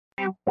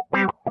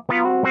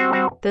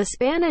The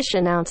Spanish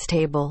Announce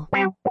Table.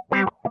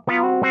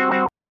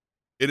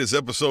 It is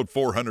episode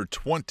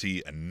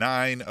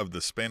 429 of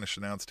the Spanish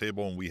Announce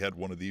Table, and we had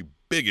one of the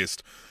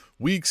biggest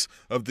weeks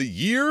of the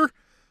year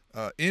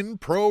in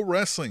pro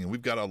wrestling. And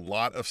we've got a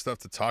lot of stuff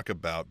to talk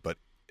about, but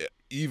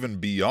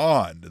even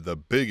beyond the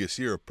biggest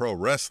year of pro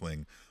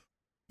wrestling,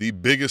 the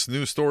biggest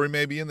news story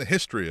maybe in the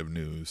history of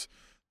news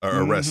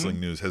or wrestling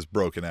news has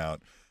broken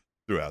out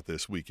throughout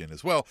this weekend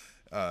as well.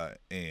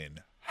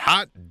 And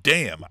hot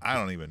damn, I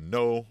don't even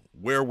know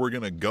where we're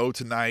going to go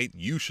tonight.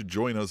 You should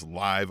join us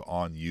live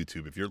on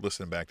YouTube. If you're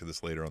listening back to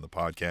this later on the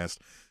podcast,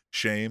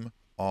 shame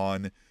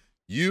on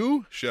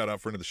you. Shout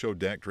out friend of the show,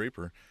 Dak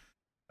Draper.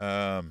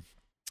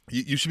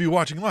 You should be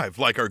watching live,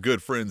 like our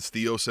good friends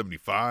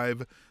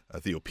Theo75,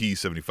 Theo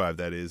P75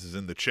 that is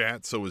in the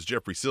chat. So is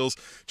Jeffrey Sills.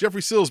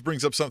 Jeffrey Sills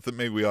brings up something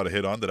maybe we ought to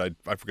hit on that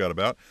I forgot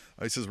about.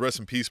 He says, rest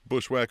in peace,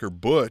 Bushwhacker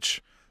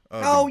Butch.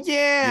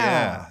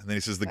 Yeah. And then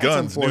he says the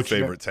Guns' new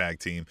favorite tag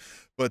team.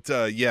 But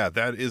yeah,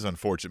 that is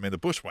unfortunate, man. The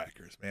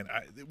Bushwhackers, man.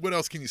 What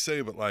else can you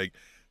say? But like,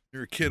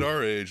 you're a kid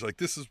our age. Like,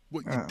 this is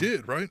what you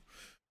did, right?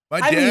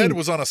 My dad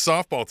was on a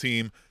softball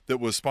team that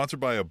was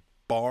sponsored by a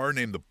bar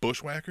named the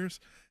Bushwhackers,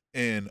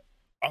 and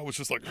I was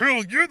just like,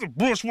 hell yeah, the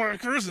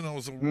Bushwhackers, and I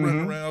was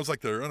running around. I was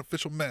like their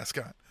unofficial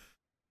mascot.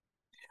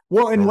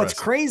 Well, and what's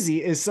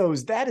crazy is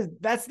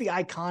that's the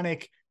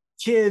iconic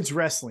kids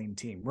wrestling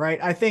team,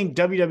 right? I think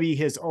WWE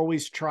has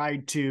always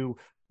tried to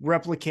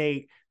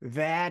replicate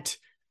that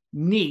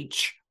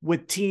niche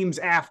with teams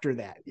after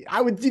that. I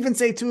would even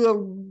say to a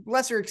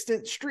lesser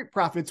extent, Street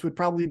Profits would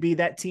probably be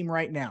that team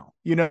right now.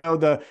 You know,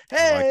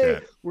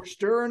 hey, we're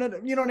stirring it.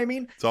 You know what I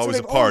mean? It's always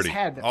a party.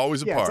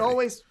 Always a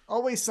party. It's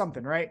always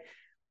something, right?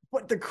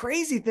 But the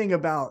crazy thing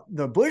about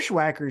the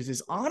Bushwhackers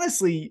is,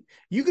 honestly,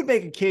 you could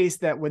make a case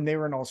that when they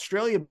were in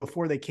Australia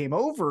before they came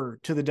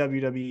over to the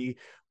WWE,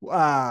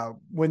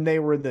 when they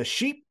were the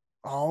sheep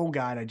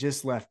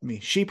herders,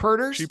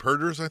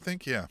 I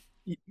think, yeah,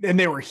 and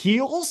they were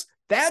heels.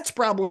 That's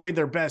probably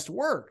their best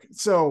work.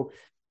 So,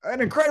 an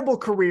incredible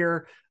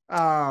career.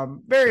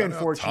 Very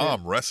unfortunate.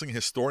 Tom, wrestling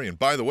historian.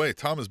 By the way,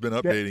 Tom has been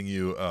updating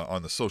you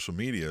on the social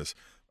medias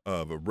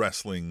of a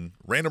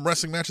random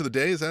wrestling match of the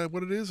day. Is that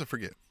what it is? I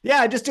forget. Yeah,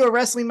 I just do a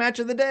wrestling match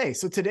of the day.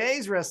 So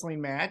today's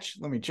wrestling match,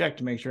 let me check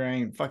to make sure I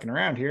ain't fucking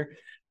around here,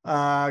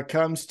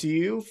 comes to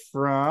you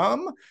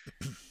from,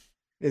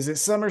 is it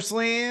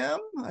SummerSlam?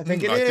 I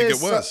think it is. I think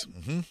it was.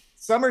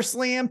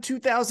 SummerSlam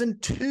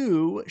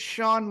 2002,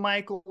 Shawn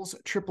Michaels,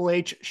 Triple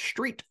H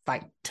street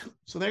fight.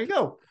 So there you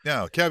go.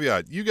 Now,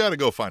 caveat, you got to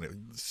go find it.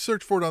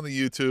 Search for it on the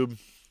YouTube.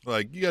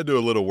 Like, you got to do a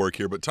little work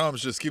here, but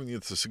Tom's just giving you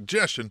the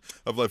suggestion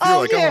of, like, if you're I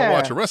want to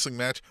watch a wrestling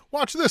match,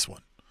 watch this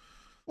one.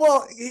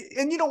 Well,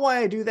 and you know why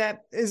I do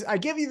that is I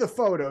give you the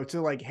photo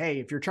to, like, hey,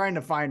 if you're trying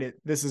to find it,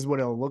 this is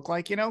what it'll look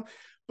like, you know?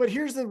 But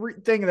here's the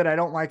thing that I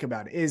don't like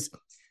about it is,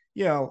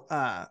 you know,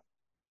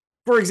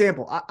 for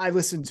example, I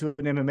listen to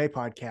an MMA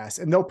podcast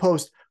and they'll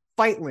post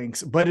fight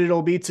links, but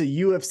it'll be to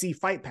UFC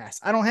Fight Pass.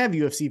 I don't have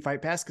UFC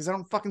Fight Pass because I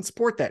don't fucking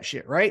support that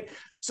shit, right?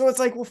 So it's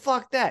like, well,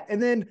 fuck that.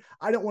 And then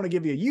I don't want to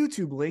give you a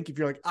YouTube link if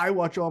you're like, I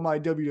watch all my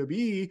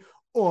WWE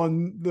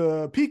on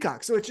the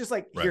Peacock. So it's just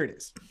like, here it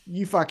is.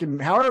 You fucking,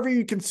 however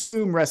you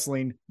consume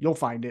wrestling, you'll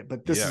find it,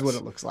 but this is what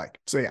it looks like.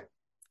 So yeah,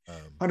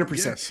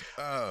 100%. Yes.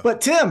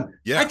 But Tim,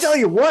 I tell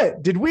you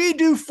what, did we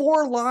do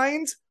 4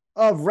 lines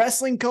of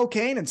wrestling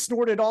cocaine and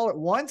snort it all at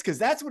once? Because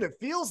that's what it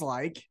feels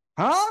like.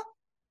 Huh?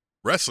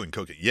 Wrestling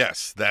cocaine.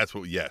 Yes, that's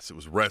what, it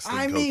was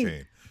wrestling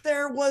cocaine.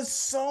 There was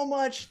so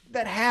much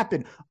that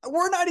happened.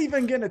 We're not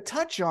even going to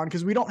touch on,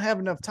 because we don't have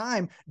enough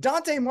time.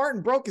 Dante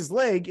Martin broke his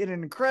leg in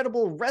an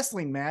incredible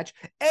wrestling match.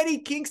 Eddie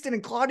Kingston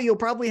and Claudio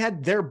probably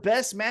had their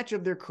best match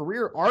of their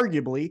career,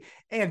 arguably.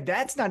 And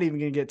that's not even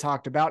going to get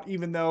talked about,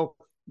 even though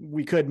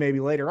we could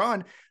maybe later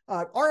on.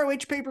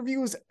 RoH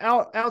pay-per-view was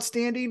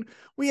outstanding.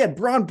 We had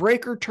Braun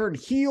Breaker turn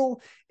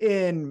heel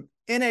in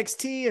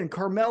NXT, and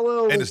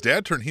Carmelo. And his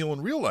dad turned heel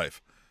in real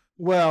life.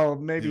 Well,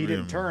 maybe he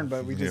didn't turn,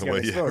 but we just got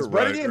exposed.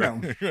 But you know.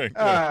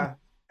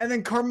 And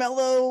then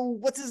Carmelo,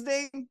 what's his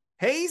name?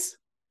 Hayes?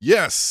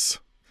 Yes.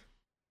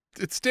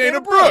 It's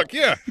Dana Brooke.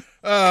 Yeah.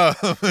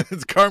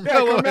 It's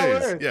Carmelo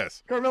Hayes.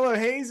 Yes. Carmelo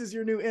Hayes is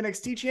your new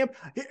NXT champ.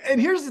 And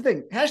here's the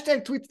thing.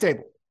 # tweet the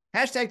table. #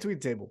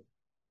 tweet the table.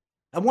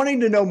 I'm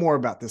wanting to know more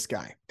about this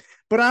guy,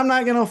 but I'm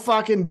not going to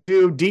fucking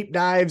do deep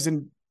dives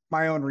in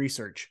my own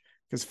research,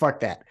 because fuck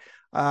that.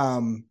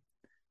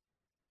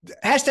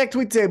 #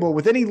 tweet table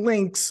with any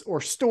links or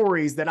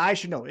stories that I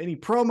should know, any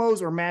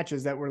promos or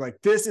matches that were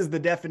like, this is the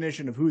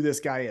definition of who this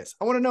guy is.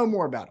 I want to know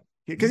more about him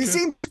because he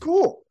seems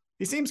cool.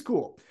 He seems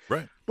cool.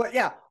 Right. But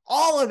yeah,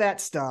 all of that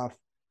stuff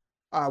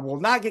will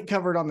not get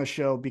covered on the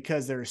show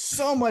because there's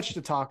so much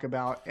to talk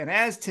about. And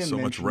as Tim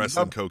mentioned, much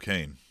wrestling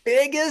cocaine.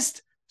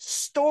 Biggest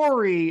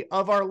story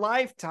of our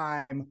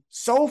lifetime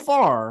so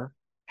far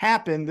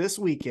happened this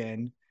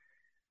weekend,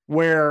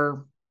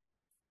 where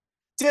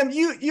Tim,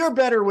 you're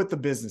better with the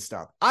business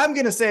stuff. I'm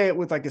going to say it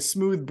with like a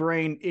smooth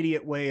brain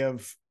idiot way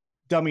of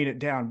dumbing it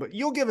down, but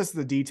you'll give us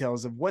the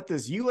details of what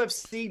this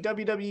UFC,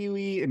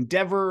 WWE,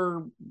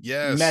 Endeavor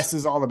mess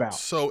is all about.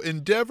 So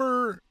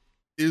Endeavor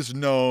is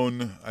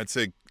known, I'd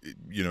say,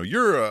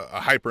 you're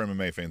a hyper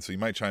MMA fan, so you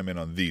might chime in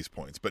on these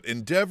points, but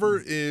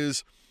Endeavor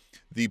is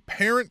the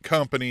parent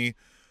company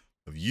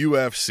of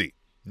UFC.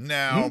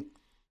 Now,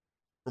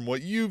 from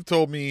what you've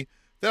told me,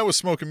 that was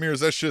smoke and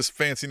mirrors. That's just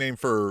fancy name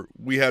for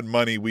we had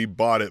money, we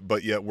bought it,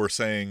 but yet we're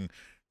saying,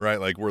 right,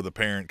 like we're the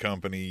parent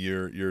company,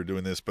 you're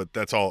doing this, but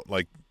that's all.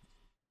 Like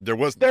they're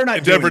not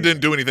Endeavor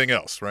didn't do anything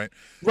else, right?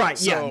 Right.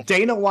 So, yeah.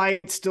 Dana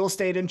White still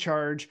stayed in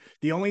charge.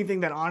 The only thing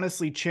that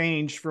honestly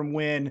changed from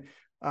when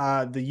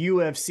the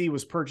UFC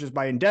was purchased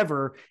by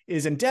Endeavor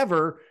is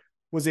Endeavor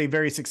was a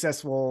very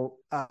successful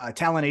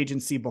talent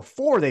agency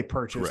before they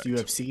purchased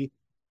UFC.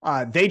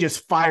 They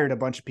just fired a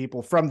bunch of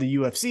people from the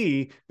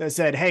UFC that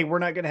said, hey, we're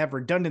not going to have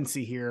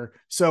redundancy here.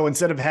 So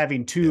instead of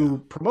having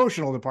two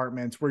promotional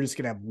departments, we're just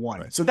going to have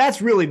one. Right. So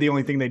that's really the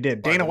only thing they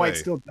did. Dana White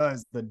still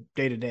does the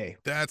day-to-day.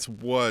 That's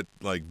what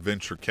like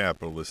venture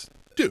capitalists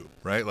do,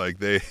 right? Like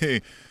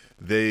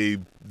they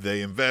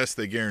invest,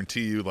 they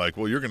guarantee you like,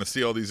 well, you're going to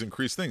see all these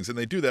increased things. And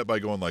they do that by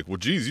going like, well,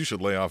 geez, you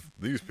should lay off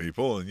these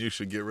people and you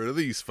should get rid of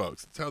these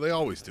folks. That's how they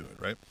always do it,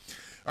 right?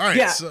 All right.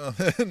 Yeah. So,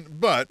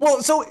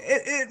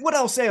 what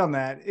I'll say on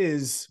that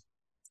is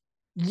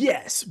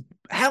yes.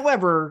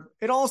 However,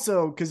 it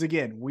also, because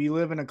again, we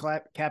live in a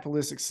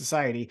capitalistic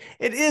society,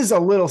 it is a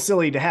little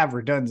silly to have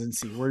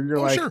redundancy where you're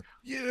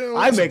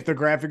I make the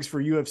graphics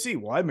for UFC.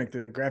 Well, I make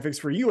the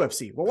graphics for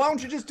UFC. Well, why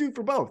don't you just do it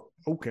for both?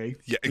 Okay.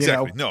 Yeah,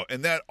 exactly. No,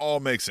 and that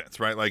all makes sense,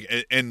 right? Like,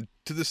 and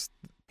to this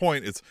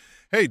point, it's,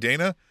 hey,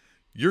 Dana,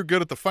 you're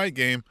good at the fight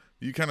game.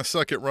 You kind of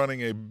suck at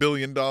running $1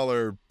 billion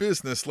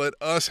business. Let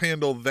us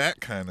handle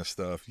that kind of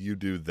stuff. You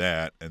do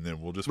that, and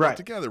then we'll just work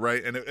together,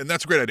 right? And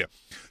that's a great idea.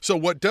 So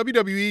what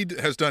WWE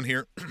has done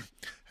here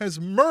has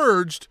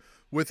merged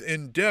with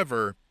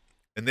Endeavor,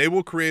 and they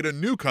will create a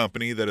new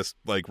company that is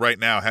like right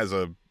now has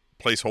a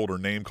placeholder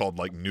name called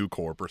like New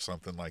Corp or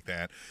something like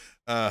that.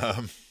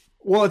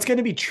 Well, it's going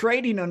to be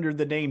trading under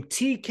the name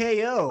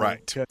TKO,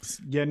 right?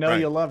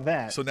 You love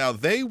that. So now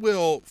they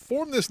will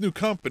form this new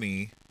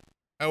company.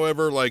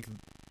 However, like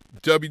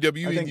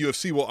WWE and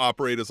UFC will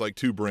operate as like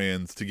two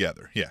brands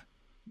together. Yeah.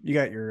 You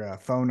got your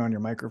phone on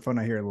your microphone.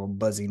 I hear a little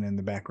buzzing in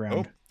the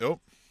background. Oh,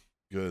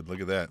 good. Look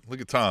at that.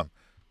 Look at Tom.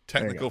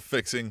 Technical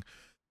fixing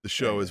the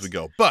show as we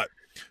go. But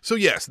so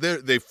yes,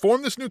 they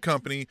formed this new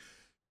company,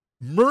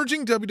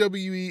 merging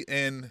WWE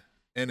and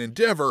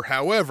Endeavor.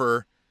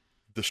 However,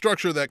 the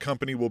structure of that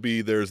company will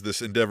be there's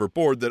this Endeavor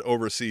board that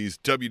oversees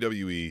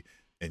WWE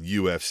and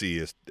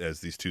UFC as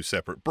these two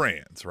separate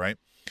brands, right?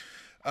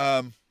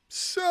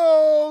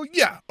 So,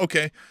 yeah,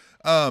 okay.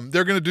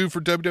 They're going to do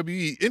for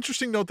WWE.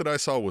 Interesting note that I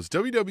saw was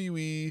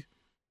WWE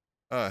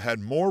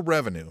had more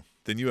revenue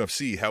than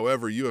UFC.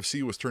 However,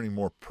 UFC was turning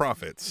more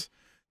profits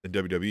than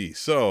WWE.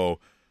 So,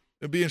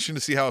 it'll be interesting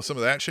to see how some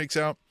of that shakes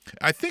out.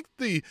 I think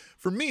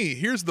for me,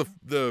 here's the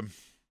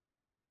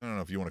I don't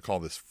know if you want to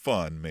call this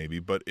fun maybe,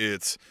 but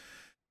it's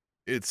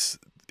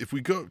if we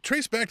go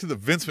trace back to the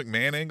Vince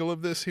McMahon angle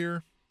of this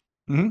here,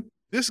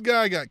 this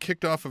guy got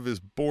kicked off of his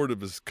board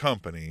of his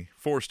company,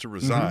 forced to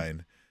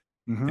resign.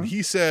 And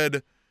he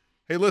said,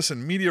 hey,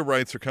 listen, media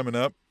rights are coming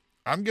up.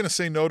 I'm going to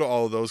say no to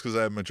all of those because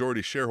I have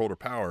majority shareholder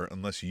power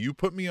unless you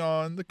put me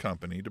on the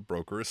company to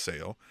broker a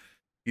sale.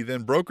 He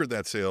then brokered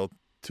that sale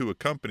to a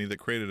company that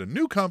created a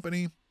new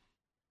company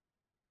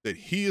that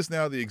he is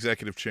now the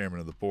executive chairman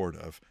of the board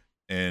of.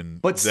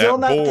 But still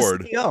not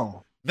the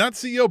CEO. Not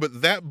CEO,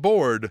 but that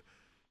board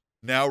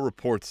now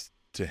reports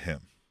to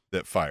him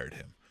that fired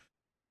him.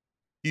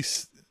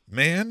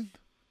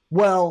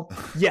 Well,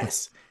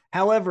 yes.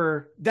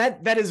 However,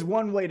 that is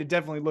one way to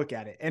definitely look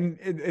at it. And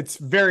it's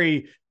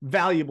very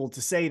valuable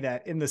to say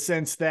that in the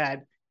sense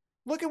that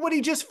look at what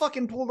he just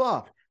fucking pulled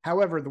off.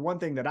 However, the one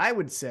thing that I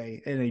would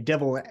say in a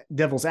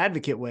devil's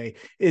advocate way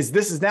is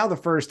this is now the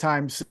first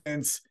time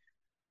since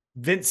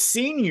Vince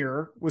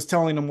Sr. was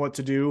telling him what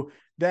to do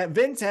that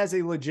Vince has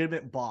a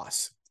legitimate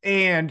boss.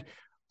 And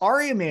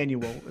Ari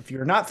Emanuel, if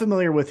you're not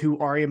familiar with who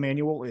Ari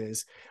Emanuel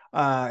is,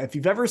 if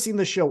you've ever seen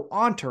the show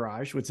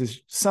Entourage, which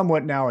is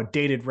somewhat now a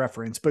dated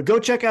reference, but go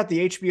check out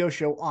the HBO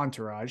show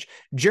Entourage.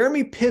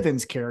 Jeremy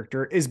Piven's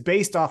character is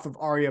based off of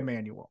Ari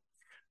Emanuel.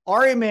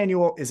 Ari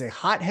Emanuel is a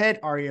hothead.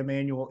 Ari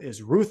Emanuel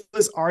is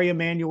ruthless. Ari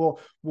Emanuel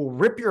will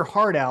rip your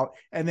heart out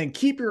and then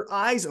keep your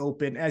eyes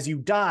open as you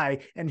die,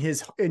 and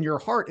your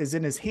heart is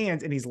in his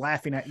hands and he's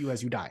laughing at you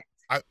as you die.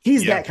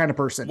 He's that kind of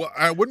person. Well,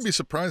 I wouldn't be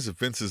surprised if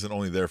Vince isn't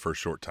only there for a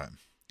short time.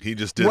 He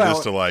just did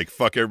this to like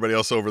fuck everybody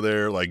else over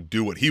there, like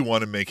do what he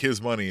wanted, make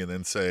his money, and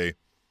then say,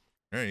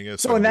 "Hey, you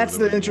guys." So, and that's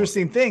the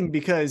interesting thing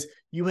because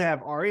you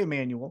have Ari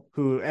Emanuel,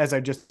 who, as I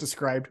just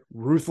described,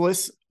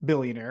 ruthless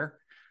billionaire.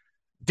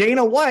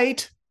 Dana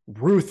White,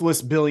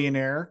 ruthless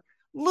billionaire.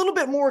 A little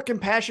bit more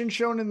compassion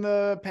shown in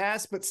the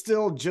past, but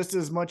still just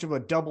as much of a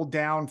double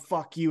down,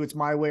 fuck you, it's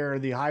my way or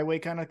the highway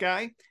kind of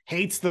guy.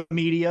 Hates the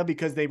media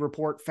because they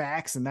report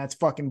facts and that's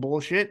fucking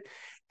bullshit.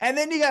 And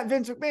then you got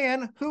Vince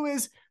McMahon, who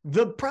is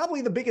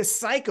probably the biggest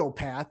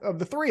psychopath of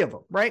the three of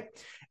them, right?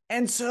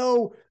 And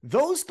so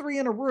those three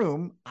in a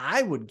room,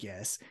 I would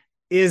guess,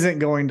 isn't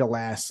going to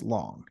last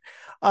long.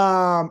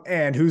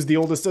 And who's the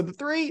oldest of the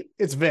three?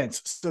 It's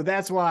Vince. So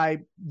that's why,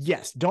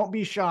 yes, don't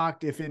be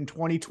shocked if in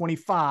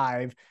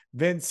 2025,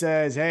 Vince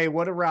says, hey,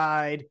 what a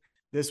ride.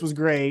 This was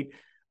great.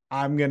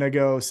 I'm going to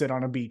go sit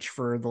on a beach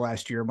for the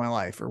last year of my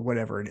life or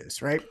whatever it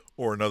is, right?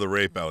 Or another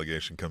rape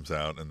allegation comes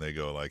out and they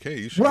go like,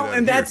 hey, you should well,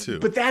 get out of here too.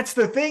 But that's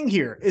the thing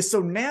here is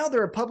so now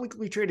they're a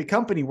publicly traded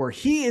company where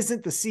he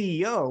isn't the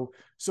CEO.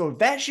 So if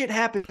that shit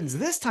happens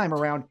this time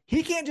around,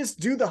 he can't just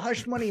do the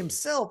hush money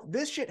himself.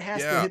 This shit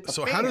has to hit the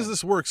so fan. How does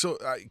this work? So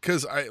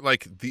because I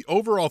like the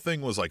overall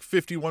thing was like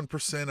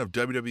 51% of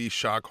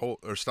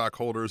WWE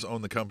stockholders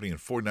own the company and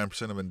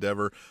 49% of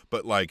Endeavor.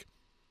 But like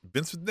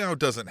Vince now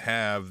doesn't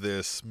have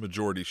this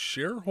majority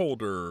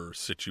shareholder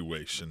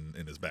situation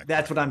in his back.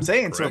 That's what I'm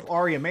saying. Correct? So if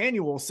Ari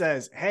Emanuel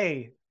says,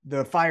 hey,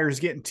 the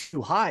fire's getting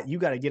too hot, you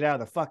got to get out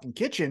of the fucking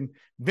kitchen,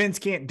 Vince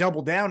can't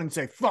double down and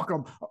say, fuck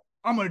him,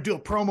 I'm going to do a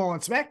promo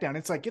on SmackDown.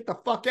 It's like, get the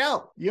fuck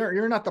out.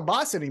 You're not the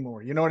boss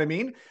anymore. You know what I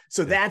mean?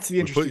 So that's the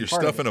interesting part. Put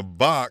your stuff in a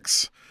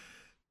box.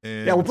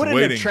 And we'll put it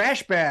in a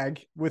trash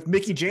bag with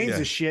Mickey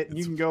James's shit, and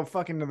you can go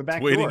fucking to the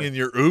back waiting door. In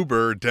your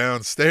Uber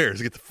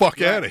downstairs. Get the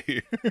fuck out of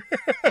here.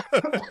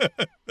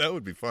 That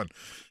would be fun.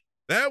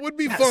 That would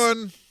be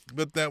fun,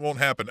 but that won't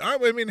happen. I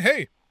mean,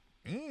 hey,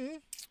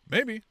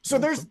 maybe. So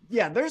there's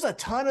a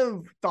ton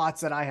of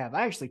thoughts that I have.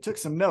 I actually took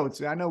some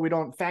notes. I know we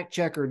don't fact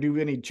check or do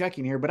any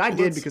checking here, but I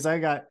did because I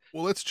got.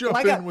 Well, let's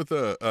jump in with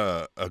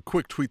a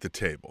quick tweet the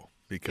table.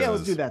 Because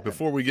let's do that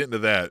before we get into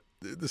that,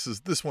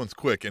 this one's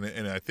quick, and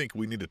I think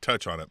we need to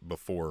touch on it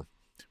before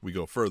we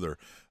go further.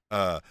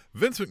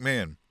 Vince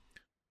McMahon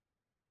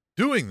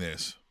doing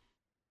this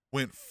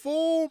went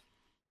full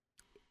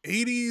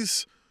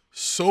 80s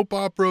soap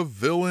opera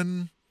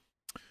villain,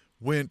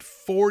 went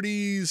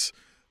 40s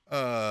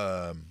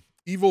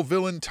evil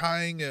villain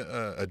tying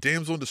a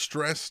damsel in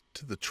distress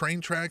to the train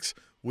tracks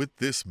with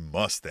this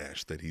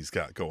mustache that he's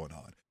got going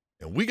on.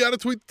 And we got to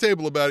tweet the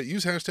table about it.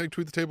 Use hashtag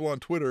tweet the table on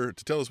Twitter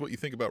to tell us what you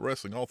think about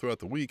wrestling all throughout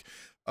the week.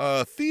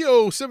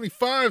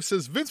 Theo75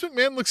 says, Vince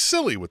McMahon looks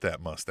silly with that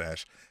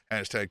mustache.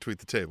 Hashtag tweet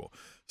the table.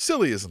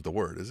 Silly isn't the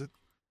word, is it?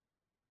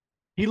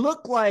 He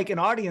looked like an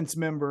audience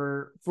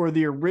member for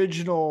the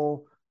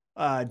original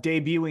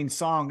debuting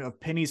song of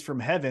Pennies from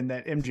Heaven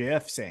that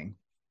MJF sang.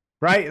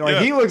 Right?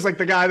 Like he looks like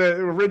the guy that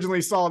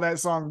originally saw that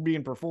song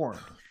being performed.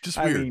 Just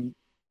weird. I mean,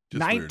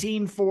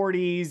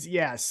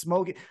 1940s,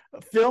 smoking,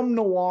 film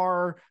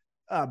noir,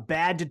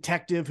 bad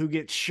detective who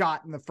gets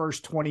shot in the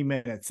first 20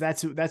 minutes.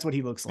 That's what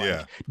he looks like.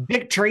 Yeah.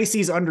 Dick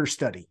Tracy's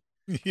understudy.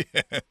 Yeah,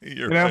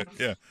 you're right.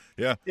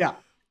 Yeah.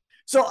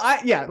 So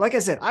like I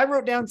said, I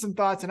wrote down some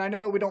thoughts, and I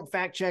know we don't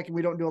fact check and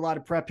we don't do a lot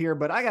of prep here,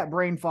 but I got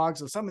brain fog.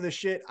 So some of this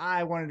shit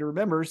I wanted to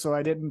remember so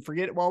I didn't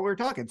forget it while we were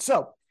talking.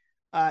 So,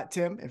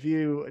 Tim, if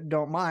you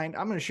don't mind,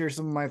 I'm going to share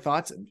some of my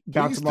thoughts,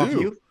 bounce them off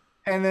you,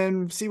 and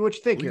then see what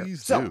you think here.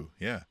 So,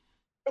 yeah.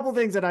 A couple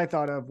things that I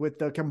thought of with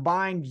the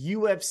combined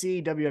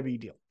UFC WWE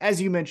deal. As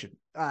you mentioned,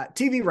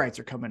 TV rights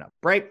are coming up,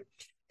 right?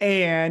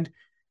 And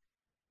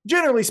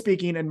generally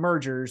speaking, in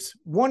mergers,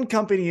 one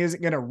company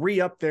isn't going to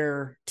re-up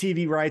their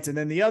TV rights and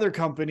then the other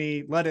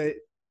company let it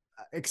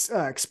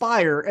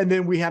expire. And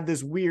then we have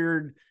this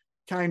weird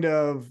kind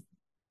of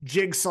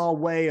jigsaw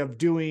way of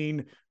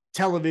doing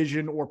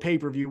television or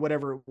pay-per-view,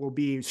 whatever it will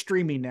be,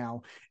 streaming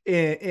now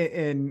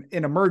in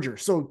a merger.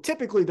 So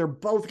typically they're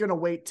both going to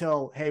wait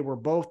till, hey, we're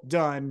both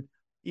done.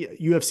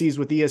 UFC's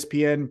with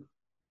ESPN,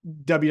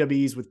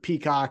 WWE's with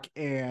Peacock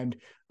and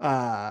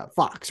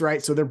Fox,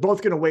 right? So they're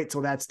both going to wait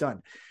till that's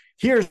done.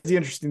 Here's the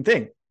interesting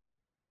thing.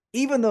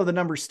 Even though the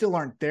numbers still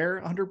aren't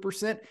there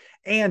 100%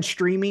 and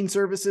streaming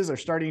services are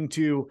starting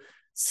to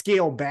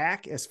scale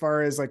back as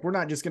far as like, we're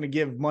not just going to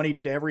give money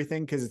to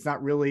everything because it's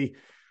not really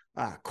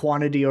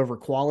quantity over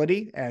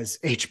quality, as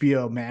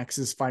HBO Max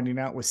is finding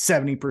out with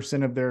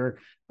 70% of their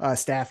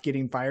staff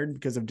getting fired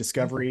because of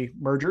Discovery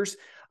mergers.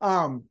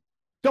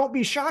 Don't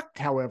be shocked,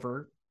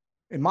 however,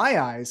 in my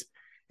eyes,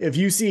 if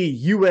you see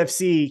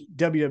UFC,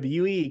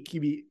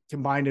 WWE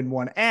combined in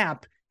one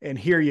app, and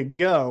here you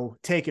go,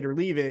 take it or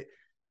leave it,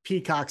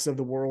 Peacocks of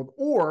the world,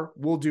 or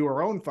we'll do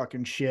our own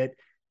fucking shit.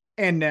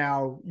 And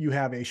now you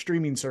have a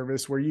streaming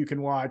service where you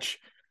can watch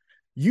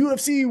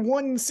UFC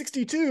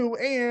 162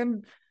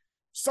 and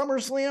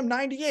SummerSlam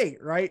 98,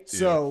 right? Yeah.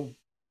 So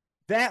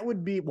that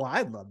would be, well,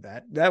 I'd love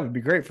that. That would be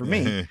great for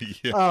me.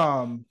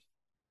 Yeah.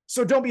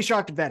 So don't be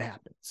shocked if that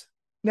happens.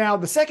 Now,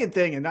 the second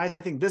thing, and I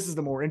think this is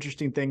the more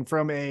interesting thing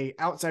from a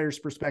outsider's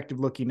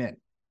perspective looking in,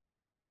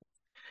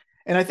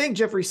 and I think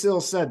Jeffrey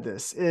Sills said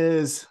this,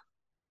 is,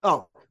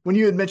 when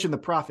you had mentioned the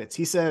profits,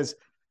 he says,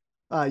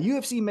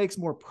 UFC makes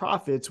more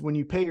profits when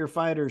you pay your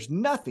fighters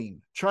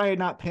nothing. Try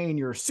not paying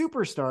your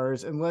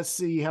superstars, and let's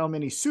see how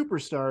many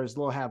superstars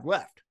they'll have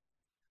left.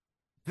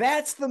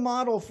 That's the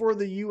model for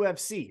the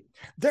UFC.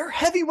 Their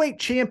heavyweight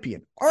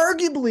champion,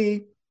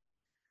 arguably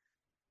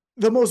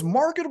the most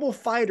marketable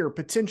fighter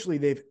potentially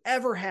they've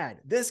ever had.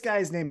 This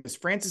guy's name is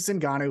Francis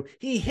Ngannou.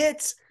 He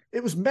hits,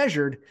 it was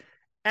measured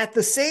at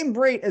the same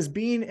rate as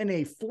being in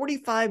a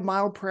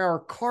 45-mile-per-hour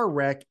car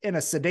wreck in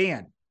a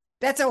sedan.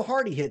 That's how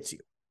hard he hits you,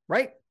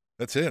 right?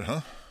 That's it,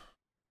 huh?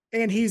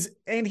 And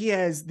he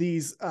has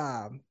these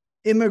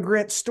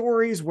immigrant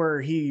stories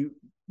where he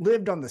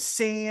lived on the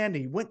sand,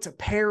 he went to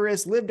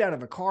Paris, lived out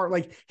of a car.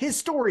 Like, his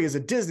story is a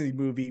Disney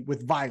movie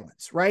with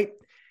violence, right?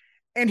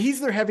 And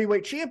he's their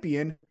heavyweight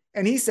champion.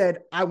 And he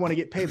said, I want to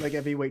get paid like a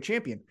heavyweight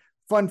champion.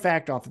 Fun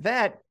fact off of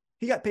that,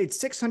 he got paid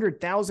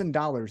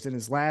 $600,000 in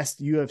his last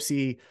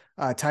UFC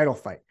title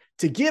fight.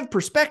 To give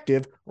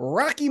perspective,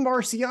 Rocky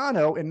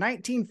Marciano in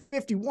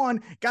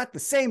 1951 got the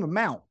same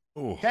amount.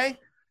 Ooh. Okay.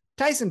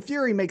 Tyson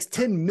Fury makes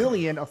 $10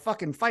 million a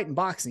fucking fight in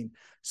boxing.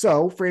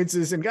 So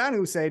Francis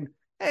Ngannou said,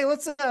 hey,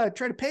 let's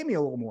try to pay me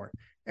a little more.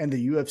 And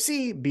the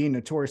UFC, being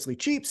notoriously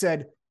cheap,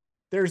 said,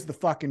 there's the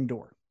fucking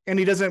door. And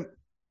he doesn't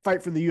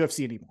fight for the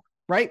UFC anymore.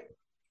 Right.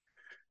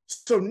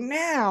 So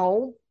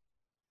now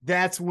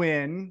that's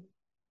when,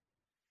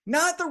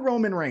 not the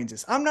Roman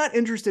Reigns. I'm not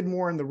interested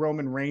more in the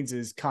Roman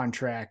Reigns'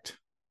 contract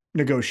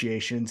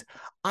negotiations.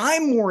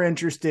 I'm more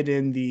interested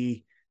in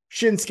the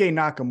Shinsuke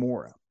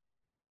Nakamura.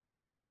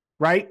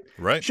 Right?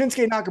 Right.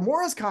 Shinsuke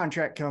Nakamura's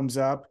contract comes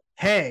up.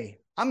 Hey,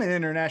 I'm an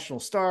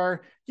international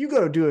star. You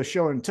go do a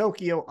show in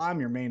Tokyo. I'm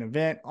your main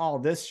event. All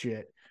this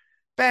shit.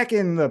 Back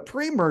in the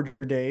pre-merger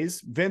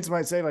days, Vince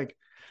might say like,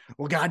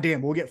 well,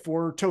 goddamn, we'll get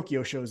 4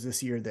 Tokyo shows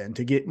this year then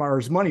to get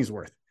Mars money's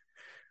worth.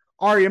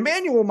 Ari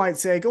Emanuel might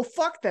say, go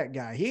fuck that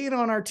guy. He ain't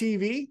on our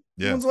TV.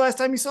 Yeah. When's the last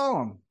time you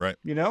saw him? Right.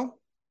 You know,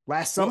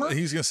 last summer. Well,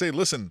 he's going to say,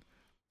 listen,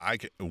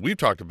 we've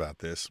talked about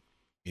this.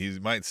 He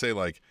might say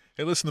like,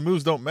 hey, listen, the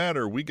moves don't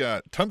matter. We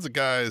got tons of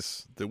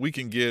guys that we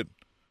can get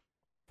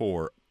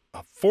for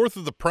a fourth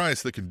of the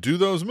price that can do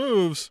those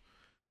moves.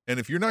 And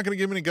if you're not going to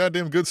give me any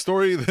goddamn good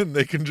story, then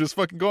they can just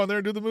fucking go on there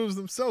and do the moves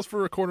themselves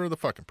for a quarter of the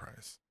fucking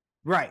price.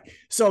 Right.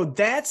 So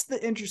that's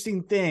the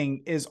interesting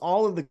thing, is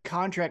all of the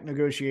contract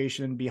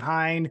negotiation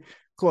behind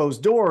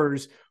closed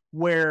doors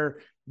where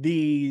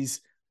these,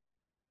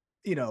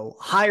 you know,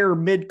 higher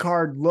mid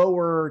card,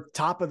 lower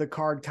top of the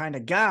card kind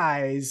of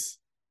guys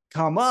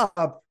come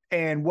up.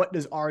 And what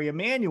does Ari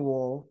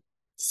Emanuel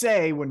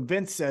say when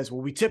Vince says,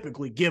 well, we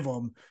typically give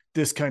them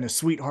this kind of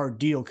sweetheart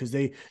deal because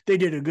they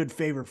did a good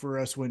favor for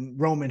us when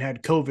Roman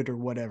had COVID or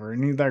whatever.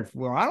 And he's like,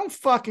 well, I don't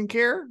fucking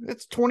care.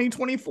 It's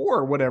 2024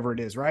 or whatever it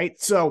is, right?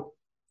 So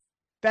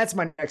that's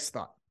my next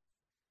thought.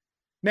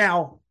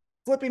 Now,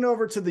 flipping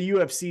over to the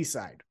UFC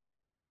side,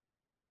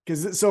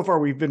 because so far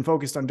we've been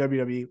focused on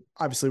WWE.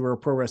 Obviously, we're a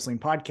pro wrestling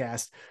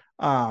podcast.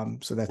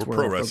 So that's we're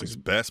where pro wrestling's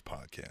best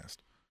podcast.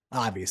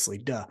 Obviously,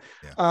 duh.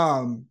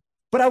 Yeah.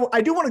 But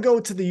I do want to go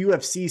to the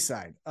UFC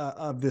side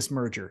of this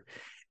merger.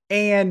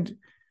 And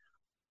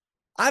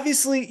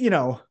obviously, you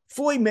know,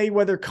 Floyd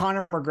Mayweather,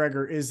 Conor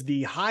McGregor is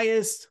the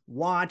highest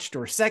watched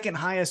or second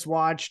highest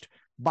watched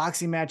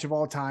boxing match of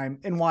all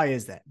time. And why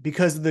is that?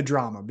 Because of the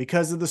drama,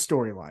 because of the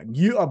storyline.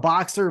 A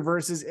boxer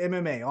versus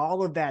MMA,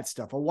 all of that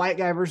stuff. A white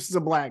guy versus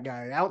a black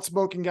guy,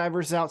 outspoken guy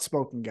versus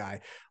outspoken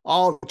guy,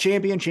 all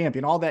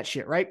champion, all that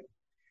shit, right?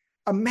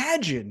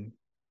 Imagine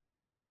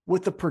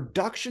with the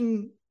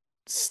production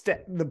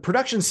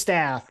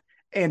staff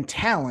and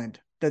talent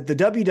that the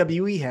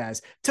WWE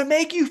has to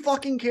make you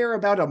fucking care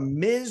about a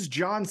Miz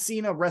John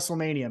Cena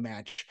WrestleMania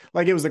match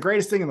like it was the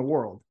greatest thing in the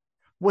world.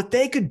 What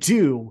they could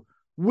do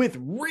with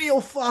real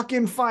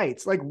fucking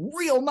fights, like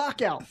real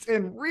knockouts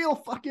and real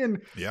fucking,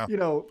 you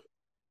know,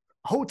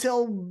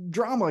 hotel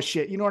drama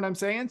shit. You know what I'm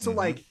saying? So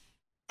like,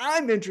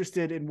 I'm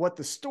interested in what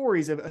the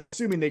stories of,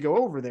 assuming they go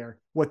over there,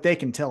 what they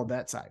can tell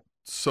that side.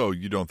 So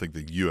you don't think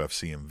the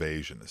UFC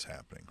invasion is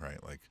happening,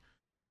 right? Like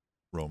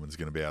Roman's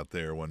going to be out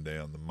there one day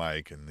on the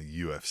mic and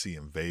the UFC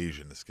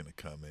invasion is going to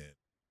come in.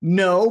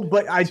 No,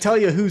 but I tell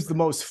you who's the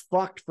most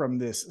fucked from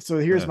this. So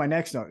here's my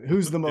next note.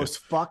 Who's the most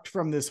fucked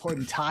from this whole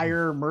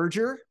entire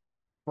merger?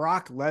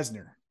 Brock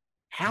Lesnar.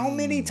 How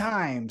many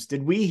times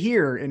did we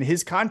hear in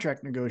his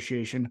contract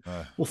negotiation,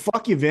 well,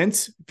 fuck you,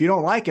 Vince. If you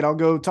don't like it, I'll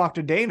go talk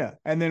to Dana.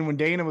 And then when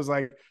Dana was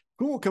like,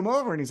 cool, come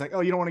over. And he's like,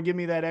 oh, you don't want to give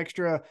me that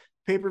extra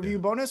pay-per-view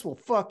bonus? Well,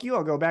 fuck you.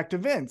 I'll go back to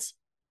Vince.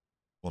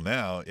 Well,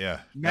 now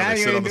now they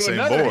sit on the same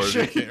board.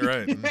 You can't,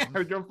 right?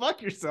 Yeah, go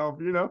fuck yourself,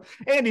 you know?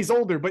 And he's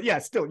older, but yeah,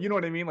 still, you know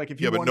what I mean? Like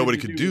if you but nobody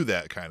could do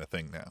that kind of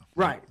thing now.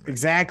 Right.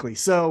 Exactly.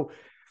 So,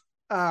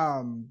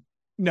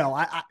 no,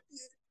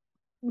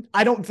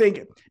 I don't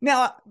think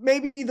now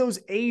maybe those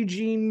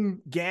aging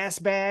gas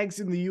bags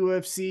in the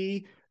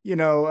UFC, you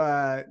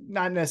know,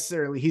 not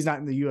necessarily, he's not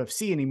in the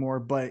UFC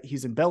anymore, but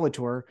he's in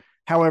Bellator.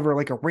 However,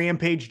 like a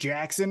Rampage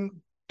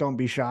Jackson, don't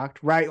be shocked,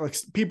 right? Like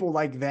people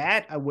like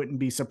that, I wouldn't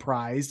be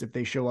surprised if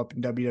they show up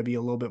in WWE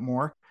a little bit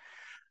more.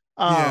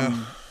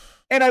 And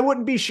I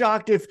wouldn't be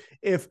shocked if,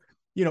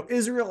 you know,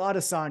 Israel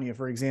Adesanya,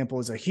 for example,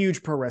 is a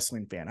huge pro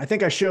wrestling fan. I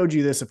think I showed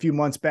you this a few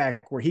months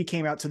back where he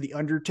came out to the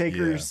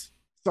Undertaker's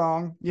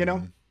song, you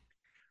know,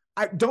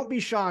 I don't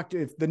be shocked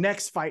if the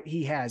next fight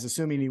he has,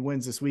 assuming he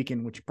wins this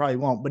weekend, which he probably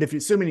won't, but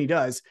assuming he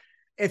does,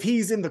 if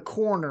he's in the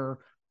corner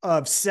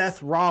of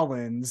Seth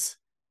Rollins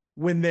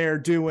when they're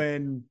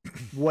doing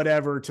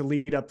whatever to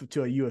lead up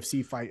to a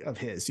UFC fight of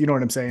his. You know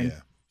what I'm saying?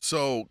 Yeah.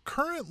 So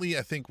currently,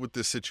 I think with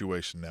this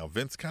situation now,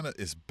 Vince kind of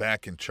is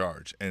back in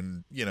charge.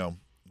 And, you know,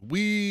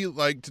 we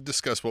like to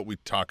discuss what we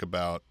talk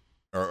about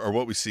or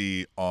what we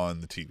see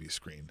on the TV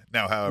screen.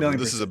 Now, however,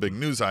 this is a big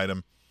news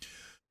item,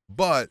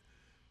 but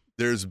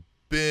there's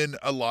been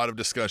a lot of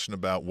discussion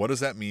about what does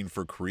that mean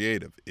for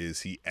creative?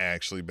 Is he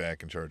actually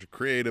back in charge of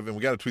creative? And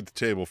we got a tweet the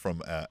table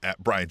from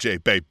at Brian J.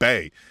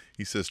 Bay.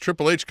 He says,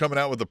 Triple H coming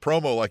out with a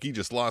promo like he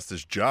just lost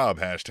his job,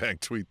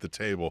 # tweet the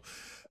table.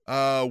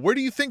 Where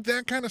do you think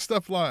that kind of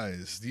stuff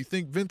lies? Do you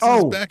think Vince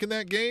is back in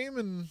that game?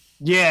 And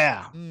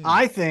yeah,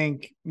 I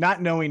think,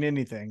 not knowing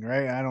anything,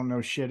 right? I don't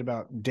know shit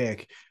about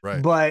Dick,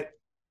 right? But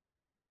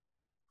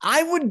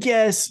I would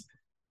guess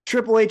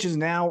Triple H is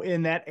now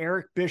in that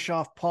Eric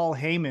Bischoff, Paul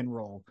Heyman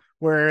role,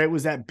 where it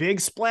was that big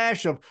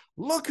splash of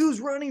look who's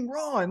running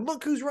Raw and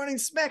look who's running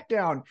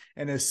SmackDown.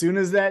 And as soon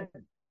as that,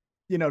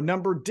 you know,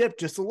 number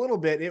dipped just a little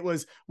bit, it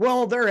was,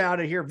 well, they're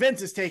out of here.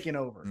 Vince is taking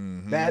over.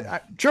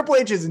 Triple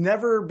H has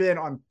never been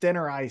on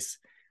thinner ice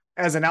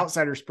as an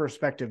outsider's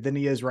perspective than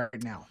he is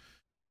right now.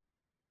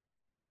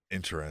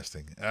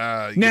 Interesting.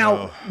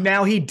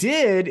 Now he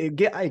did,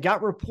 it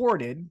got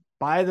reported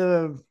by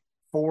the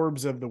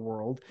Forbes of the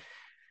world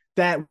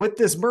that with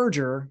this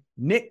merger,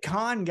 Nick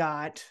Khan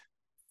got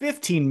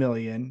 $15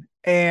 million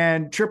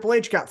and Triple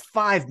H got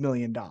 $5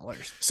 million.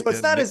 So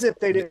it's not as if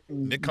they didn't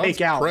Nick make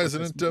Khan's out.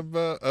 President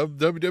of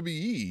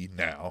WWE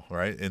now,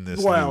 right? In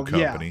this new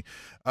company.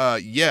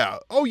 Yeah.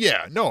 Oh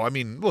yeah. No, I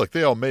mean, look,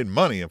 they all made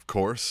money, of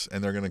course,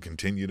 and they're going to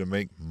continue to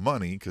make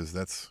money because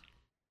that's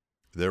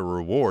their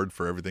reward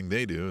for everything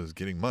they do is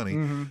getting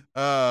money.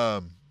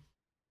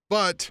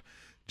 But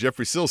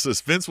Jeffrey Sill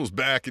says Vince was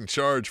back in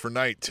charge for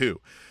night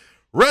 2.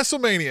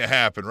 WrestleMania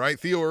happened, right?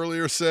 Theo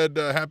earlier said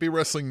Happy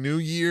Wrestling New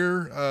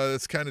Year.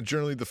 That's kind of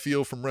generally the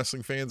feel from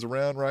wrestling fans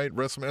around, right?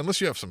 WrestleMania,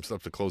 unless you have some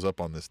stuff to close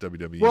up on this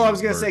WWE. Well, I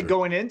was going to say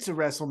going into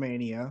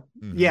WrestleMania,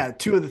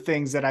 two of the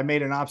things that I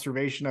made an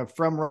observation of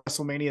from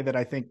WrestleMania that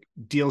I think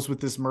deals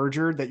with this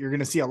merger that you're going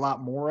to see a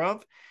lot more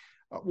of.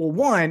 Well,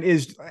 one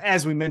is,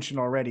 as we mentioned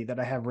already, that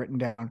I have written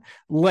down,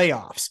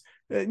 layoffs.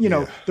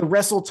 The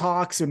Wrestle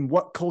Talks and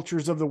What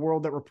Cultures of the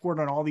World that report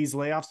on all these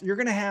layoffs. You're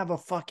going to have a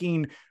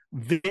fucking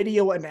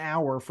video an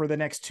hour for the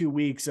next 2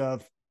 weeks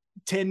of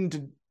 10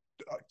 to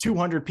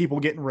 200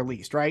 people getting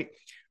released, right?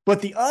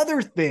 But the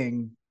other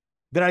thing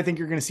that I think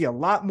you're going to see a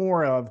lot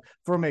more of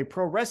from a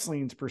pro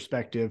wrestling's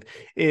perspective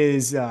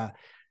is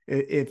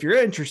if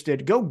you're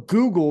interested, go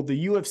Google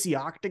the UFC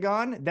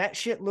Octagon. That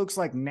shit looks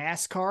like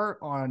NASCAR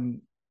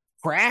on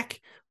crack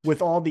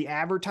with all the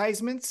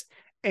advertisements.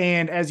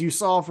 And as you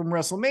saw from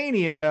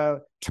WrestleMania,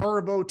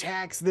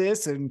 TurboTax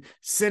this and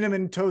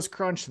Cinnamon Toast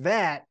Crunch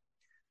that.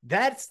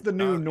 That's the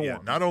new norm. Yeah.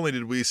 Not only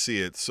did we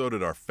see it, so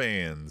did our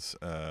fans,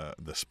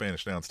 the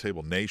Spanish Announce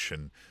Table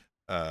Nation.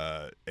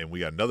 And we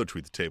got another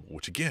tweet the table,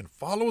 which again,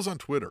 follow us on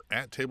Twitter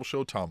at Table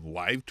Show Tom.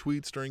 Live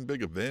tweets during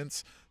big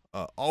events.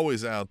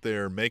 Always out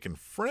there making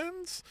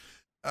friends.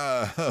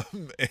 And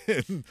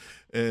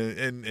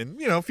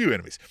a few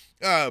enemies.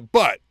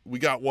 But we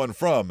got one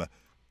from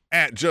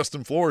at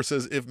Justin Flores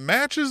says, if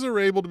matches are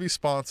able to be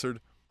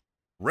sponsored,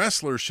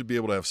 wrestlers should be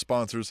able to have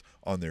sponsors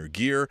on their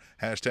gear.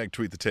 #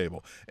 tweet the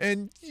table.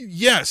 And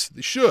yes,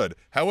 they should.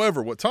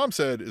 However, what Tom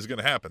said is going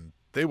to happen.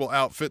 They will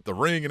outfit the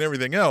ring and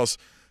everything else.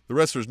 The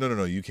wrestlers,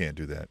 no, you can't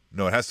do that.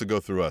 No, it has to go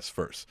through us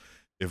first.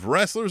 If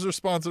wrestlers are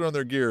sponsored on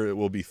their gear, it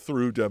will be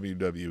through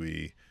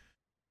WWE,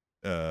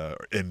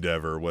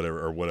 Endeavor,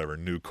 whatever,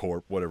 New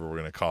Corp, whatever we're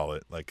going to call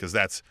it. Like, because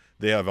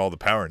they have all the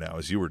power now,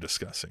 as you were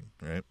discussing,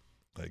 right?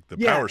 Like the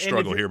power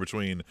struggle here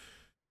between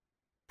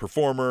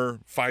performer,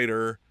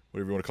 fighter,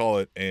 whatever you want to call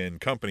it, and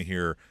company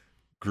here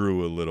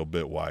grew a little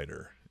bit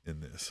wider in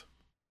this.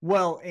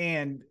 Well,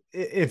 and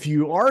if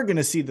you are going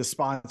to see the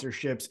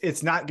sponsorships,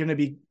 it's not going to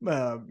be,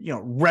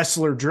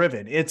 wrestler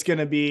driven. It's going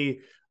to be,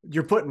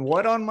 you're putting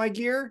what on my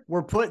gear?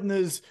 We're putting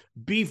this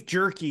beef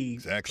jerky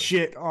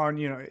shit on,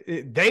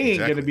 they ain't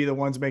going to be the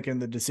ones making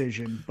the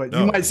decision, but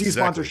you might see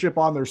sponsorship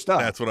on their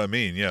stuff. That's what I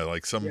mean. Yeah.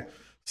 Like some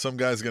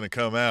guy's going to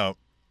come out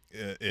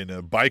in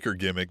a biker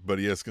gimmick, but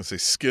he is going to say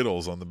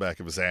Skittles on the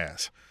back of his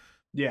ass.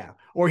 Yeah.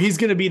 Or he's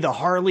going to be the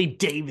Harley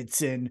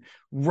Davidson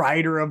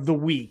rider of the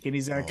week. And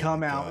he's going to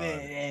come out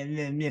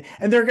and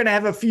they're going to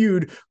have a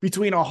feud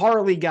between a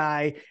Harley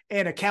guy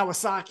and a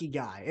Kawasaki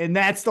guy. And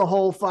that's the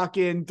whole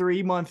fucking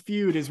 3-month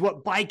feud is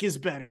what bike is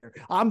better.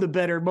 I'm the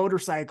better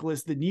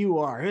motorcyclist than you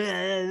are.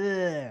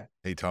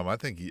 Hey, Tom, I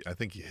think you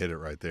hit it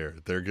right there.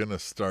 They're going to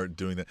start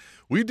doing that.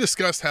 We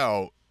discussed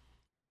how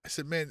I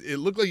said, man, it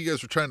looked like you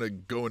guys were trying to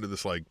go into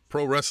this like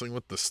pro wrestling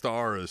with the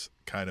stars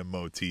kind of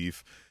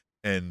motif.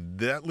 And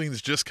that leans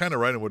just kind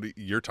of right in what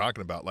you're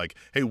talking about. Like,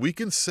 hey, we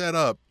can set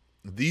up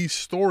these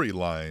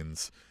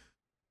storylines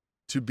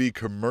to be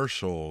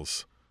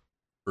commercials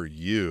for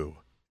you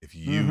if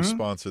you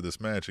sponsor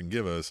this match and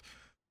give us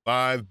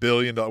 $5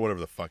 billion, whatever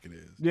the fuck it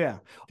is. Yeah.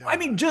 God. I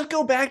mean, just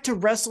go back to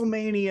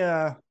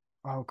WrestleMania.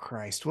 Oh,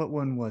 Christ. What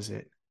one was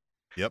it?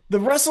 Yep. The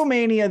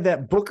WrestleMania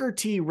that Booker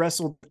T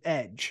wrestled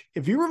Edge.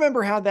 If you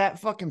remember how that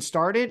fucking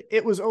started,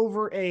 it was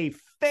over a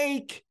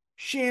fake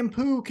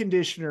shampoo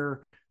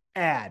conditioner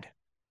ad.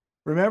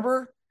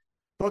 Remember?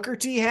 Booker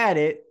T had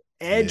it.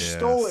 Edge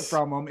stole it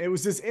from him. It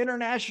was this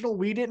international.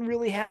 We didn't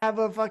really have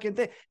a fucking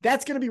thing.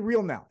 That's going to be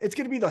real now. It's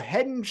going to be the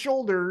Head and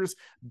Shoulders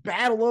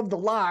battle of the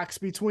locks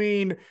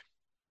between,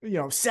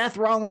 Seth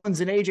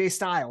Rollins and AJ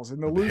Styles,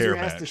 and the loser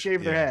has to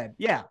shave their head.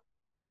 Yeah.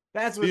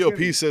 That's what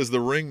BOP says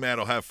the ring mat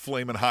will have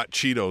Flamin' Hot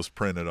Cheetos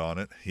printed on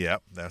it.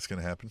 Yep, that's going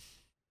to happen.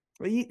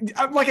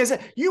 Like I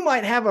said, you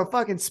might have a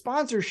fucking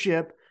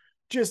sponsorship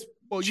just.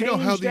 Well, you know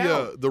how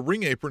the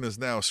ring apron is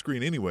now a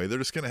screen anyway. They're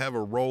just going to have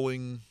a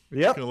rolling.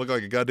 It's going to look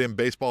like a goddamn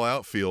baseball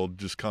outfield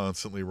just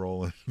constantly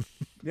rolling.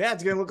 Yeah,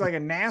 it's going to look like a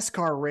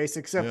NASCAR race,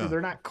 except for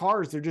they're not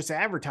cars. They're just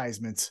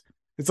advertisements.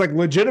 It's like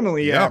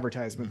legitimately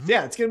advertisements. Mm-hmm.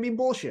 Yeah, it's going to be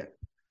bullshit.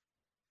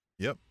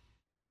 Yep.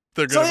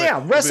 They're going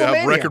to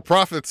WrestleMania. Record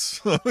profits.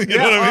 You know what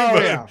I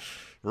mean? Yeah.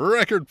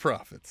 Record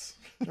profits.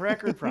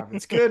 Record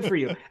profits. Good for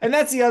you. And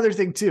that's the other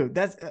thing too.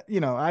 That's,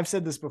 I've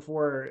said this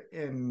before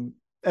in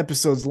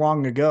episodes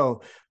long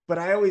ago, but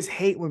I always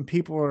hate when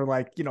people are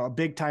like, a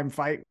big time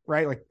fight,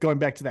 right? Like going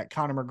back to that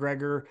Conor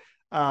McGregor,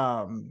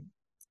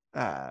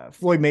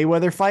 Floyd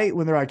Mayweather fight,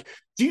 when they're like,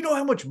 do you know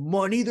how much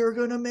money they're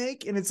going to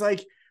make? And it's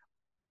like,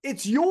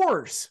 it's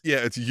yours. Yeah,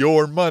 it's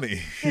your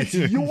money. It's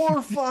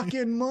your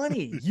fucking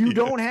money. You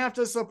don't have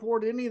to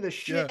support any of the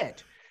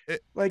shit. Yeah.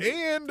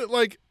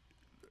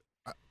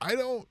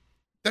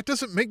 That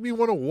doesn't make me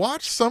want to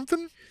watch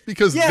something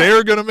because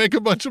they're going to make a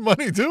bunch of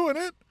money doing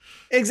it.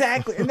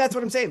 Exactly. And that's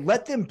what I'm saying.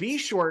 Let them be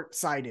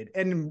short-sighted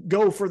and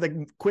go for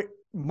the quick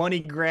money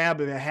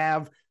grab and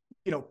have,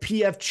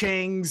 PF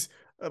Chang's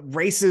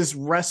racist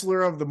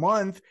wrestler of the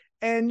month,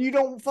 and you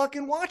don't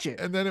fucking watch it.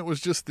 And then it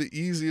was just the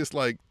easiest,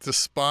 to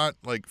spot,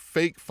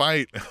 fake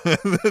fight.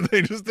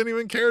 They just didn't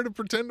even care to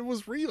pretend it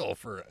was real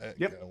for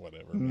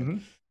whatever. Mm-hmm.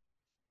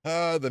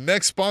 The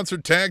next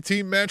sponsored tag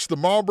team match, the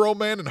Marlboro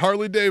Man and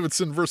Harley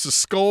Davidson versus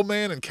Skull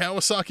Man and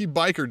Kawasaki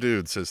Biker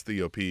Dude, says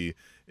Theo P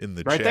in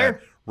the chat.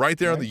 Right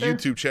there on the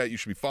YouTube chat. You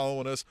should be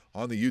following us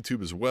on the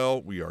YouTube as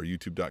well. We are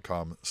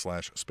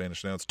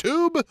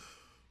youtube.com/SpanishAnnounceTube.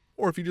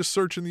 Or if you just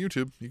search in the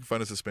YouTube, you can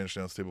find us at Spanish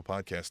Announce Table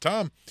Podcast.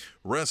 Tom,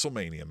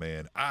 WrestleMania,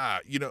 man.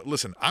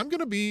 Listen, I'm going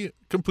to be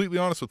completely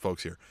honest with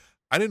folks here.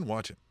 I didn't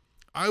watch it.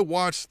 I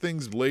watched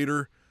things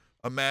later,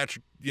 a match,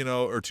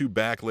 or two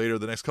back later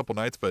the next couple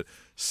nights. But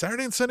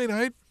Saturday and Sunday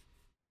night,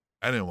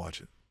 I didn't watch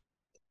it.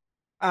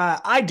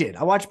 I did.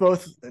 I watched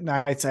both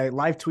nights. I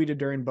live tweeted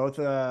during both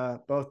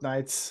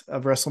nights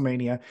of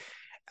WrestleMania.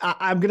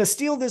 I'm going to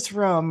steal this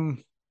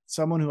from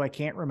someone who I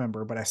can't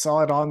remember, but I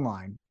saw it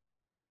online.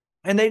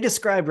 And they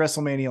described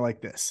WrestleMania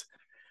like this.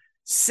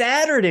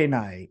 Saturday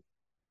night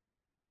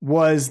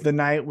was the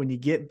night when you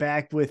get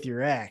back with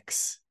your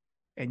ex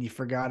and you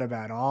forgot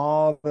about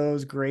all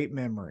those great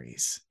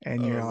memories.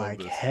 And you're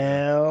like,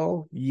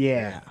 hell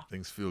yeah.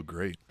 Things feel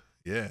great.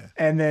 Yeah.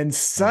 And then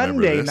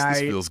Sunday night.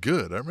 This feels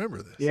good. I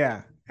remember this.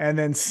 Yeah. And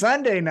then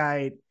Sunday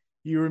night,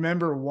 you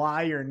remember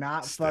why you're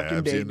not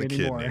fucking dating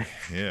anymore.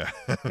 Yeah.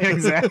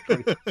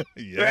 Exactly.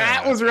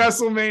 That was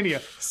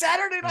WrestleMania.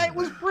 Saturday night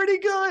was pretty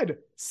good.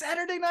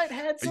 Saturday night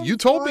had some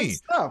fun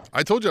stuff.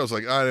 I told you, I was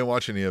like, I didn't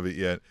watch any of it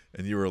yet.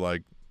 And you were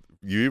like,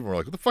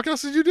 what the fuck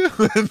else did you do?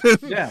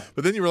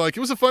 But then you were like,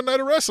 it was a fun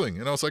night of wrestling.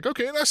 And I was like,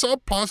 okay. And I saw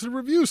positive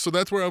reviews. So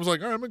that's where I was like,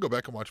 all right, I'm going to go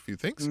back and watch a few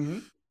things. Mm-hmm.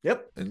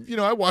 Yep. And,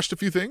 I watched a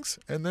few things.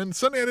 And then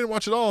Sunday, I didn't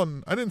watch it all.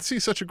 And I didn't see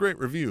such a great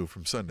review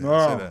from Sunday.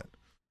 I'll say that.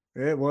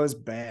 It was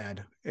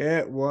bad.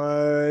 Yeah.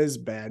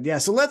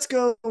 So let's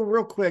go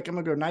real quick. I'm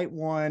going to go night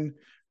one,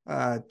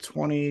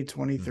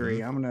 2023.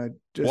 Mm-hmm. I'm going to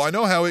just. Well, I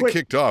know how it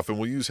kicked off, and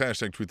we'll use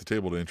hashtag tweet the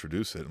table to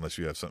introduce it, unless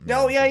you have something.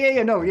 Oh,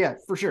 yeah. No, yeah,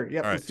 for sure.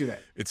 Yeah, let's do that.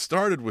 It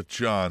started with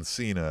John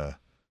Cena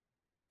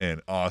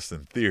and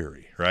Austin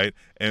Theory, right?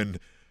 And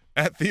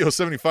at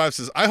Theo75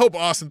 says, I hope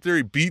Austin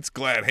Theory beats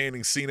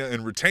glad-handing Cena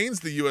and retains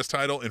the U.S.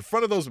 title in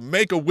front of those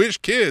Make-A-Wish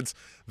kids.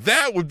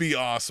 That would be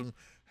awesome.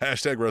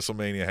 Hashtag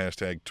WrestleMania,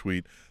 hashtag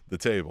tweet the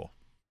table.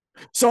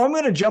 So I'm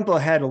going to jump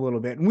ahead a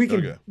little bit, and we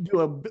can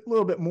do a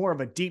little bit more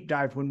of a deep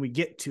dive when we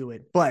get to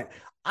it. But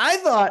I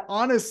thought,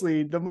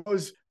 honestly, the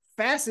most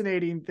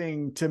fascinating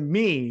thing to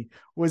me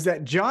was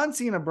that John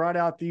Cena brought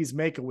out these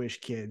Make-A-Wish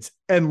kids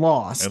and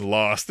lost.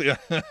 Yeah.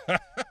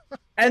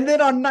 And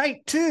then on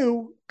night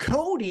two,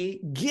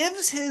 Cody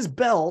gives his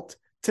belt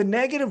to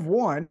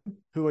 -1,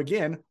 who,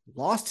 again,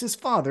 lost his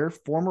father,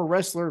 former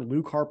wrestler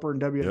Luke Harper in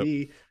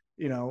WWE,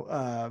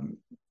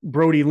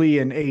 Brody Lee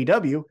in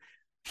AEW,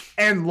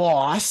 and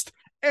lost.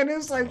 And it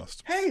was like,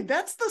 hey,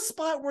 that's the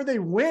spot where they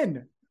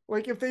win.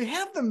 Like, if they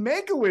have the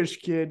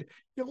Make-A-Wish kid,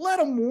 you let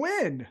them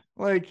win.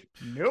 Like,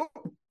 nope,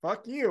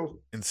 fuck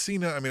you. And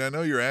Cena, I mean, I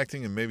know you're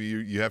acting and maybe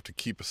you have to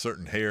keep a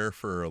certain hair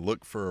for a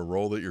look for a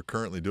role that you're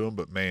currently doing,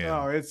 but man.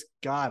 Oh, it's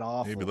god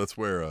awful. Maybe let's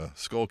wear a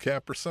skull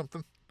cap or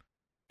something.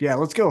 Yeah,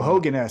 let's go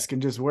Hogan-esque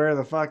and just wear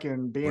the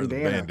fucking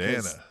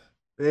bandana.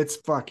 It's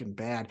fucking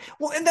bad.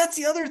 Well, and that's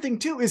the other thing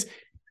too, is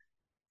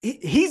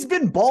he's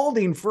been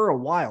balding for a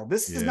while.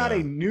 This is not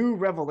a new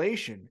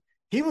revelation.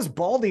 he was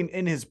balding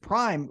in his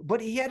prime, but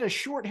he had a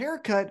short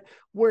haircut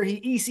where he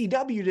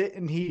ECW'd it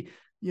and he,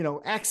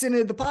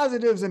 accented the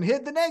positives and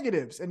hid the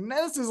negatives. And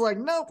this is like,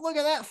 nope, look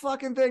at that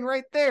fucking thing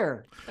right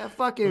there. That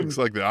fucking looks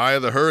like the eye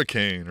of the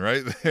hurricane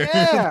right there.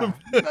 Yeah.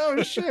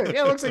 No shit.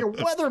 Yeah, it looks like a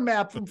weather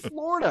map from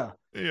Florida.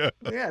 Yeah.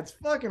 Yeah, it's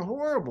fucking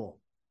horrible.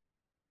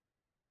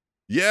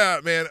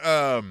 Yeah, man.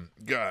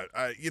 God,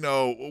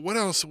 what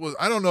else was?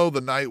 I don't know. The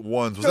night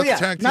ones was that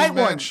the tag team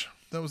match?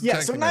 That was the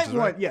tag team night matches,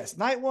 one. right? Yes,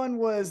 night one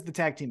was the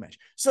tag team match.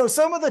 So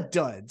some of the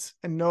duds,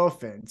 and no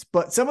offense,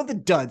 but some of the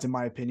duds, in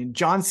my opinion,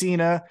 John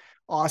Cena,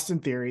 Austin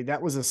Theory,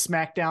 that was a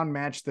SmackDown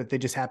match that they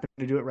just happened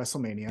to do at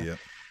WrestleMania.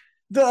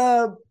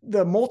 Yeah.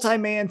 The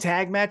multi-man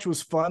tag match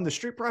was fun. The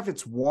Street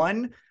Profits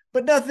won,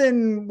 but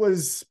nothing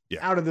was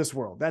out of this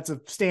world. That's a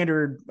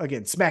standard,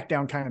 again,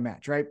 SmackDown kind of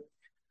match, right?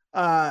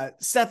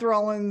 Seth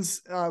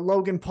Rollins,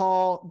 Logan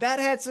Paul, that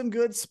had some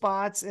good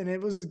spots, and it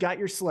was got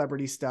your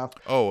celebrity stuff.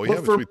 Oh, you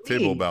have a tweet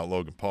table about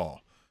Logan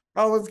Paul.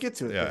 Oh, let's get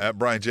to it. Yeah, at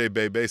Brian J.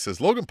 Bay says,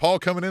 Logan Paul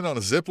coming in on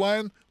a zip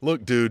line?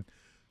 Look, dude,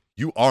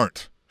 you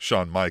aren't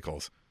Shawn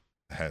Michaels.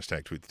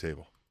 Hashtag tweet the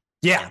table.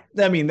 Yeah,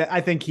 I mean,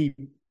 I think he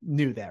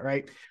knew that,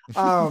 right?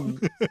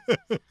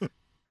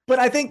 But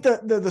I think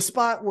the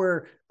spot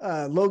where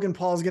Logan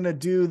Paul's going to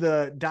do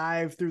the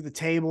dive through the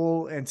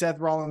table and Seth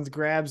Rollins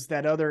grabs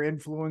that other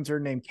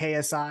influencer named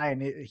KSI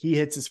and he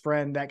hits his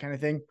friend, that kind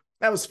of thing,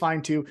 that was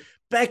fine too.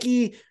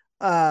 Becky,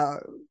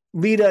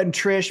 Lita, and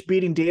Trish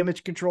beating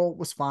Damage Control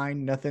was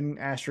fine. Nothing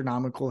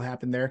astronomical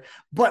happened there.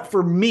 But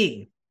for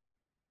me,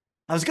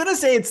 I was going to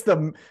say it's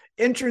the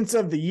entrance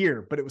of the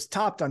year, but it was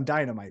topped on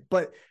Dynamite.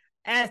 But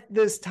at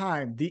this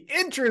time, the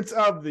entrance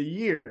of the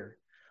year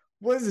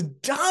was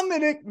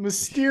Dominic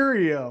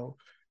Mysterio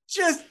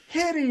just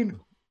hitting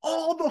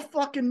all the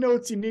fucking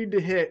notes you need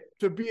to hit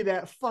to be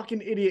that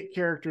fucking idiot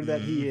character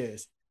that he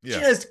is. Yeah.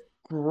 Just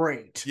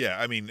great. Yeah,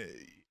 I mean,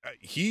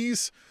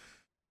 he's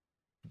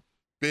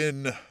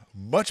been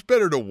much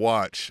better to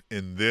watch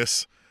in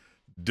this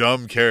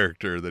dumb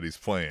character that he's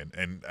playing.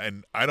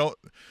 And I don't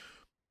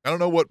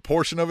know what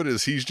portion of it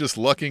is he's just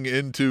lucking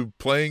into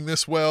playing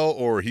this well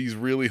or he's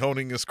really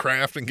honing his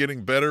craft and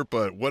getting better,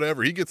 but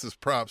whatever. He gets his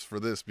props for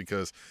this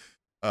because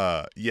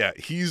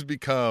he's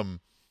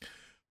become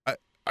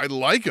I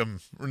like him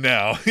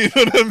now. You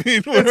know what I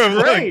mean?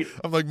 Where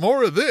I'm like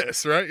more of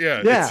this, right?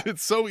 Yeah.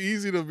 It's so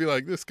easy to be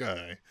like this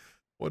guy.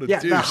 What a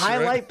douche, the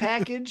highlight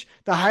package,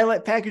 the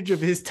highlight package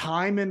of his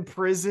time in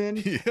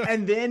prison,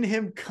 and then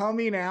him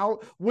coming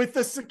out with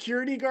the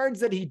security guards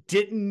that he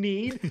didn't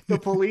need, the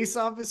police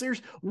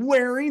officers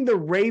wearing the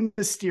Rey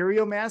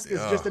Mysterio mask is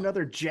just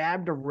another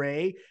jab to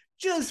Rey.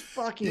 Just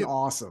fucking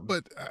awesome.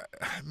 But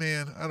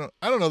man,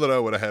 I don't know that I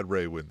would have had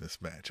Rey win this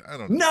match. I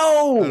don't know.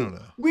 No, I don't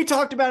know. We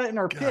talked about it in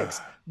our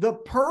picks. The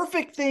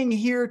perfect thing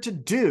here to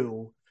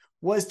do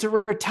was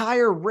to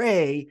retire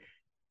Rey.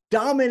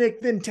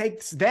 Dominic then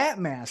takes that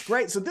mask,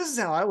 right? So this is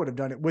how I would have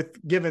done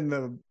it given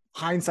the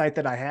hindsight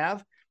that I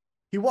have.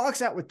 He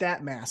walks out with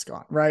that mask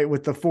on, right?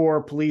 With the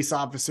 4 police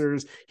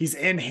officers. He's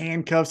in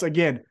handcuffs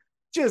again,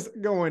 just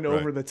going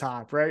over the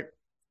top, right?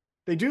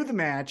 They do the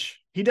match.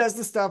 He does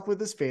the stuff with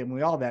his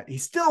family, all that. He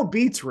still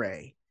beats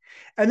Rey.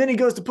 And then he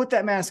goes to put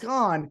that mask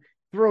on,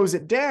 throws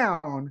it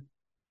down,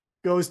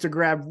 goes to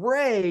grab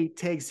Rey,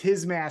 takes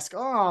his mask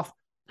off,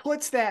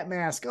 puts that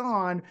mask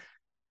on.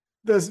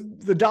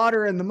 The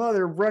daughter and the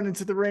mother run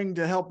into the ring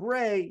to help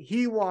Rey.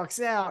 He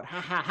walks out. Ha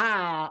ha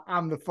ha.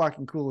 I'm the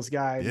fucking coolest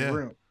guy in the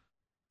room.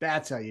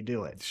 That's how you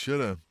do it. Should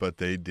have, but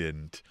they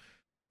didn't.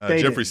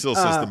 Jeffrey still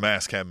says the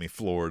mask had me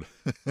floored.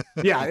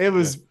 Yeah, it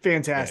was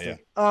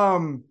fantastic.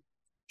 Yeah.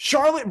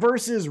 Charlotte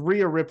versus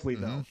Rhea Ripley,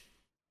 though.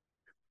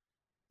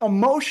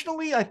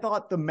 Emotionally, I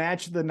thought the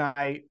match of the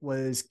night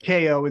was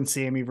KO and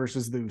Sammy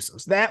versus the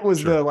Usos. That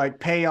was the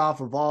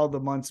payoff of all the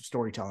months of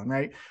storytelling,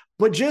 right?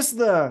 But just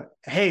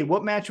hey,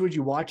 what match would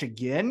you watch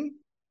again?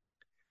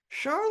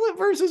 Charlotte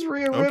versus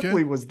Rhea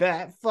Ripley was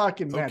that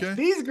fucking match.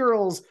 These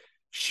girls,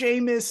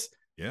 Sheamus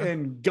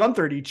and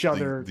Gunther'd each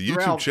other the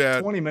YouTube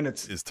chat 20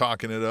 minutes. Is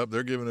talking it up.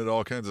 They're giving it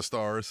all kinds of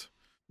stars.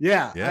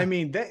 Yeah. I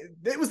mean,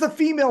 it was the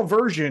female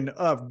version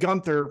of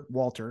Gunther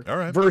Walter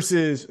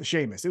versus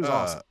Sheamus. It was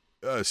awesome.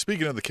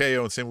 Speaking of the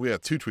KO and Sammy, we have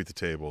 2 tweet the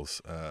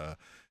tables.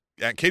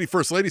 Katie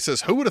First Lady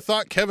says, who would have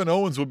thought Kevin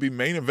Owens would be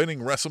main eventing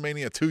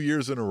WrestleMania 2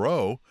 years in a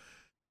row?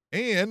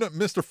 And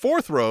Mr.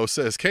 Fourth Row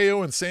says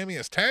KO and Sammy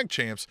as tag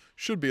champs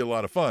should be a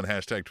lot of fun.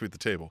 Hashtag tweet the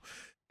table.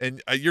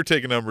 And you're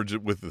taking umbrage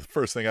with the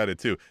first thing I did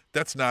too.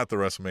 That's not the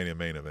WrestleMania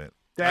main event.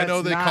 I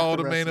know they call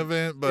it a main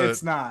event, but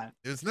it's not.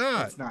 It's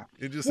not. It's not.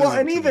 It just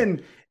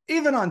and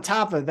even on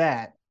top of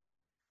that,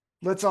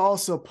 let's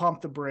also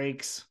pump the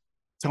brakes.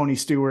 Tony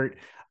Stewart.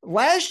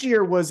 Last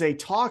year was a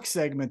talk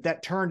segment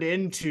that turned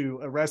into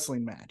a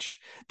wrestling match.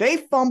 They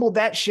fumbled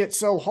that shit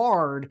so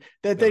hard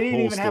that they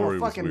didn't even have a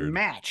fucking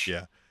match.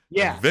 Yeah.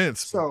 Yeah. And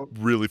Vince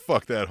really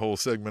fucked that whole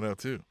segment up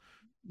too.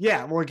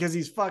 Yeah, well, because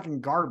he's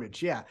fucking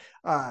garbage. Yeah.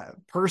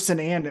 Person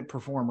and a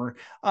performer.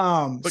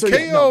 But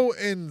KO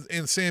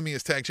and Sammy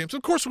as tag champs,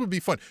 of course, it would be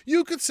fun.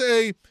 You could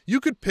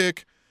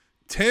pick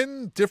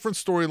 10 different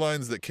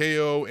storylines that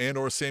KO and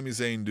or Sami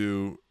Zayn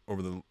do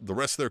over the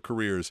rest of their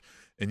careers,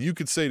 and you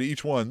could say to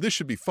each one, this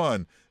should be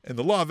fun, and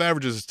the law of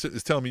averages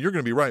is telling me you're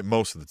going to be right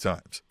most of the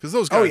times because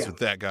those guys are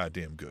that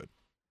goddamn good.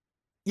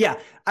 Yeah,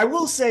 I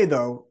will say,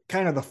 though,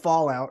 kind of the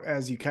fallout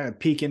as you kind of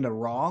peek into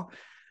Raw,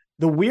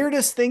 the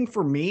weirdest thing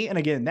for me, and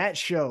again, that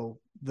show,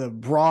 the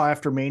Raw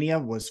after Mania,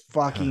 was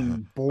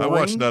fucking boring. I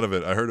watched none of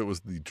it. I heard it was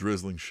the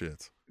drizzling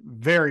shit.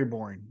 Very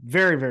boring.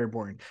 Very, very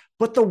boring.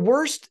 But the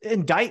worst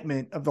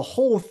indictment of the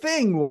whole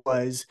thing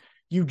was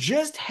you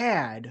just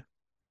had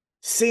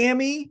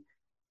Sammy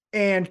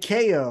and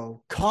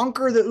KO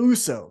conquer the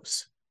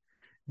Usos.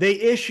 They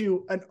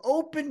issue an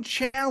open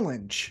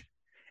challenge.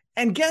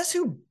 And guess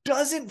who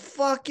doesn't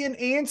fucking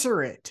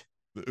answer it?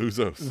 The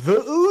Usos. The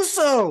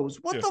Usos.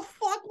 What the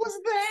fuck was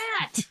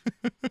that?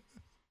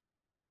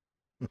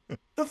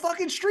 The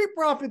fucking Street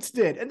Profits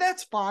did. And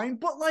that's fine.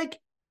 But like,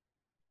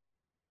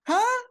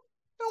 huh?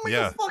 Don't make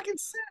no fucking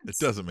sense.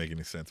 It doesn't make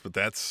any sense. But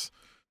that's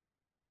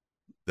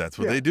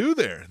what they do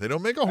there. They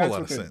don't make a whole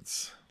lot of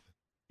sense.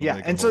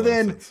 Yeah. And so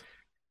then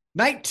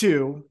night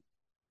 2,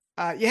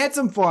 you had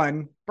some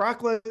fun.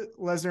 Brock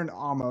Lesnar and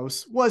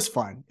Omos was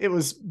fun. It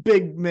was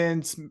big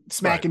men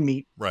smacking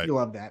meat. Right. You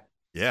love that.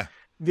 Yeah.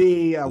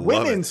 The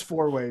women's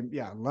 4-way.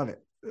 Yeah, love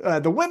it.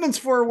 The women's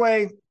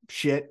 4-way,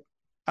 shit.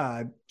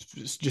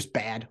 Just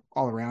bad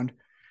all around.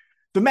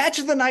 The match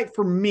of the night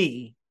for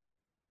me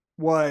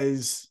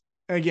was,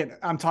 again,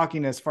 I'm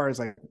talking as far as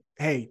like,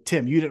 hey,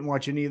 Tim, you didn't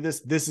watch any of this.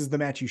 This is the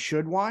match you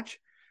should watch.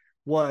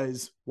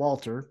 Was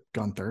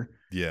Gunther.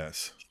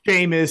 Yes.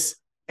 Sheamus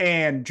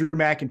and Drew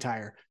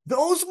McIntyre.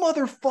 Those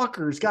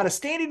motherfuckers got a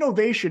standing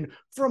ovation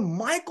from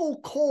Michael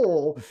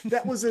Cole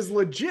that was as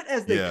legit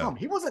as they come.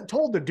 He wasn't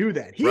told to do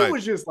that. He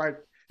was just like,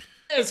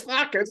 this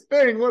fucking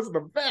thing was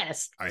the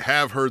best. I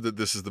have heard that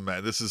this is the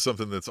match. This is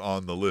something that's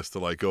on the list to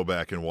like go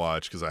back and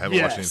watch because I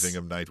haven't watched anything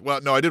of night. Well,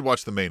 no, I did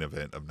watch the main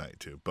event of night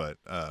 2, but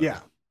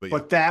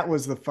but that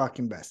was the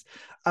fucking best.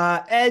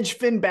 Edge,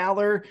 Finn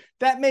Balor,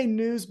 that made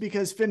news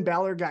because Finn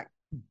Balor got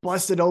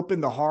busted open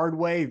the hard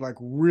way, like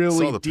really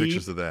saw the deep.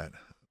 Pictures of that,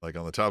 like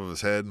on the top of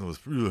his head, and it was.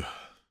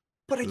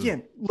 But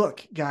again,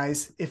 look,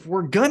 guys, if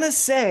we're gonna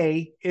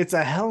say it's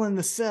a Hell in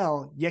the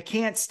Cell, you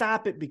can't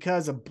stop it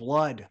because of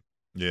blood.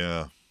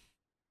 Yeah.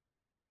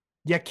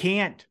 You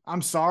can't.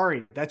 I'm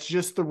sorry. That's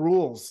just the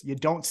rules. You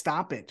don't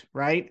stop it,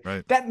 right?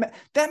 Right.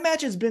 That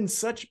match has been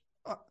such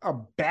a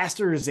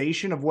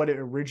bastardization of what it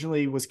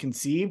originally was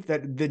conceived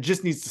that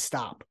just needs to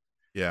stop.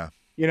 Yeah.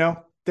 You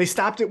know, they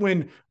stopped it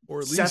when or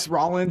at Seth least,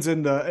 Rollins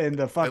and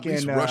the fucking at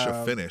least rush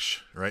a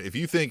finish, right? If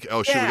you think,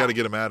 oh shit, we got to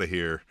get him out of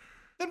here,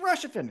 then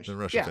rush a finish.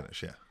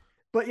 Yeah.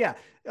 But yeah,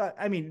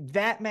 I mean,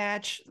 that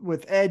match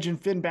with Edge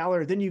and Finn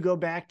Balor, then you go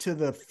back to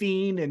the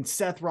Fiend and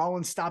Seth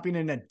Rollins stopping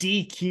in a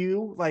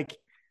DQ. Like,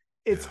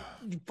 it's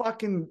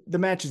fucking, the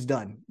match is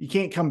done. You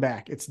can't come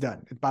back. It's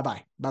done.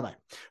 Bye-bye.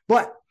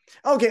 But,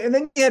 okay, and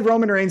then you had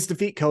Roman Reigns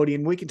defeat Cody,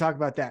 and we can talk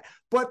about that.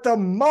 But the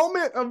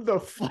moment of the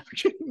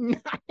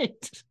fucking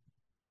night.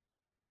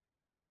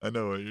 I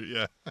know,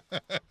 yeah.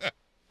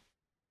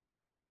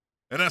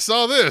 And I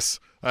saw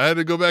this. I had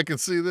to go back and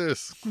see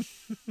this.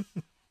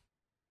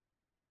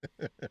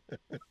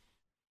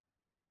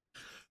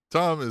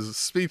 Tom is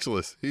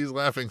speechless. He's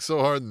laughing so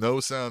hard, no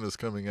sound is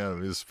coming out of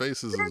him. His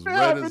face is as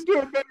red as...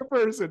 to a better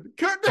person.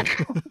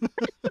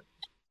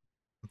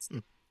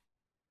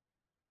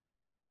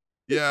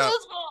 Yeah.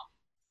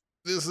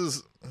 This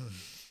is...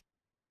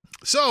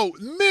 So,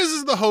 Miz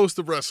is the host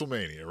of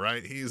WrestleMania,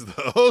 right? He's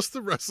the host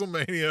of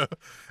WrestleMania.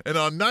 And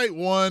on night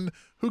 1,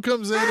 who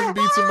comes in and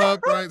beats him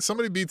up, right?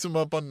 Somebody beats him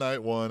up on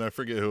night 1. I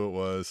forget who it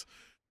was.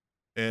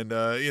 And,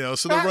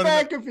 so they're running.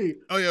 McAfee.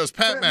 Oh, yeah, it was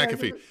Pat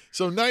McAfee.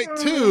 So night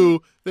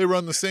 2, they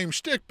run the same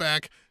shtick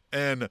back,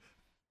 and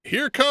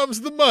here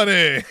comes the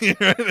money.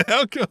 And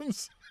out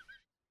comes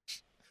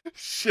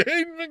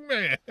Shane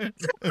McMahon.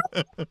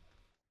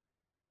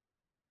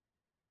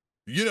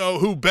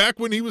 Who back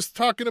when he was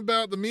talking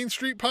about the Mean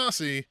Street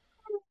Posse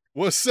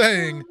was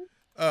saying,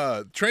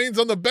 trains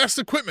on the best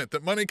equipment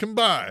that money can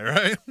buy,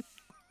 right?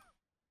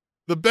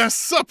 The best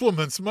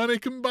supplements money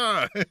can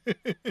buy.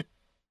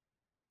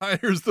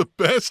 Hires the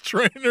best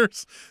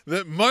trainers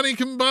that money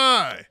can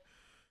buy.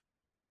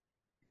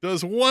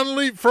 Does one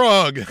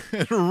leapfrog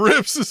and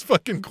rips his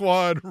fucking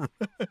quad.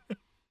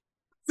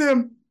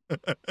 Tim,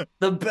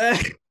 the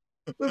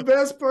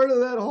best part of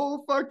that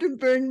whole fucking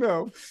thing,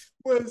 though,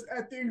 was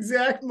at the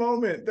exact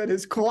moment that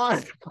his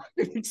quad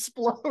fucking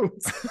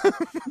explodes.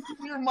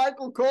 You're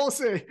Michael Cole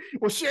saying,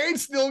 well, Shane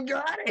still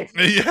got it.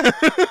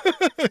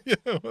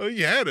 Yeah, well,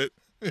 he had it.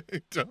 Oh,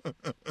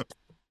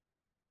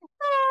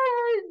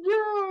 my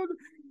God.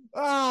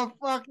 Oh,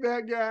 fuck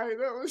that guy.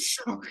 That was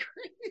so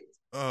great.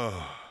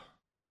 Oh.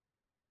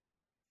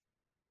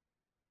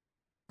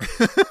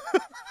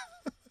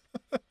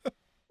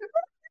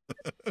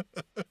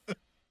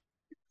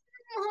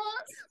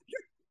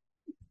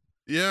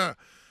 Yeah.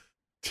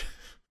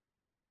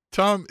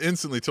 Tom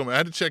instantly told me I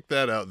had to check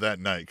that out that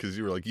night because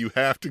you were like, you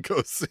have to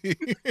go see.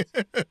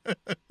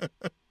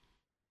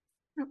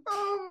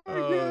 Oh, my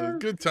God.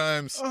 Good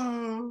times.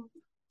 Oh.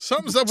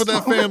 Something's up with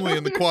that family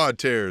and the quad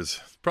tears.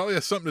 Probably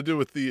has something to do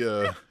with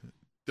the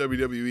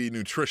WWE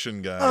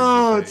nutrition guys.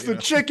 Oh, it's the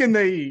chicken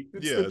they eat.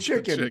 It's the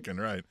chicken. The chicken,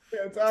 right. Yeah,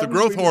 it's the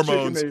growth the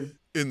hormones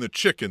in the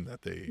chicken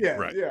that they eat. Yeah,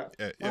 right. yeah.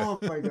 Yeah. Oh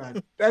my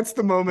God. That's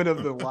the moment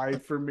of the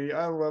life for me.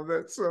 I love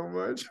that so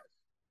much.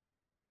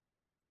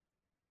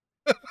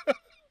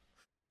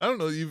 I don't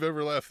know if you've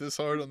ever laughed this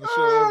hard on the show.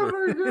 Oh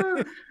my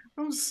God.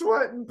 I'm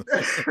sweating.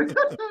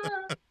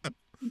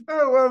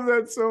 I love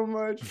that so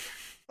much.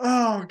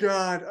 Oh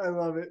God, I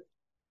love it.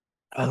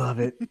 I love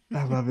it.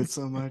 I love it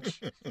so much.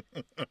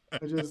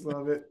 I just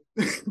love it.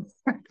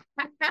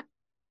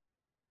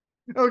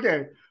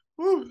 Okay.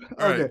 Woo.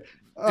 Okay.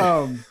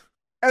 Right.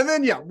 And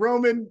then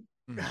Roman.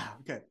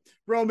 Okay.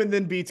 Roman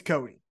then beats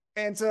Cody.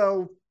 And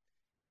so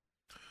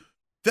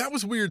that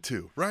was weird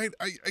too, right?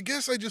 I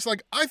guess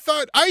I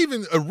thought I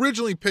even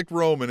originally picked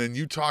Roman and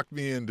you talked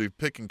me into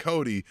picking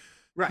Cody.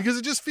 Right. Because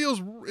it just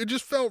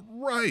felt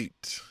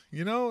right.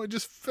 You know, it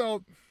just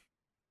felt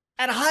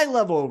at a high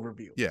level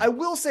overview. Yeah. I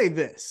will say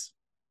this.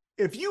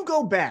 If you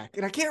go back,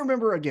 and I can't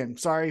remember again,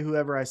 sorry,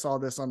 whoever I saw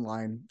this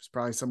online, it's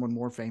probably someone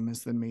more famous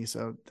than me.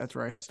 So that's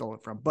where I stole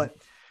it from. But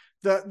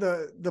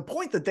the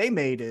point that they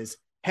made is,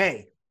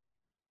 hey,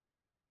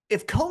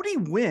 if Cody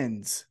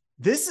wins,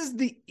 this is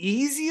the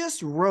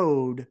easiest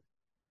road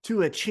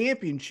to a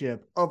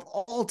championship of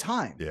all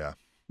time. Yeah.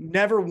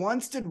 Never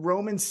once did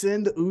Roman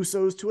send the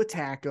Usos to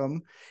attack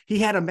him. He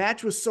had a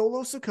match with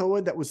Solo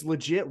Sikoa that was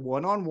legit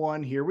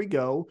one-on-one. Here we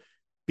go.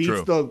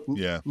 Beats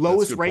the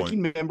lowest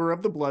ranking member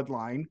of the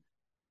bloodline.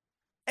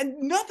 And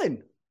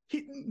nothing.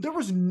 There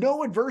was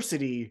no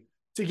adversity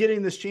to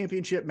getting this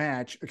championship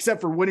match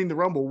except for winning the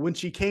Rumble when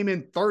she came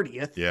in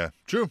 30th. Yeah,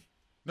 true.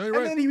 No, you're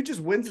right. And then he just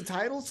wins the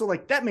title. So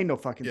that made no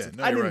fucking sense.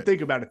 I didn't think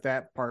about it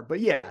that part,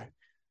 but yeah.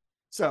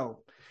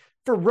 So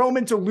for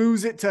Roman to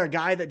lose it to a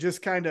guy that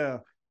just kind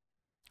of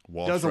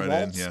does a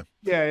waltz,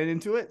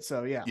 into it.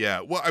 So yeah.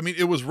 Yeah. Well, I mean,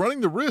 it was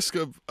running the risk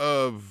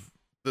of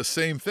the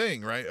same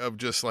thing, right? Of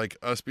just like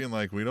us being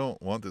like, we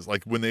don't want this.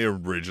 Like when they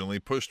originally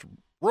pushed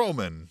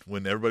Roman,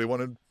 when everybody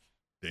wanted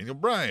Daniel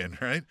Bryan,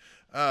 right?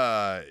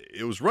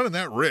 It was running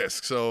that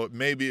risk. So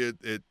maybe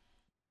it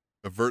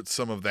averts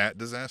some of that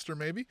disaster,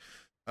 maybe.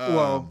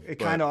 Well, it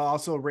kind of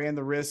also ran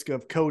the risk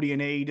of Cody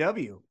and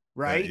AEW,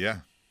 right? Yeah.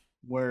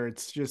 Where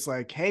it's just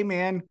like, hey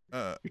man,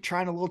 you're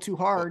trying a little too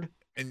hard.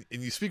 And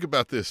you speak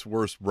about this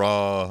worst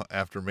Raw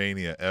after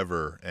Mania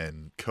ever,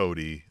 and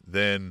Cody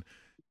then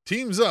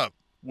teams up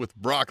with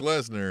Brock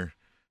Lesnar,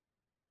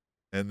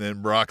 and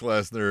then Brock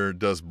Lesnar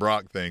does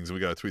Brock things. We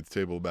got to tweet the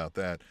table about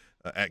that.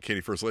 At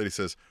Katie First Lady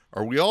says,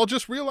 are we all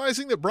just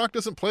realizing that Brock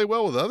doesn't play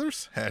well with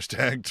others?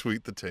 #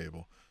 tweet the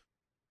table.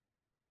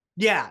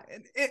 Yeah,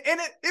 and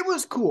it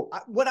was cool.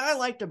 What I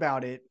liked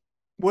about it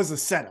was the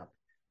setup.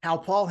 How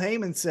Paul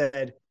Heyman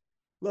said,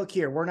 look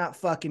here, we're not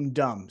fucking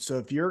dumb. So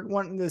if you're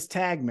wanting this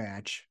tag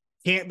match,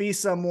 can't be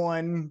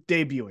someone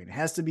debuting. It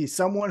has to be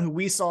someone who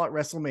we saw at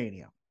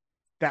WrestleMania.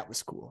 That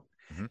was cool.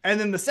 Mm-hmm. And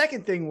then the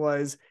second thing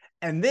was,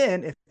 and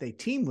then if they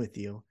team with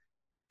you,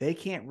 they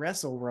can't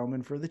wrestle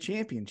Roman for the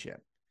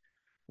championship.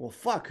 Well,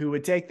 fuck, who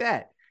would take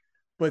that?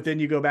 But then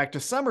you go back to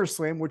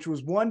SummerSlam, which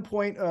was one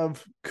point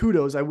of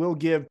kudos I will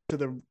give to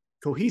the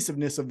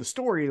cohesiveness of the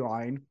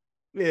storyline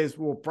is,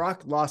 well,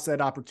 Brock lost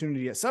that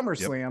opportunity at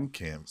SummerSlam.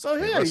 Yep, so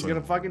yeah, he's going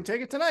to fucking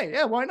take it tonight.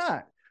 Yeah, why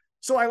not?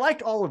 So I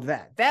liked all of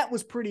that. That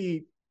was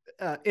pretty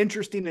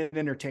interesting and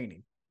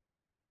entertaining.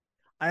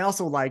 I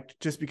also liked,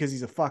 just because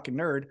he's a fucking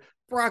nerd,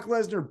 Brock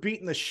Lesnar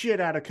beating the shit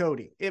out of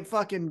Cody. It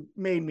fucking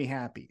made me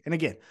happy. And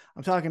again,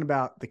 I'm talking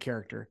about the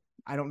character.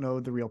 I don't know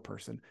the real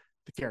person,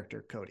 the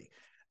character Cody.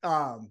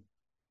 And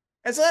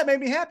so that made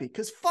me happy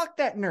because fuck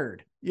that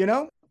nerd, you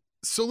know?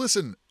 So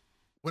listen,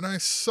 when I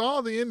saw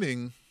the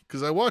ending,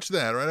 because I watched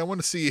that, right? I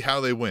want to see how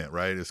they went,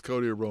 right? Is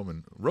Cody or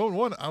Roman? Roman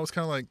won. I was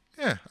kind of like,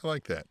 yeah, I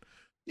like that.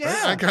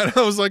 Yeah. Right?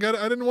 I was like, I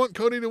didn't want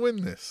Cody to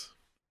win this.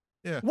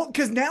 Yeah. Well,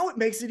 because now it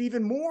makes it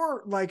even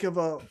more like of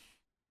a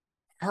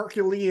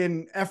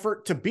Herculean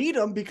effort to beat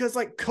him, because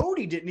like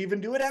Cody didn't even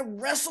do it at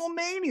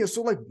WrestleMania.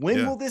 So like,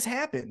 when will this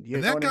happen?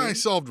 And that guy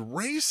solved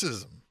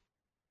racism.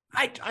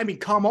 I mean,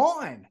 come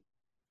on.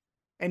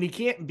 And he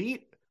can't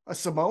beat a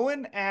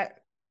Samoan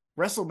at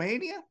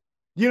WrestleMania?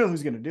 You know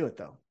who's going to do it,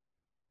 though.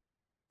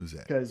 Who's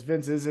that? Because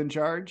Vince is in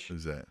charge.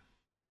 Who's that?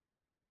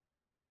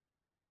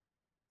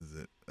 Is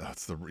it?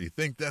 You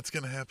think that's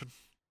going to happen?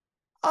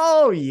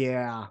 Oh,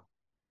 yeah.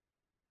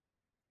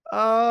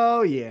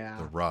 Oh, yeah.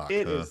 The Rock.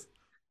 It is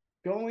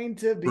going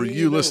to be. For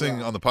you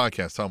listening on the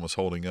podcast, Tom was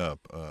holding up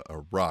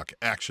a Rock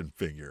action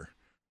figure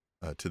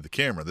to the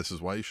camera. This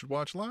is why you should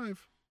watch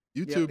live.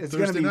 YouTube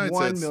Thursday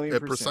nights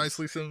at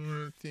precisely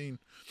 7:15.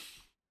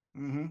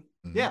 Mm-hmm.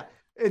 Yeah.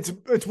 It's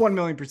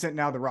 1,000,000%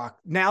 now, The Rock.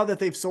 Now that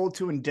they've sold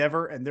to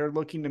Endeavor and they're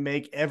looking to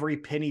make every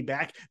penny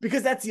back,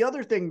 because that's the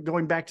other thing,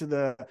 going back to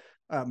the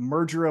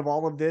merger of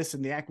all of this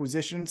and the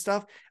acquisition and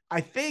stuff. I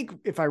think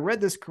if I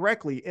read this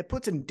correctly, it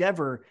puts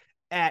Endeavor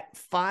at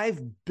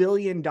 $5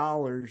 billion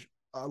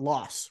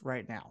loss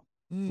right now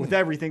with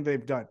everything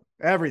they've done.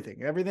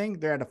 Everything.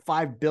 They're at a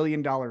 $5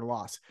 billion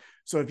loss.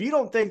 So if you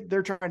don't think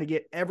they're trying to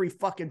get every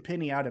fucking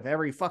penny out of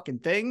every fucking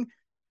thing,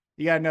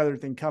 you got another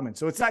thing coming.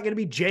 So it's not going to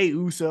be Jey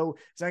Uso.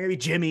 It's not going to be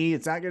Jimmy.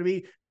 It's not going to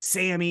be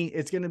Sammy.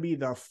 It's going to be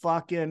the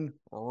fucking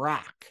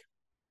Rock.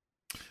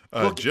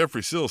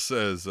 Jeffrey Sill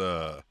says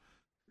The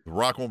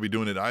Rock won't be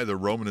doing it either.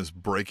 Roman is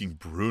breaking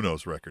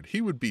Bruno's record.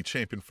 He would be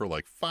champion for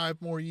like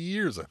 5 more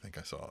years, I think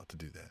I saw, to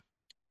do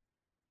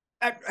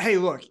that. Hey,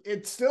 look,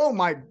 it still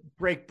might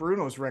break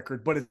Bruno's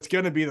record, but it's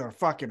going to be the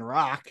fucking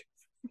Rock.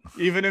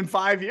 Even in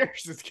 5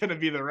 years, it's going to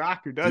be the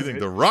Rock who does it. You think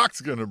The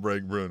Rock's going to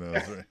break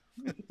Bruno's, right?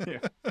 Yeah.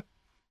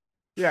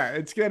 Yeah,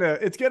 it's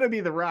gonna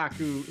be The Rock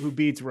who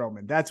beats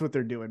Roman. That's what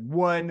they're doing.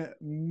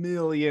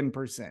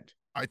 1,000,000%.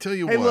 I tell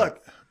you hey, what. Look.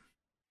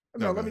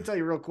 No, let me tell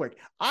you real quick.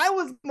 I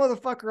was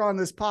motherfucker on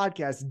this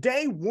podcast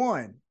day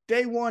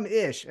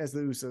one-ish, as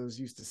the Usos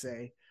used to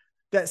say,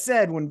 that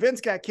said when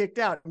Vince got kicked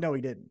out, no,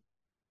 he didn't.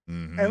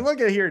 Mm-hmm. And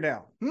look at here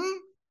now.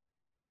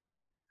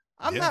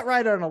 I'm not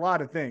right on a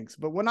lot of things,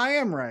 but when I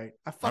am right,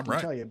 I fucking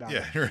tell you about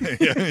it.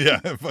 Yeah.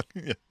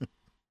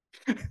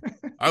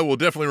 I will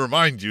definitely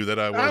remind you that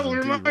I was. I will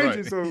remind right.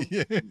 you, so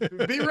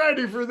be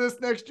ready for this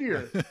next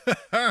year.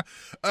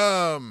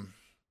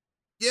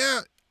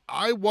 Yeah,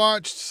 I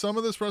watched some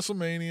of this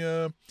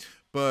WrestleMania,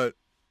 but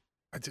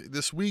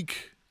this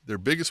week, their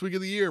biggest week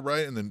of the year,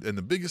 right, and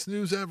the biggest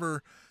news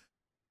ever,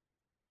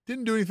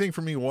 didn't do anything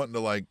for me wanting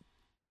to like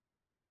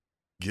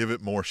give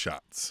it more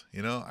shots.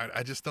 You know,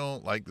 I just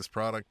don't like this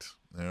product.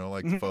 I don't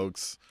like the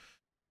folks.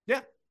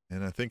 Yeah,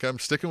 and I think I'm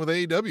sticking with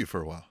AEW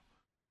for a while.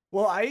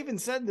 Well, I even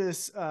said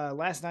this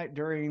last night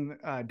during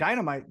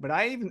Dynamite, but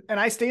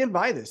I stand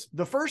by this.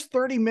 The first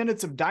 30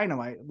 minutes of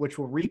Dynamite, which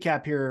we'll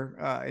recap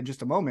here in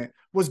just a moment,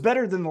 was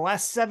better than the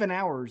last 7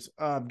 hours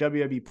of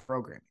WWE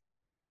programming.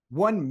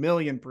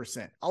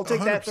 1,000,000%. I'll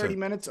take 100%. That 30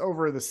 minutes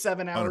over the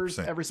 7 hours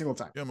 100%. Every single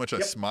time. You know how much I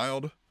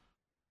smiled?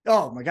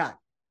 Oh, my God.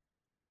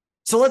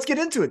 So let's get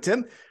into it,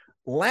 Tim.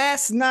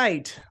 Last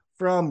night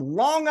from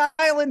Long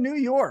Island, New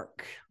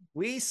York,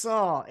 we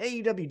saw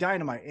AEW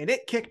Dynamite, and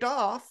it kicked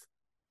off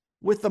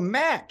with the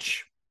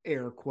match,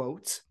 air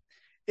quotes.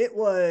 It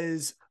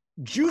was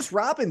Juice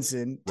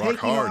Robinson. Rock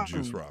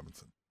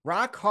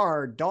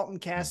hard, Dalton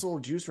Castle,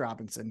 Juice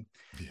Robinson.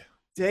 Yeah.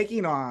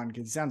 Taking on,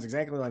 because it sounds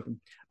exactly like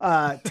him,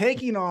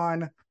 taking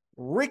on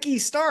Ricky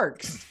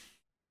Starks.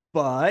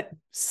 But,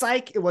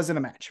 psych, it wasn't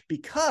a match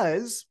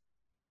because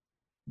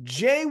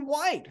Jay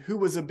White, who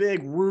was a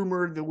big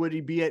rumor that would he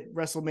be at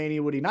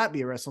WrestleMania, would he not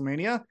be at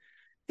WrestleMania?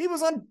 He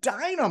was on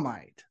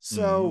Dynamite.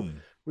 So,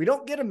 we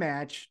don't get a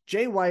match.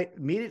 Jay White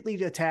immediately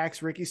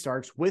attacks Ricky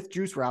Starks with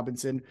Juice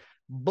Robinson.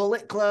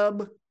 Bullet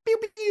Club, pew,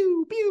 pew,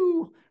 pew,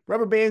 pew.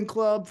 Rubber Band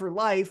Club for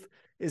life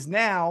is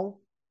now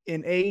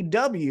in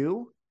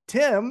AEW.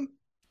 Tim,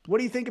 what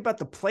do you think about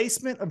the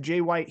placement of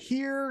Jay White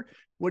here?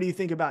 What do you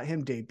think about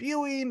him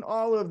debuting?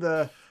 All of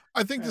the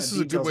I think this is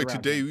a good way to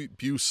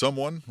debut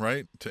someone,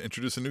 right? To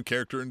introduce a new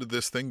character into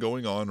this thing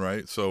going on,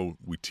 right? So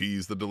we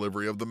tease the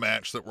delivery of the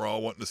match that we're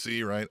all wanting to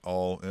see, right?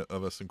 All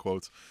of us in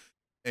quotes.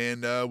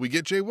 And we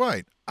get Jay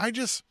White. I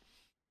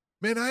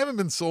haven't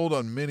been sold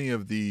on many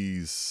of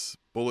these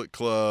Bullet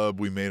Club,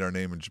 we made our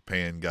name in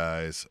Japan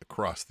guys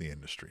across the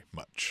industry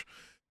much.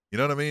 You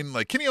know what I mean?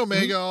 Like Kenny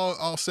Omega,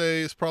 I'll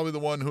say, is probably the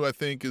one who I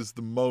think is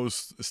the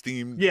most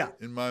esteemed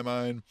in my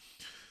mind.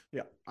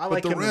 Yeah,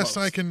 but the rest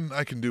I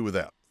can do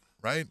without,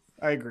 right?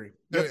 I agree.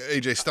 Yep.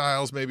 AJ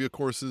Styles maybe, of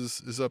course,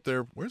 is up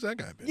there. Where's that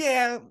guy been?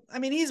 Yeah, I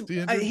mean,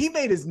 he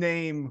made his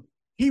name.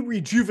 He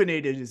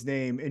rejuvenated his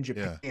name in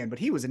Japan, but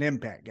he was an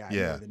Impact guy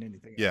more than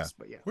anything else.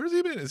 But where's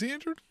he been? Is he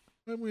injured?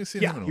 We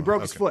seen him in a he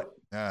broke his foot.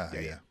 All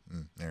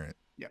right.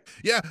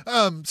 Yeah.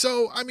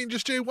 So I mean,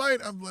 just Jay White.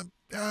 I'm like,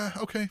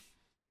 okay.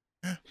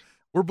 Yeah.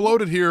 We're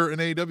bloated here in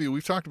AEW.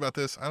 We've talked about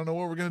this. I don't know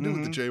what we're gonna do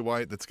with the Jay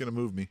White that's gonna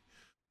move me.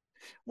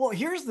 Well,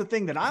 here's the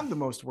thing that I'm the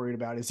most worried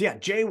about is,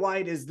 Jay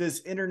White is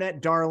this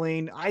internet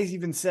darling. I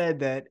even said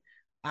that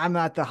I'm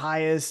not the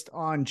highest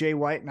on Jay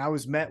White, and I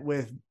was met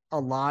with a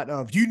lot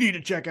of, you need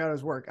to check out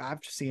his work. I've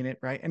seen it,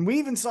 right? And we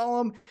even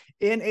saw him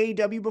in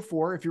AEW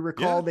before. If you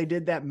recall, they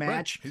did that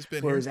match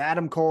where it was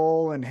Adam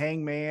Cole and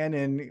Hangman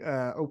and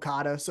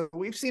Okada. So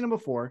we've seen him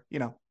before,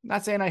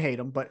 not saying I hate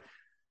him, but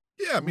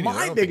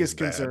my biggest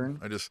concern,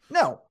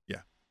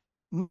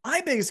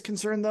 my biggest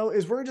concern though,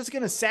 is we're just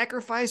going to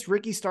sacrifice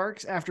Ricky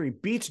Starks after he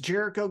beats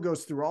Jericho,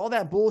 goes through all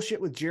that bullshit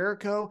with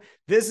Jericho.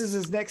 This is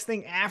his next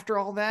thing after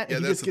all that. Yeah,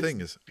 and that's he just the thing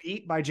is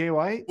beat by Jay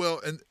White.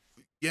 Well, and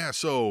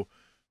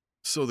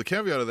so the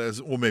caveat of that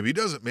is, well, maybe he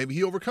doesn't. Maybe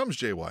he overcomes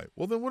Jay White.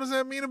 Well, then what does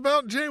that mean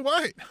about Jay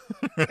White?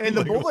 And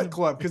the Bullet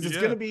Club, because it's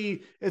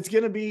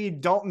gonna be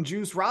Dalton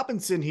Juice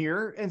Robinson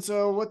here. And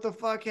so what the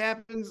fuck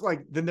happens?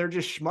 Like, then they're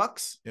just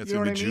schmucks. Yeah, it's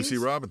gonna be Juicy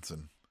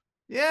Robinson.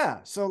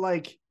 Yeah. So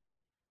like,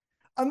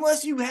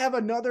 unless you have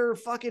another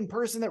fucking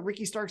person that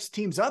Ricky Starks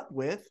teams up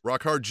with,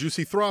 Rock Hard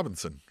Juicy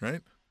Throbinson,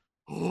 right?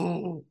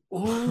 Oh,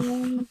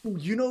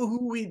 you know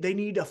who they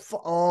need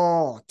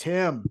to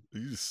Tim.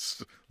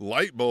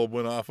 Light bulb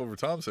went off over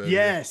Tom's head.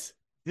 Yes,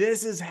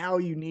 this is how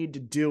you need to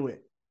do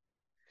it.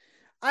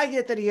 I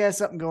get that he has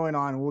something going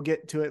on. We'll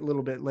get to it a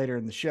little bit later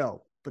in the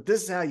show. But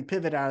this is how you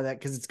pivot out of that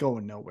because it's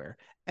going nowhere.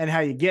 And how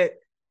you get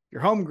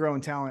your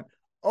homegrown talent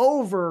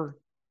over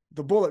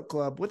the Bullet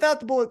Club without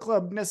the Bullet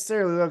Club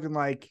necessarily looking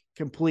like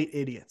complete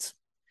idiots.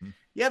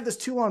 You have this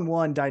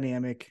 2-on-1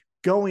 dynamic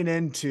going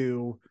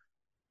into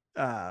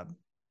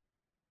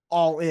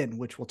All In,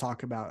 which we'll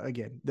talk about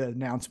again, the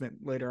announcement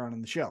later on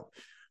in the show.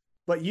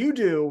 But you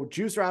do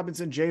Juice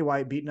Robinson, Jay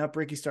White beating up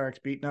Ricky Starks,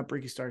 beating up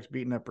Ricky Starks,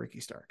 beating up Ricky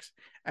Starks.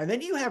 And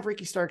then you have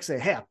Ricky Starks say,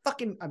 hey,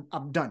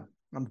 I'm done.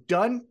 I'm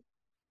done.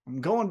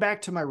 I'm going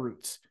back to my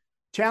roots.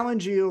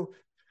 Challenge you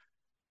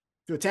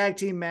to a tag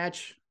team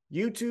match,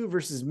 you two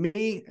versus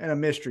me and a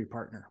mystery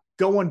partner.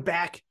 Going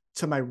back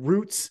to my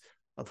roots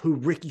of who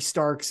Ricky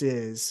Starks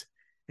is.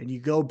 And you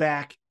go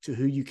back to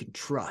who you can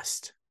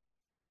trust.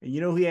 And you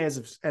know who he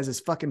has as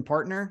his fucking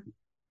partner?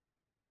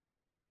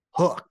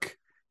 Hook.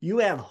 You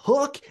have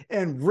Hook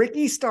and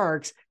Ricky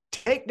Starks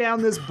take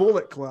down this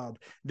Bullet Club.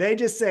 They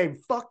just say,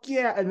 fuck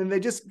yeah. And then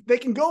they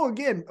can go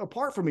again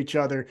apart from each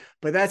other.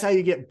 But that's how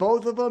you get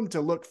both of them to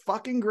look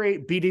fucking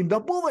great, beating the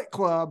Bullet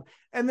Club.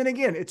 And then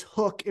again, it's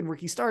Hook and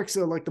Ricky Starks.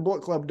 So like the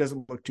Bullet Club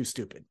doesn't look too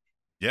stupid.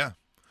 Yeah.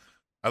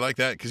 I like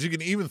that. Because you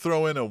can even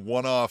throw in a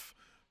one-off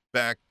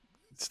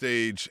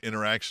backstage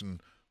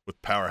interaction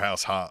with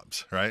Powerhouse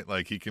Hobbs, right?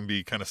 Like he can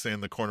be kind of staying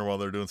in the corner while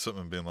they're doing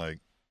something and being like,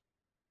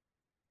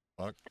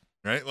 fuck.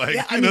 Right? Like,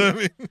 yeah, you know what I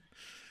mean? Yeah.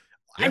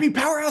 I mean,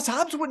 Powerhouse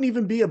Hobbs wouldn't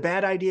even be a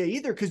bad idea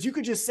either, because you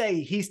could just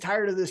say he's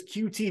tired of this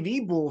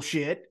QTV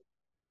bullshit.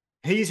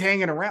 He's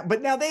hanging around.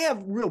 But now they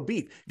have real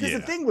beef. Because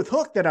the thing with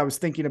Hook that I was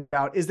thinking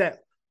about is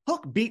that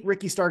Hook beat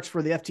Ricky Starks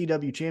for the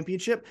FTW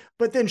championship,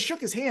 but then shook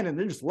his hand and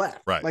then just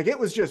left. Right. Like it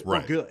was just,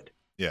 we're good.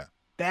 Yeah.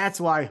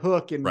 That's why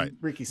Hook and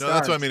Ricky Starks. No,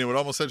 that's what I mean. It would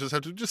almost just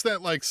have to, just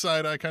that like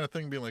side eye kind of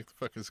thing, being like, the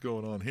fuck is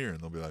going on here?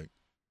 And they'll be like,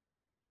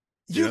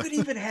 you could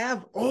even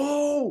have,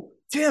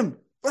 Tim,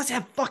 let's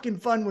have fucking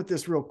fun with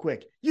this real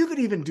quick. You could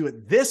even do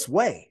it this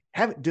way.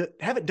 Have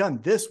it done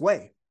this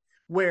way,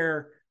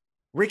 where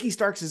Ricky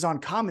Starks is on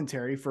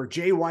commentary for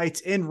Jay White's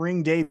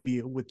in-ring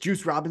debut with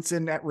Juice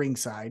Robinson at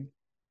ringside.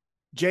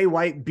 Jay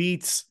White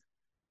beats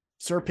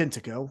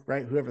Serpentico,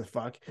 right? Whoever the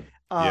fuck.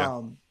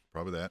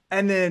 Probably that.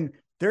 And then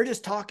they're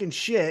just talking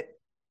shit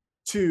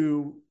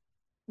to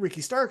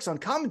Ricky Starks on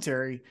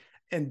commentary,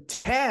 and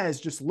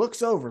Taz just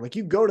looks over. Like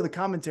you go to the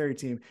commentary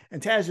team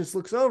and Taz just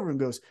looks over and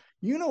goes,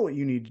 you know what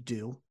you need to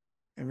do.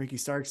 And Ricky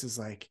Starks is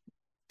like,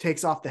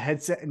 takes off the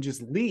headset and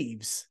just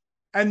leaves.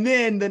 And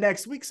then the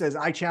next week says,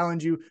 I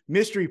challenge you,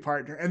 mystery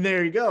partner. And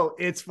there you go.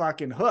 It's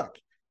fucking Hook.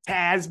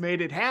 Taz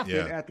made it happen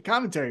at the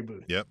commentary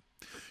booth. Yep.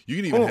 You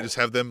can even just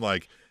have them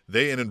like,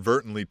 they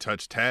inadvertently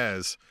touch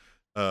Taz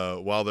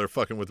while they're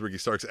fucking with Ricky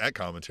Starks at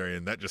commentary.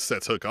 And that just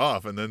sets Hook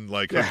off. And then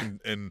like, Hook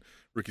and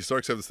Ricky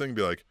Starks have this thing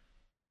be like,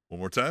 one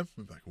more time?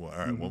 I'm like, well, all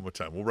right, one more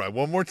time. We'll ride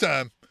one more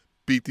time.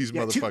 Beat these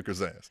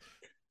motherfuckers' ass.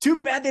 Too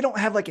bad they don't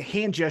have like a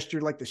hand gesture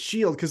like the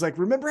Shield, because like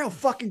remember how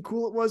fucking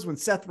cool it was when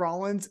Seth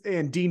Rollins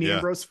and Dean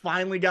Ambrose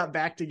finally got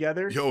back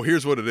together? Yo,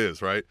 here's what it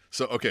is, right?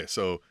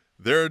 So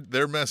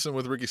they're messing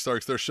with Ricky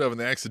Starks, they're shoving,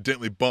 they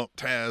accidentally bump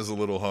Taz a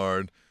little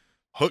hard.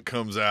 Hook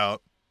comes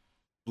out,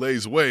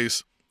 lays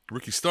waste.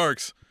 Ricky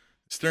Starks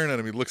staring at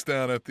him. He looks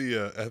down at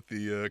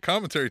the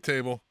commentary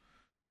table,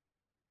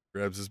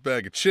 grabs his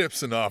bag of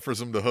chips and offers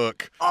them to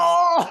Hook.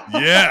 Oh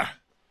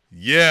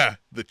yeah,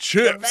 the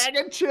chips. The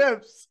bag of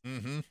chips.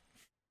 Mm-hmm.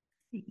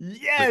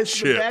 Yes,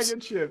 the bag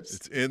of chips.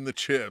 It's in the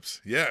chips.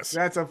 Yes.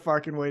 That's a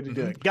fucking way to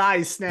do it.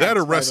 Guys, snacks. That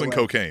or wrestling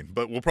cocaine,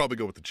 but we'll probably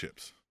go with the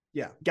chips.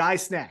 Yeah, guy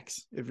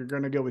snacks. If you're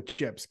going to go with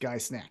chips, guy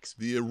snacks.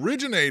 The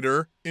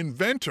originator,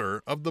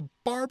 inventor of the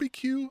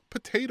barbecue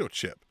potato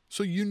chip.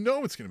 So you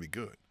know it's going to be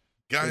good.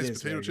 Guys,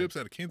 potato chips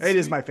out of Kansas City. It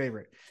is my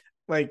favorite.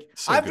 Like,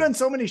 so I've done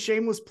so many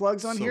shameless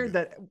plugs on here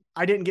that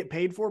I didn't get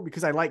paid for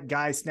because I like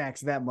guy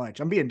snacks that much.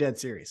 I'm being dead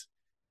serious.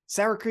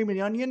 Sour cream and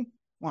onion.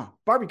 Wow.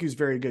 Barbecue's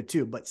very good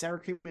too, but sour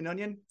cream and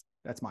onion,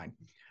 that's mine.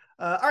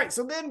 All right.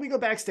 So then we go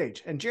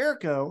backstage and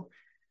Jericho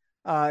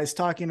is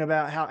talking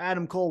about how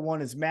Adam Cole won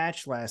his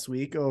match last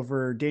week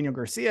over Daniel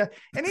Garcia.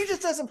 And he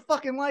just doesn't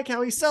fucking like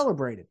how he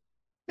celebrated.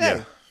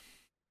 Yeah.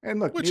 And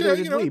look, which,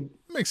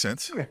 makes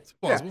sense. Yeah. It's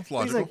plausible. It's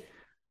logical. He's like,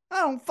 I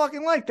don't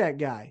fucking like that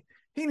guy.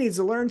 He needs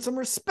to learn some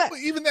respect.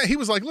 But even that, he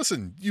was like,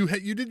 listen, you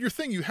did your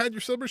thing. You had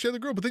your celebration, you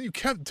had the girl, but then you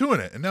kept doing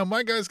it. And now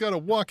my guy's got to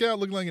walk out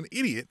looking like an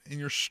idiot in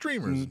your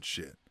streamers and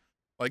shit.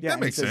 Like,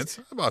 that makes sense.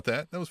 How about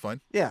that? That was fine.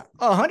 Yeah,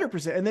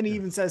 100%. And then he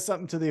even says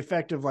something to the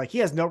effect of like, he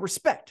has no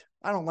respect.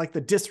 I don't like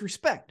the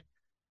disrespect.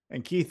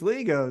 And Keith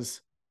Lee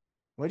goes,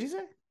 what'd you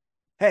say?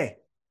 Hey,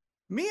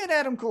 me and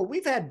Adam Cole,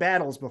 we've had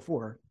battles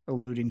before,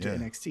 alluding to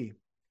NXT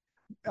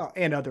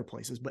and other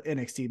places, but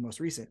NXT most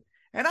recent.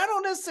 And I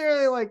don't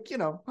necessarily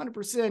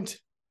 100%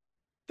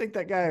 think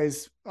that guy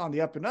is on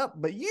the up and up,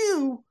 but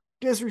you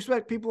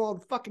disrespect people all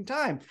the fucking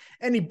time.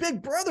 And he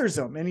big brothers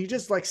them and he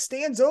just like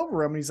stands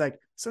over him and he's like,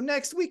 so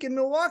next week in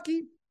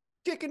Milwaukee,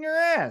 kicking your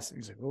ass. And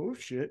he's like, oh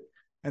shit.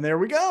 And there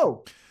we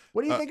go.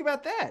 What do you think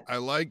about that? I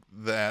like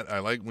that. I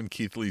like when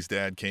Keith Lee's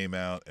dad came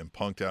out and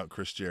punked out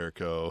Chris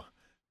Jericho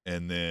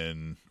and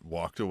then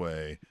walked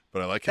away.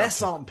 But I like how that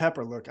salt and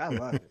pepper look. I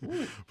love it.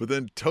 Ooh. But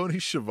then Tony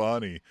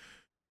Schiavone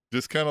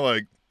just kind of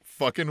like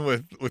fucking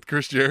with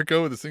Chris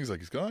Jericho with his things, like,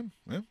 he's gone.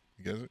 Yeah,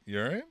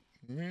 you all right?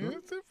 Yeah,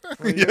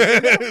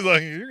 it's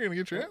like, you're gonna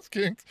get your ass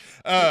kicked.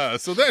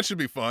 So that should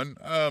be fun.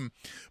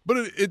 But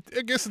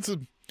I guess it's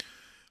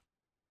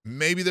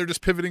maybe they're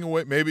just pivoting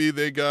away. Maybe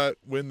they got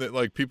wind that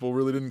like people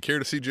really didn't care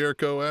to see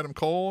Jericho, Adam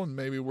Cole, and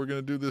maybe we're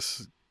gonna do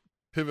this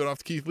pivot off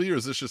to Keith Lee, or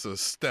is this just a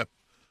step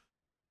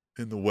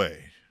in the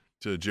way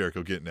to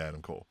Jericho getting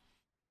Adam Cole?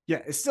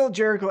 Yeah, it's still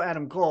Jericho,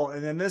 Adam Cole,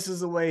 and then this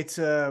is a way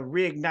to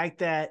reignite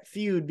that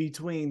feud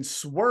between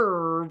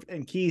Swerve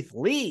and Keith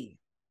Lee.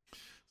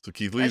 So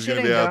Keith Lee's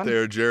going to be out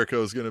there.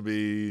 Jericho's going to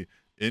be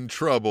in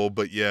trouble,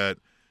 but yet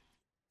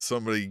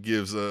somebody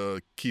gives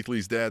Keith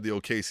Lee's dad the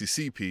old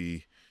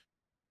KCCP,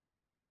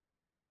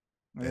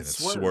 and it's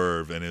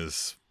Swerve and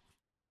his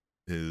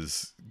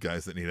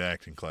guys that need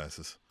acting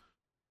classes.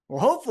 Well,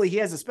 hopefully he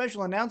has a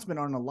special announcement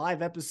on a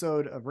live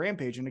episode of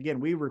Rampage. And again,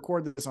 we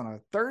record this on a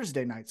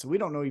Thursday night, so we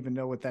don't even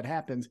know what that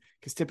happens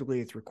because typically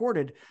it's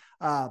recorded.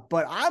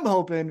 But I'm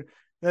hoping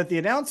that the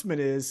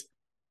announcement is,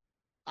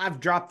 I've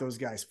dropped those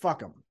guys. Fuck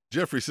them.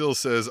 Jeffrey Sills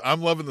says,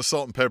 I'm loving the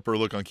salt and pepper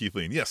look on Keith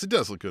Lee. And yes, it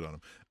does look good on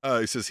him.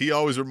 He says, he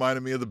always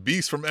reminded me of the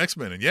Beast from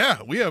X-Men. And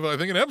yeah, we have, I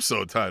think, an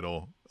episode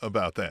title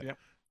about that. Yep.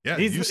 Yeah,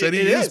 you said he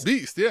is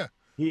Beast. Yeah.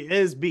 He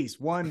is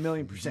Beast,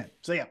 1,000,000%.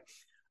 So yeah.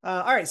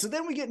 All right, so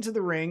then we get into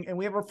the ring, and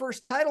we have our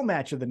first title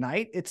match of the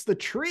night. It's the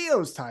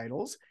Trios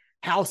titles,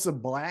 House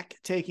of Black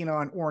taking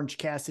on Orange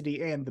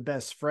Cassidy and the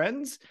Best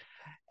Friends.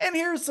 And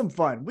here's some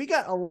fun. We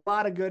got a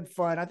lot of good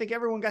fun. I think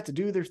everyone got to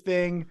do their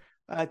thing.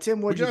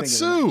 Tim, what do you think?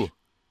 Sue.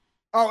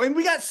 Oh, and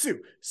we got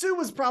Sue. Sue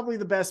was probably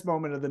the best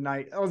moment of the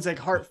night. It was like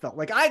heartfelt.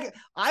 Like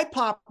I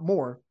pop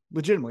more,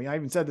 legitimately. I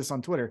even said this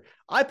on Twitter.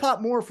 I pop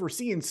more for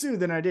seeing Sue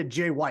than I did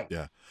Jay White.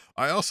 Yeah.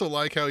 I also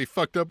like how he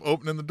fucked up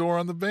opening the door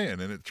on the van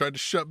and it tried to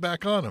shut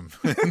back on him.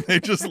 And they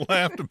just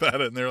laughed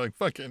about it and they're like,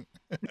 fucking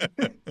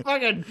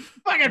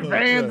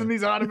vans and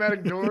these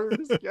automatic doors.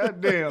 God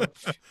damn.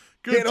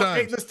 Good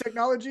times. This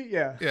technology.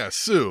 Yeah. Yeah.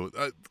 Sue.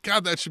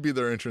 God, that should be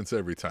their entrance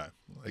every time.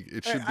 Like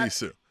it should be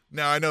Sue.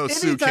 Now I know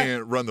Sue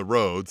can't run the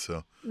road.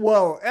 So,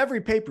 well,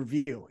 every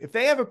pay-per-view, if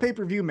they have a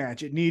pay-per-view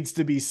match, it needs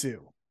to be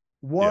Sue.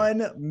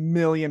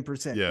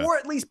 1,000,000%. Yeah. Or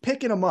at least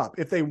picking them up.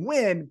 If they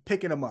win,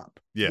 picking them up.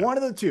 Yeah. One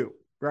of the two.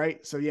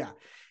 Right. So, yeah.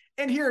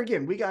 And here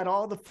again, we got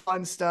all the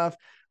fun stuff.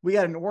 We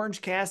got an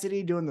Orange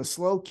Cassidy doing the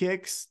slow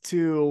kicks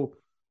to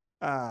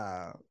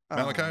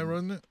Malachi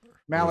running it?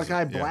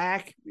 Malachi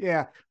Black.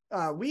 Yeah.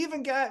 We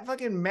even got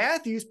fucking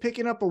Matthews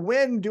picking up a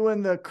win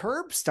doing the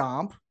curb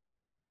stomp,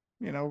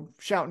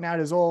 shouting out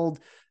his old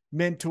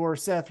mentor,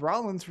 Seth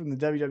Rollins from the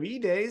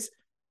WWE days.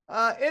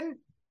 And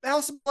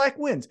House of Black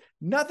wins.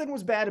 Nothing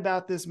was bad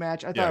about this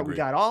match. I thought we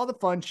got all the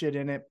fun shit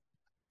in it.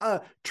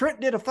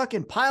 Trent did a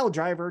fucking pile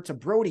driver to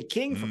Brody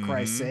King, for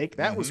Christ's sake.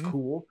 That was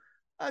cool.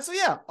 So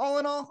yeah, all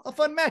in all, a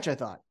fun match, I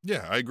thought.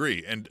 Yeah, I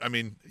agree. And I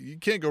mean, you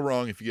can't go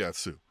wrong if you got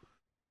Sue.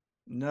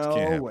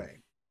 No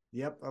way.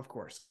 Yep, of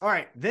course. All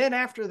right. Then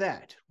after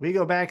that, we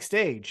go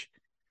backstage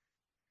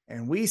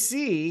and we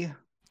see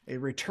a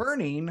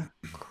returning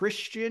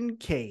Christian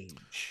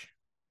Cage.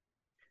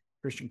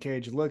 Christian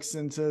Cage looks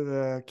into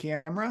the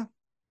camera,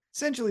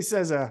 essentially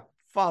says,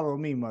 follow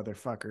me,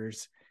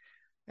 motherfuckers,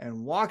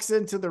 and walks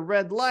into the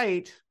red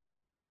light,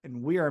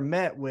 and we are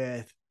met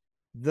with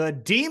the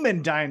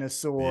demon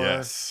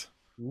dinosaur,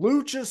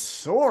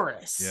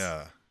 Luchasaurus.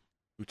 Yeah,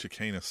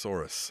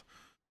 Luchacanosaurus.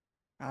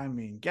 I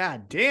mean,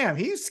 god damn,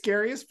 he's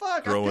scary as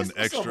fuck. Growing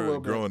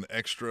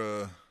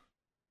extra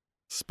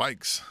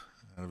spikes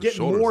out of his Getting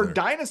shoulders. More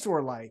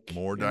dinosaur-like.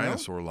 More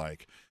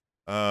dinosaur-like.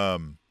 I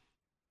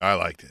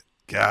liked it.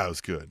 God, it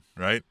was good,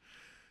 right?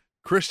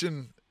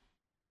 Christian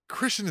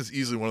is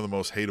easily one of the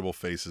most hateable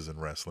faces in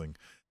wrestling.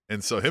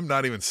 And so him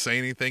not even saying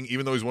anything,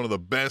 even though he's one of the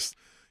best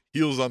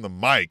heels on the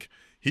mic,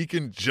 he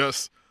can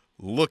just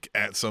look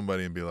at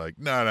somebody and be like,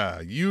 nah,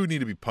 you need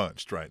to be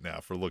punched right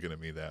now for looking at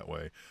me that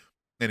way.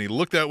 And he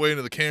looked that way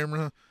into the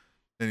camera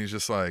and he's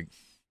just like,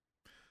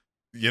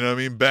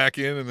 back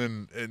in.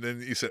 And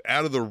then he said,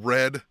 out of the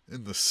red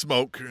and the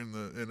smoke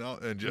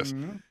and just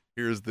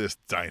here's this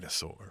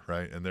dinosaur,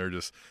 right? And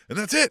and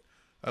that's it.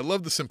 I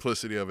love the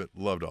simplicity of it.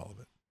 Loved all of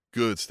it.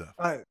 Good stuff.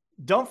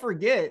 Don't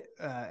forget,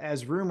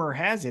 as rumor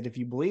has it, if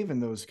you believe in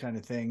those kind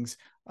of things,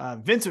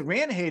 Vince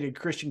McMahon hated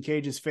Christian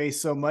Cage's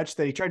face so much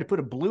that he tried to put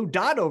a blue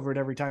dot over it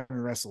every time he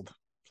wrestled.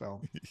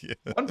 So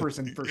one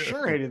person for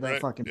sure hated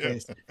that fucking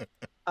face.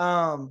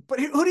 But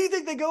who do you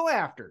think they go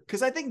after?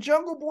 Because I think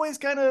Jungle Boy's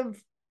kind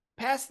of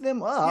passed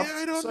them up. Yeah,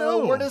 I don't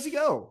know. Where does he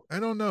go? I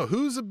don't know.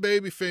 Who's a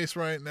baby face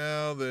right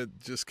now that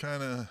just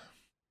kind of...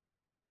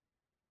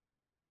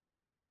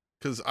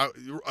 Because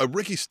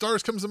Ricky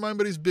Starks comes to mind,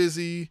 but he's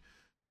busy.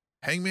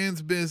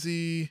 Hangman's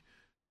busy.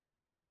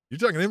 You're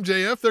talking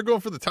MJF? They're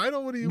going for the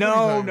title? What are you?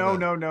 No.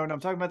 I'm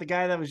talking about the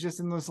guy that was just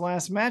in this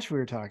last match we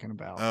were talking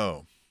about.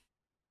 Oh,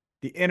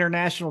 the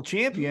international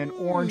champion,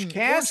 Orange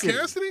Cassidy.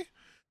 Orange Cassidy?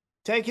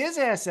 Take his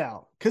ass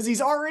out because he's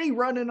already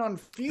running on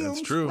fumes.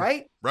 That's true.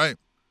 Right.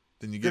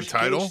 Then you get a Christian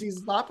title. Cage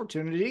sees the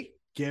opportunity,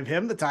 give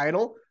him the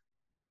title,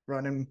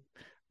 running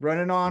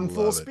on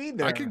full speed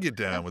there. I could get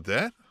down with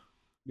that.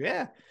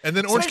 Yeah. And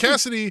then Orange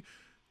Cassidy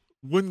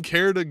wouldn't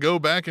care to go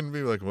back and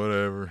be like,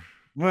 whatever.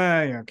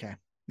 Well, okay.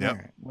 Yeah.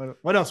 Right.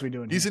 What else are we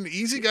doing He's here? an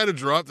easy guy to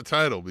drop the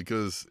title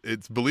because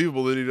it's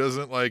believable that he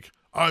doesn't like,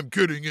 I'm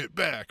getting it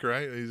back,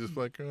 right? He's just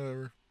like,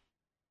 whatever.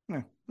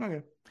 Yeah,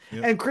 okay.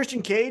 Yep. And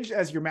Christian Cage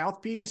as your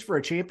mouthpiece for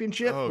a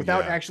championship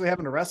without actually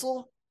having to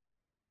wrestle?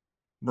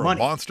 For a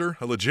monster,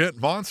 a legit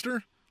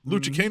monster?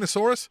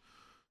 Luchacanosaurus?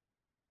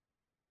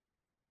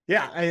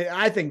 Yeah,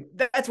 I think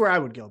that's where I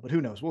would go, but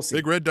who knows? We'll see.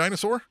 Big red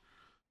dinosaur?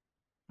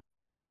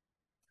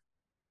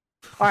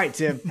 All right,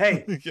 Tim.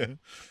 Hey,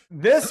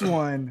 This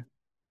one,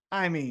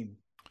 I mean.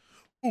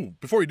 Ooh,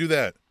 before you do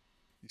that,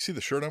 you see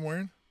the shirt I'm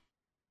wearing?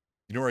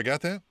 You know where I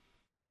got that?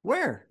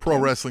 Where? Pro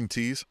Wrestling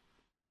Tees.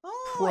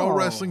 Oh. Pro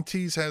Wrestling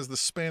Tees has the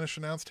Spanish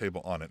Announce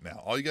Table on it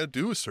now. All you got to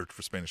do is search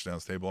for Spanish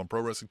Announce Table on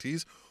Pro Wrestling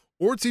Tees,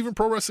 or it's even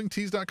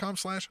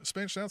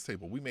prowrestlingtees.com/Spanish Announce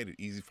Table. We made it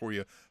easy for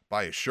you.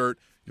 Buy a shirt.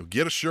 You'll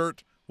get a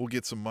shirt. We'll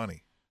get some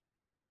money.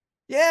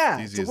 Yeah,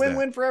 it's a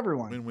win-win for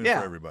everyone. Win-win for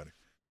everybody.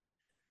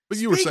 But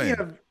you were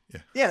saying.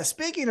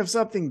 Speaking of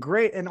something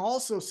great and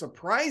also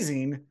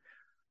surprising,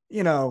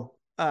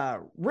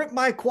 rip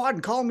my quad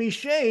and call me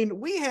Shane,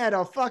 we had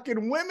a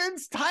fucking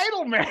women's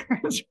title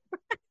match.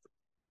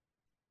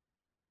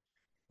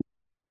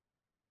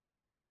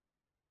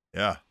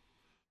 Yeah.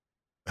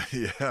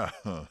 Yeah.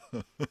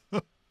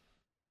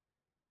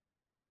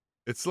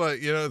 It's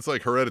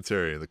like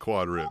Hereditary, the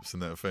quad rips in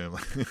that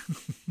family.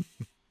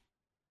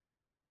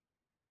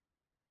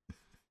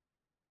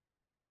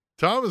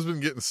 Tom has been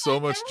getting so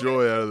much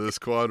joy out of this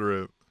quad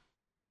rip.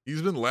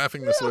 He's been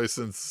laughing this way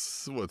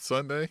since,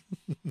 Sunday?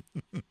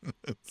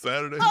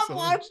 Saturday? I've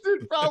watched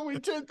it probably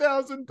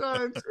 10,000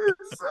 times.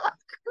 It's so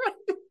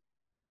great.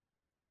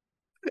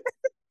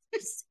 You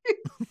see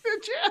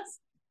bitch ass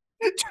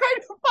trying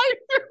to fight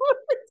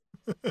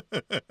through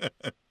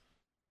it.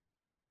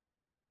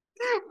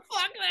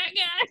 Fuck that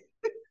guy.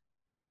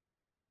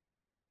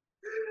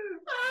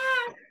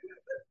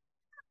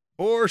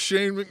 Poor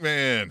Shane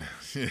McMahon.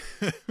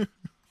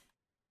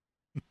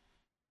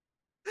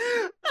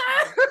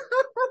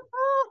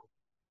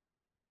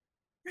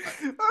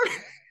 Okay.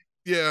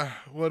 Yeah,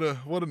 what a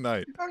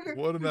night. Okay.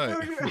 What a night.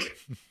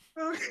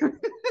 Okay.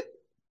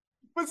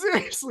 But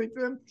seriously,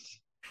 Tim.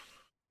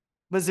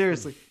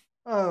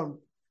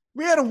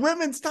 We had a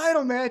women's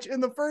title match in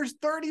the first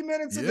 30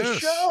 minutes of the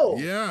show.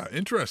 Yeah,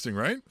 interesting,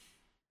 right?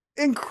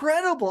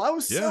 Incredible. I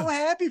was so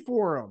happy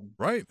for him.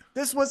 Right.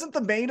 This wasn't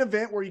the main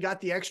event where you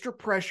got the extra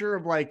pressure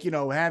of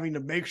having to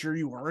make sure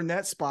you earn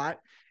that spot.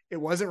 It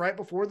wasn't right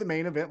before the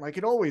main event like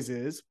it always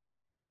is.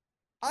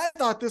 I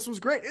thought this was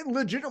great. It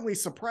legitimately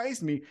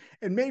surprised me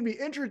and made me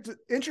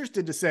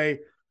interested to say,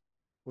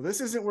 well, this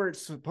isn't where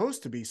it's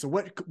supposed to be. So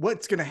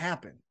what's going to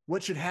happen?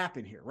 What should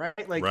happen here? Right.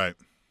 Right.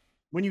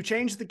 When you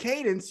change the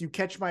cadence, you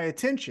catch my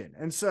attention.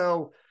 And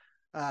so,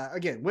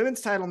 again, women's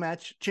title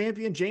match,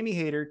 champion Jamie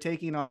Hayter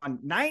taking on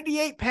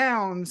 98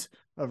 pounds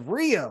of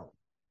Rio.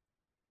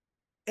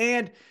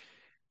 And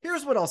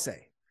here's what I'll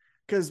say,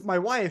 because my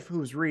wife, who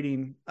was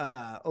reading,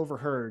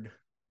 overheard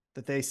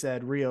that they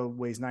said Rio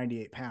weighs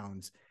 98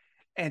 pounds.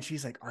 And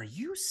she's like, are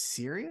you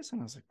serious?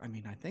 And I was like, I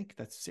mean, I think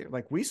that's serious.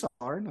 Like, we saw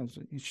her. And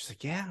she's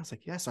like, yeah. I was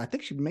like, yeah. So I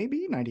think she may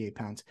be 98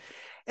 pounds.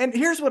 And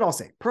here's what I'll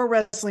say. Pro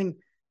wrestling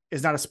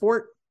is not a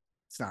sport.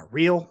 It's not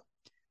real.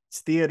 It's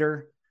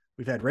theater.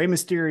 We've had Rey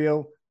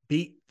Mysterio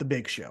beat the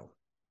Big Show.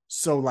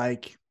 So,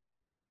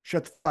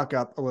 shut the fuck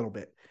up a little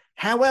bit.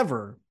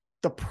 However,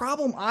 the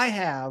problem I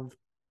have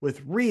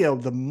with Rio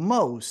the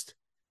most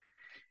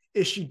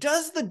is she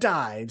does the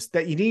dives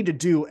that you need to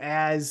do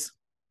as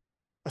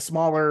a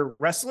smaller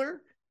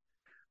wrestler,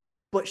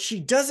 but she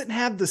doesn't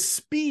have the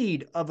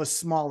speed of a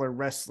smaller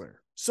wrestler.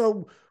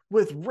 So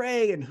with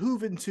Ray and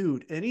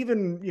Juventud and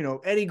even,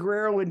 Eddie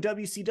Guerrero in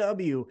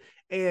WCW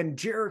and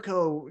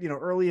Jericho,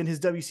 early in his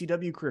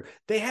WCW career,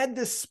 they had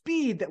this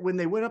speed that when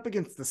they went up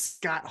against the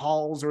Scott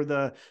Halls or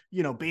the,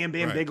 Bam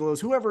Bam Bigelows,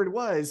 whoever it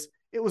was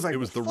like, it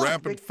was the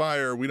rapid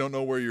fire. We don't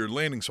know where you're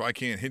landing, so I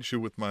can't hit you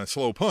with my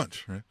slow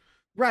punch. Right.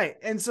 Right.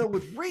 And so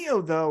with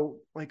Rio though,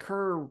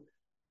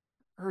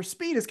 her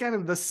speed is kind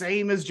of the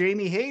same as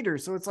Jamie Hayter.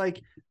 So it's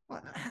like,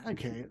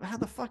 okay, how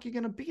the fuck are you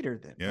going to beat her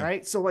then? Yeah.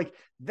 Right. So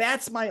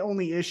that's my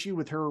only issue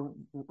with her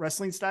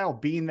wrestling style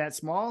being that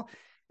small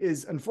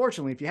is,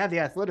 unfortunately, if you have the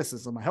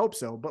athleticism, I hope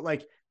so,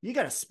 but you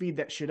got to speed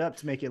that shit up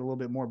to make it a little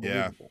bit more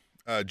believable.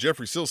 Yeah.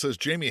 Jeffrey Sill says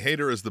Jamie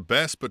Hayter is the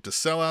best, but to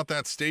sell out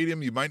that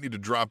stadium, you might need to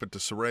drop it to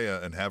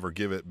Saraya and have her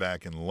give it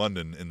back in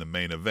London in the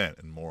main event,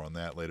 and more on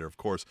that later, of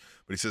course.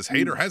 But he says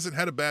Hayter hasn't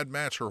had a bad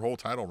match her whole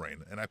title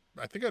reign, and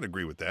I think I'd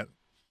agree with that.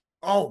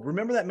 Oh,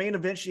 remember that main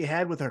event she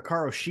had with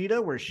Hikaru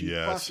Shida where she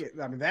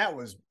that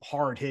was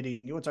hard hitting.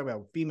 You want to talk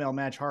about female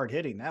match hard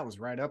hitting? That was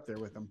right up there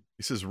with them.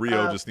 He says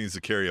Rio just needs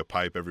to carry a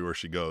pipe everywhere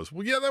she goes.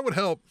 Well, yeah, that would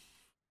help.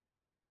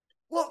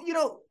 Well,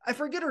 I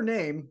forget her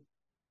name.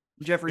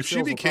 Jeffrey. If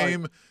she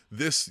became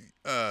this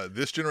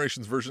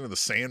generation's version of the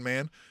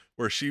Sandman,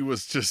 where she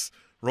was just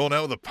rolling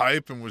out with a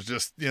pipe and was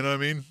just, you know what I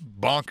mean,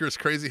 bonkers,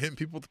 crazy, hitting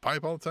people with the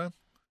pipe all the time.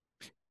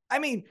 I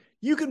mean,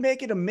 you could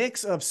make it a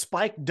mix of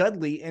Spike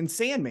Dudley and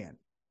Sandman,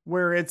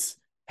 where it's,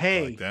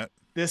 hey, like that.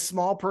 This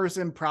small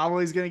person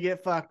probably is going to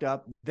get fucked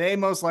up. They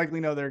most likely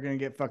know they're going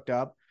to get fucked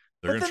up.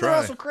 They're but going to then try. they're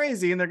also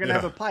crazy and they're going to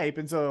Yeah. have a pipe.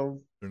 And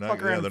so they're not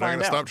going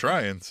to stop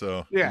trying.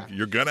 So yeah,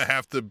 you're going to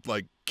have to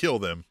like kill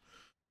them.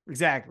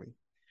 Exactly.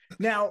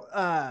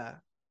 Now,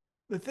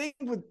 the thing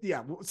with,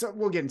 so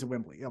we'll get into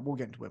Wembley. Yeah, we'll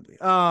get into Wembley.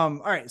 All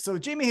right. So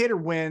Jamie Hayter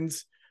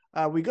wins.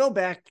 We go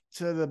back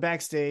to the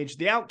backstage.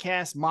 The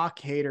Outcasts mock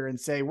Hayter and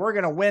say, we're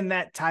going to win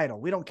that title.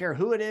 We don't care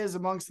who it is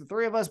amongst the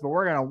three of us, but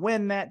we're going to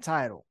win that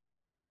title.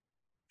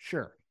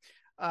 Sure.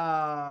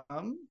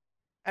 And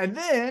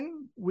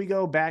then we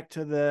go back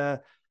to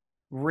the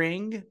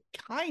ring,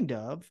 kind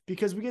of,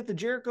 because we get the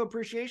Jericho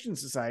Appreciation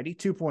Society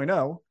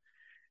 2.0,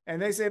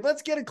 and they say,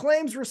 let's get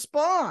Acclaim's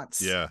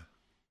response. Yeah.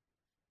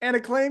 And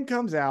Acclaim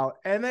comes out,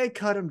 and they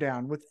cut him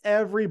down with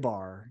every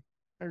bar.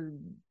 They're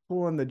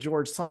pulling the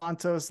George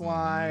Santos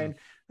line.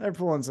 They're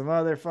pulling some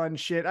other fun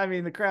shit. I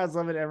mean, the crowd's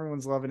loving it.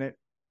 Everyone's loving it.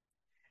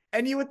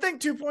 And you would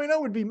think 2.0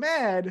 would be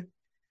mad.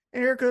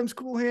 And here comes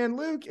Cool Hand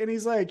Luke, and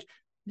he's like,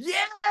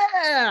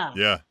 yeah.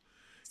 Yeah.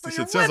 So he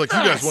said, sounds like you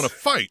guys want to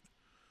fight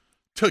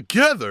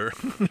together.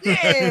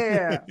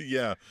 Yeah.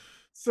 Yeah.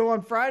 So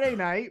on Friday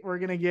night, we're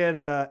going to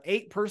get an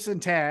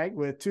 8-person tag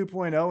with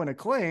 2.0 and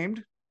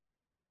Acclaimed.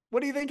 What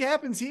do you think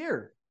happens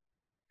here?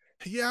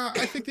 Yeah,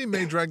 I think they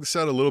may drag this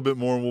out a little bit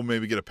more, and we'll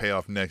maybe get a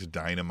payoff next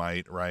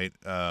Dynamite, right?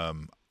 I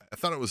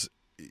thought it was,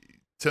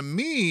 to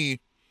me,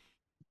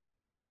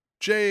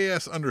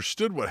 JAS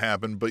understood what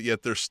happened, but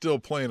yet they're still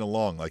playing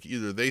along. Like,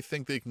 either they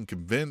think they can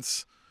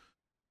convince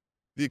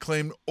the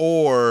Acclaimed,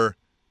 or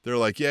they're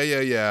like,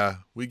 yeah,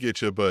 we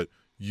get you, but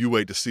you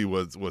wait to see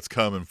what's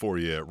coming for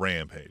you at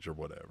Rampage or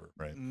whatever,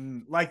 right?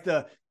 Like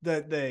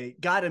they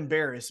got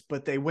embarrassed,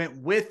 but they went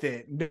with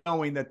it,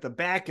 knowing that the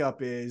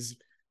backup is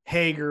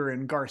Hager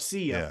and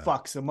Garcia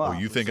fucks them up. Oh,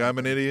 you think I'm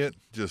an idiot?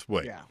 Just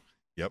wait. Yeah.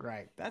 Yep.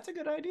 Right. That's a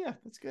good idea.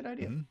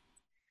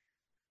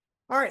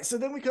 All right. So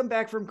then we come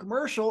back from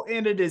commercial,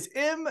 and it is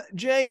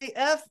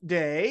MJF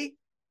Day.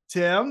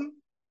 Tim,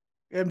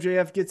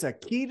 MJF gets a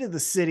key to the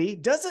city,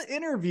 does an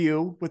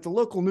interview with the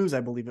local news,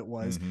 I believe it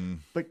was.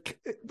 But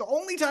the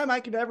only time I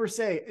could ever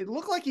say, it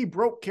looked like he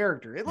broke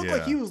character. It looked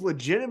like he was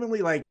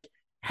legitimately like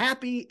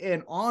happy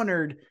and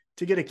honored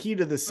to get a key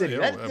to the city.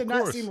 That did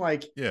not seem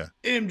like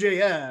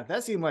MJF.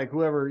 That seemed like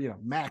whoever,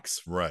 Max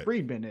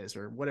Friedman is,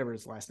 or whatever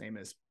his last name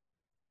is.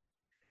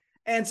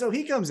 And so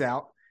he comes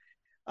out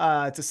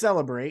to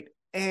celebrate,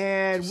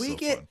 and we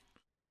get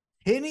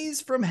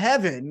pennies from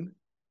heaven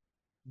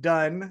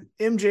done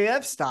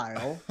MJF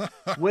style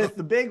with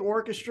the big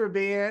orchestra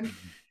band.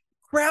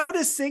 Crowd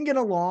is singing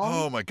along.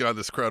 Oh my God,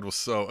 this crowd was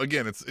so,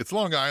 again, it's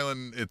Long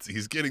Island.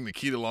 He's getting the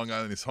key to Long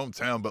Island, his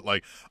hometown, but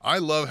like, I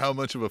love how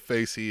much of a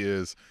face he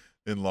is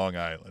in Long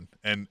Island.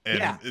 And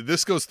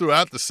this goes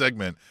throughout the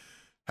segment,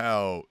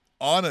 how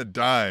on a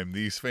dime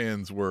these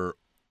fans were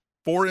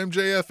for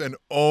MJF and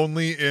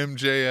only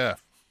MJF.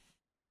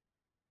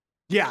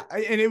 Yeah,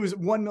 and it was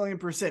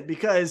 1,000,000%,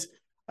 because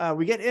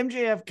we get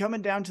MJF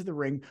coming down to the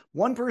ring.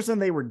 One person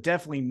they were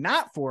definitely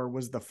not for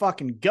was the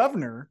fucking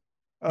governor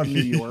of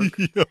New York.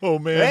 Oh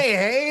man, they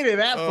hated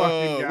that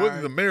fucking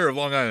guy. The mayor of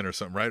Long Island or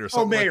something, right? Or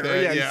something mayor, like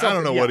that. Yeah, I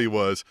don't know what he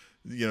was.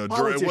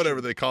 Whatever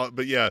they call it.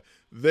 But yeah,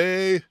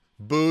 they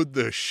booed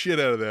the shit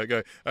out of that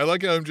guy. I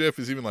like how MJF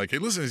is even like, hey,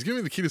 listen, he's giving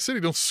me the key to the city.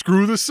 Don't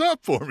screw this up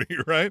for me,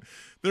 right?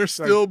 They're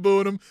still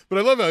booing him. But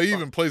I love how he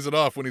even plays it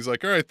off when he's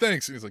like, all right,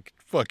 thanks. And he's like,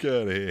 fuck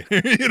out of here.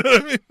 You know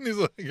what I mean? He's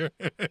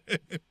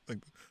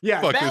like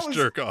fuck this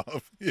jerk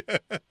off. Yeah.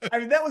 I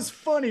mean, that was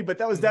funny, but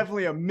that was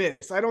definitely a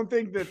miss. I don't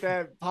think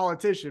that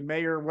politician,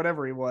 mayor,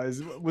 whatever he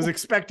was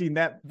expecting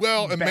that.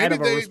 Well, and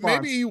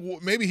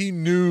maybe he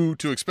knew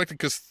to expect it,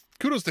 because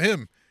kudos to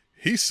him.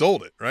 He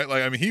sold it, right?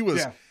 Like, I mean,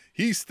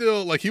 he's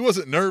still, like, he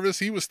wasn't nervous.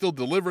 He was still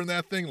delivering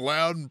that thing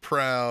loud and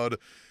proud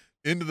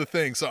into the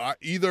thing. So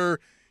either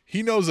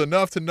he knows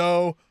enough to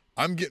know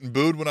I'm getting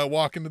booed when I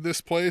walk into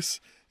this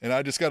place and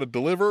I just got to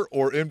deliver,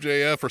 or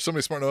MJF or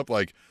somebody smart enough,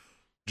 like,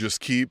 just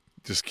keep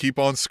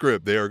on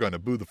script. They are going to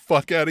boo the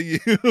fuck out of you,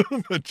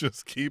 but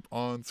just keep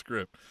on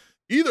script.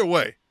 Either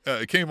way,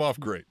 it came off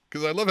great,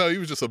 because I love how he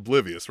was just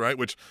oblivious, right?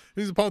 Which,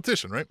 he's a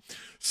politician, right?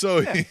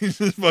 So he's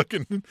just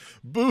fucking,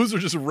 boos are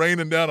just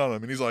raining down on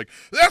him, and he's like,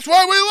 that's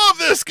why we love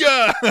this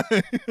guy.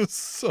 It's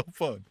so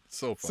fun.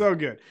 So fun. So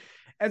good.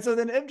 And so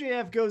then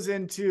MJF goes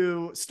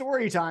into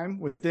story time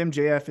with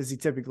MJF, as he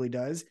typically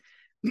does.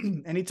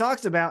 And he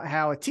talks about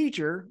how a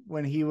teacher,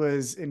 when he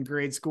was in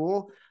grade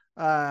school,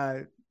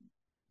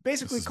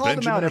 basically called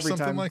him out every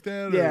time. Like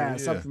that? Yeah,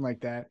 something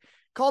like that.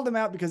 Called him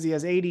out because he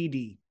has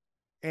ADD.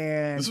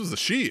 And this was a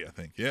she, I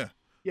think. Yeah.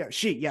 Yeah,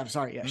 she. Yeah,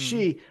 sorry. Yeah,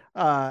 she.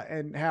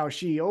 And how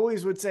she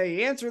always would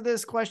say, answer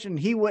this question,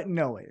 he wouldn't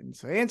know it. And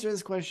so answer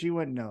this question, she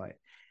wouldn't know it.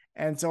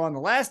 And so on the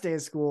last day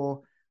of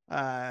school,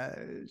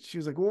 she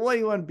was like, well, what do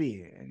you want to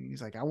be? And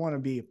he's like, I want to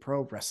be a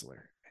pro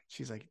wrestler. And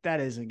she's like, that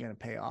isn't going to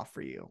pay off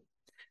for you.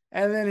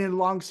 And then in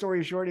long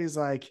story short, he's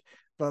like,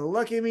 but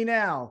look at me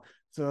now.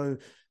 So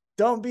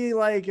don't be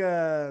like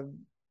the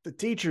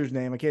teacher's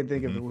name. I can't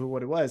think of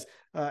what it was.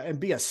 And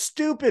be a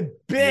stupid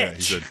bitch. Yeah,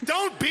 he said,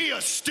 don't be a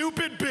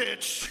stupid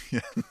bitch.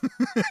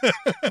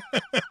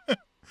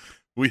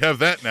 We have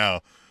that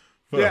now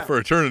for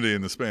eternity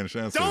in the Spanish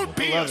announce table. Don't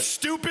be a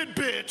stupid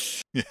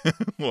bitch. Yeah,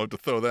 we'll have to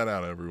throw that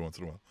out every once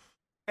in a while.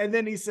 And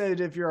then he said,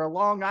 if you're a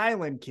Long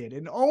Island kid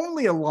and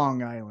only a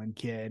Long Island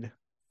kid,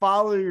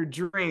 follow your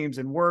dreams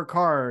and work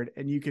hard,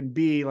 and you can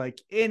be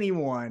like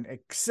anyone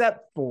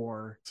except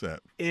for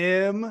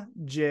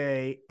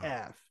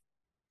MJF.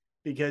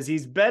 Because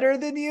he's better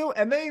than you.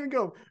 And they even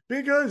go,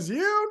 because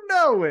you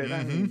know it.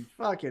 I mean,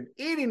 fucking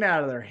eating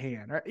out of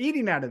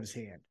his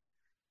hand.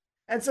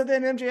 And so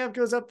then MJF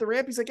goes up the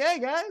ramp. He's like, hey,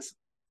 guys,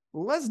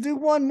 let's do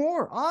one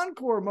more.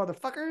 Encore,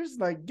 motherfuckers.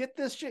 Like, get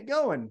this shit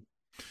going.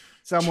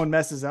 Someone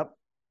messes up.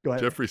 Go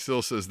ahead. Jeffrey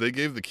Still says, they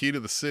gave the key to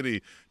the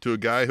city to a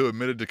guy who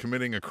admitted to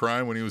committing a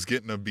crime when he was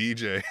getting a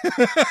BJ.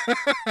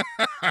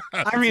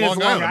 I mean, it's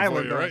Long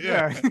Island, you, right?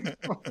 Yeah.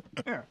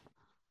 Yeah.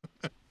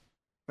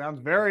 Sounds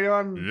very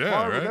on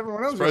par with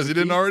everyone else. Surprised he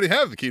didn't already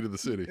have the key to the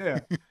city. Yeah.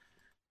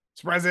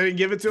 Surprised they didn't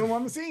give it to him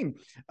on the scene.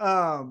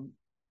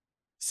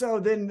 So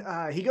then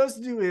he goes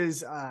to do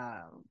his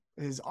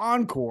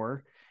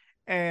encore,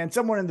 and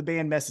someone in the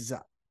band messes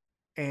up.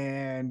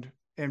 And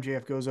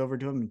MJF goes over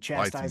to him and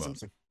chastises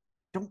him.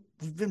 Like,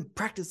 we've been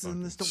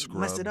practicing this, don't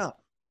mess it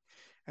up.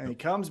 And he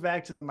comes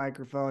back to the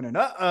microphone, and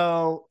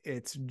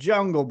it's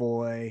Jungle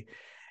Boy.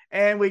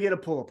 And we get a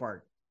pull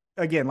apart.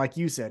 Again, like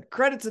you said,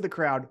 credit to the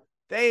crowd.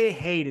 They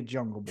hated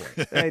Jungle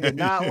Boy. They did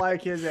not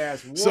like his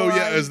ass. So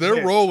yeah, as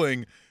they're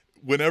rolling,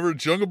 whenever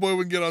Jungle Boy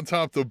would get on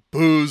top, the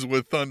boos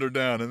would thunder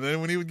down. And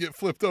then when he would get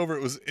flipped over,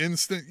 it was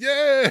instant,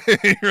 yay!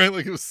 Right?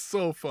 Like, it was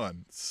so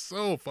fun.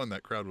 So fun.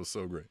 That crowd was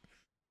so great.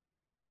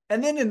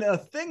 And then in a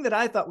thing that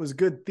I thought was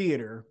good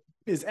theater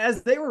is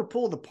as they were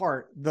pulled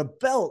apart, the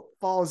belt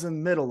falls in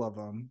the middle of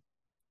them.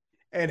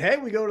 And hey,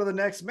 we go to the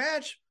next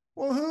match.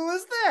 Well, who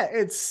is that?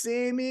 It's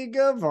Sammy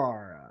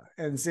Guevara.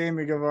 And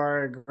Sammy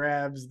Guevara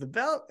grabs the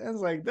belt and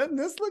is like, doesn't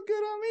this look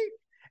good on me?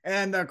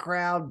 And the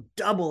crowd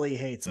doubly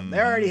hates him. They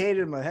already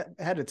hated him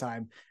ahead of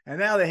time. And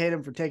now they hate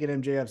him for taking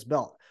MJF's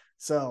belt.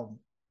 So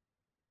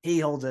he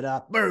holds it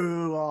up,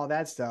 boo, all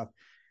that stuff.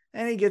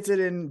 And he gets it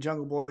in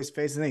Jungle Boy's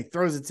face, and then he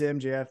throws it to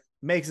MJF,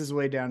 makes his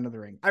way down to the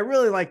ring. I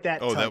really like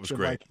that. Oh, that was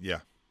great. Yeah.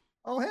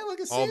 Oh, hey,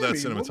 look at all Sammy. That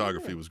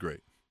cinematography was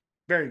great.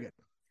 Very good.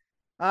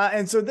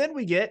 And so then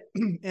we get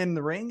in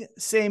the ring,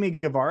 Sammy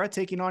Guevara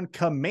taking on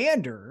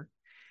Commander.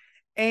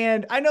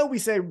 And I know we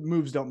say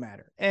moves don't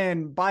matter,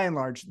 and by and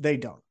large, they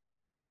don't.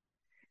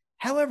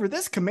 However,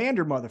 this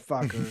Commander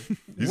motherfucker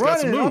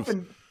running up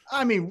and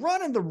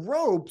running the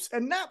ropes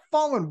and not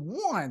falling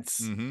once.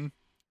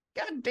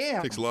 God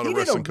damn. Takes a lot of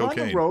wrestling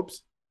cocaine. The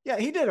ropes. Yeah,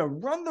 he did a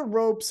run the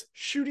ropes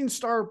shooting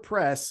star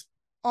press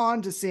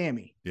onto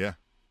Sammy. Yeah.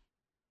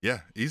 Yeah,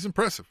 he's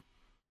impressive.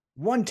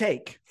 One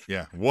take.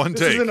 Yeah, one take.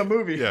 This isn't a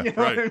movie. Yeah, you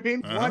know what I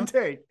mean? One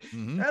take.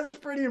 That's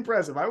pretty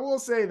impressive. I will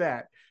say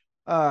that.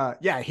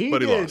 He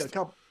did a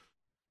couple,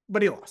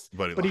 but he lost.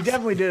 But he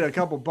definitely did a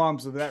couple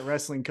bumps of that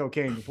wrestling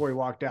cocaine before he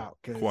walked out.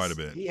 Quite a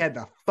bit. He had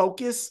the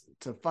focus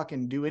to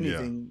fucking do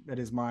anything that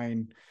his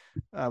mind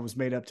was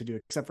made up to do,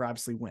 except for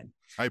obviously win.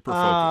 Hyper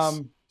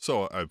focus.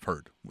 So I've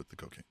heard with the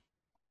cocaine.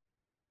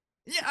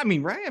 Yeah, I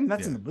mean, right? I mean,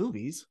 that's in the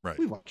movies. Right.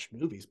 We watched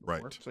movies before.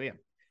 Right. So yeah.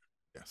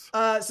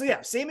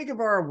 Yes. Sammy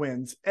Guevara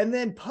wins. And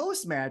then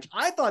post-match,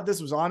 I thought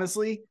this was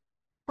honestly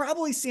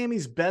probably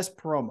Sammy's best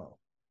promo.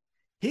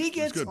 He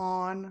gets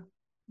on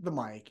the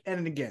mic,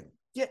 and again,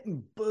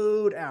 getting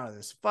booed out of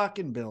this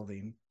fucking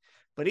building.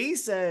 But he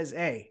says,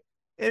 hey,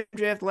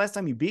 MJF, the last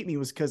time you beat me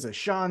was because of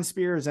Sean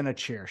Spears and a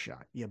chair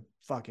shot, you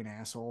fucking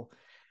asshole.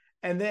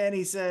 And then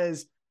he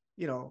says,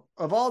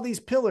 of all these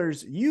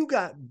pillars, you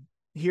got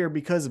here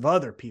because of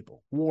other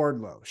people.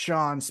 Wardlow,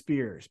 Sean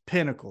Spears,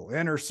 Pinnacle,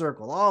 Inner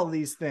Circle, all of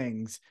these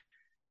things.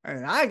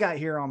 And I got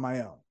here on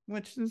my own,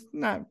 which is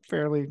not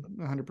fairly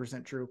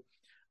 100% true.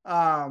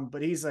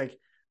 But he's like,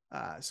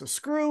 so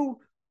screw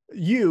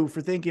you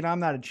for thinking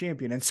I'm not a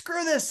champion, and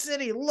screw this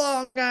city,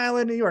 Long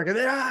Island, New York. And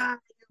then,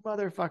 you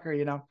motherfucker,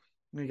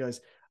 And he goes,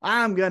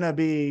 I'm going to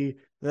be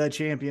the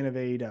champion of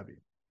AEW.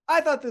 I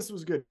thought this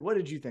was good. What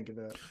did you think of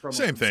the promo?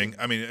 Same thing.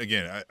 I mean,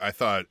 again, I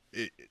thought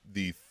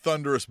the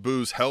thunderous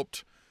boos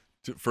helped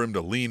for him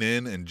to lean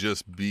in and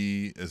just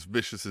be as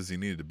vicious as he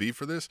needed to be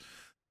for this.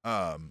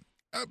 I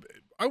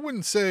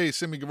wouldn't say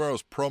Sammy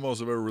Guevara's promos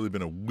have ever really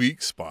been a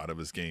weak spot of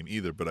his game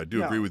either, but I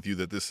do agree with you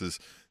that this is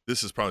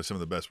probably some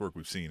of the best work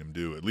we've seen him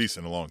do, at least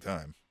in a long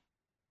time.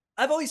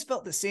 I've always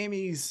felt that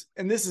Sammy's,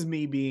 and this is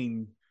me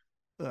being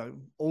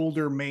an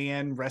older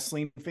man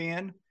wrestling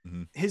fan,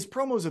 his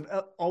promos have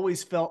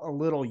always felt a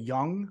little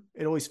young.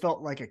 It always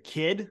felt like a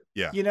kid.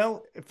 Yeah.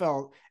 It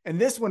felt, and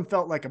this one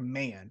felt like a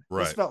man.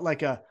 Right. This felt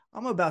like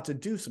I'm about to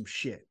do some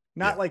shit.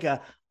 Not like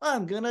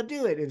I'm going to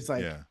do it. It's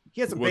like,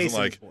 he has a bass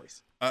in his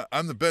voice.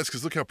 I'm the best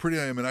because look how pretty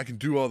I am and I can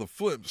do all the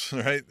flips,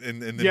 right?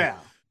 And then,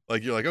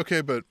 like, you're like,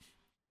 okay, but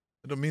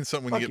It'll mean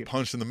something when Fuck you get you.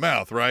 punched in the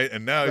mouth, right?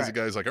 And now he's a Right.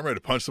 guy who's like, I'm ready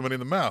to punch somebody in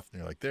the mouth. And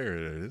you're like, there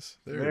it is.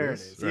 There it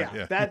is. Right,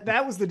 Yeah.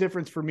 That was the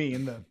difference for me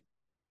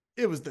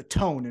it was the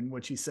tone in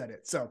which he said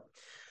it. So,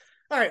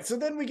 all right. So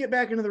then we get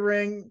back into the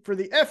ring for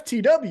the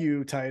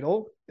FTW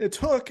title. It's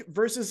Hook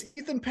versus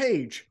Ethan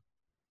Page.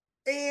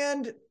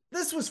 And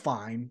this was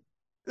fine.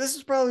 This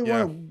is probably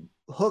one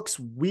of Hook's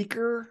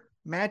weaker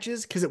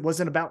matches because it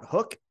wasn't about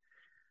Hook.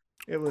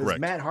 It was Correct.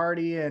 Matt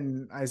Hardy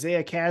and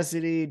Isaiah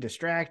Cassidy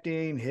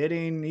distracting,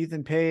 hitting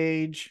Ethan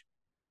Page.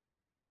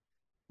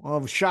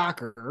 Well,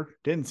 shocker.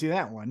 Didn't see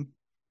that one.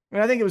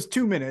 And I think it was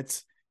 2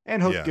 minutes,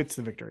 and Hook gets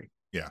the victory.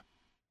 Yeah.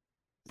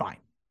 Fine.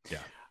 Yeah.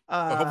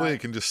 But hopefully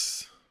it can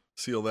just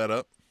seal that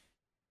up.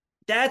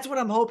 That's what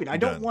I'm hoping. I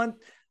don't want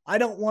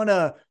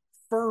a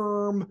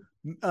firm,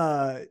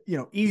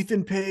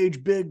 Ethan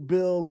Page, Big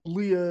Bill,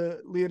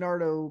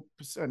 Leonardo,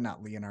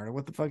 not Leonardo.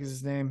 What the fuck is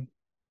his name?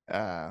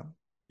 Dana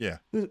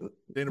who's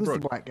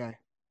Brooke. the black guy?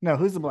 No,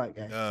 who's the black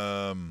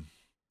guy?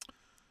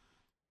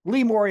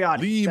 Lee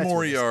Moriarty.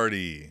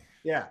 Moriarty.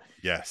 Yeah.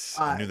 Yes.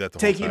 I knew that the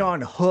whole taking time.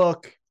 on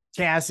Hook,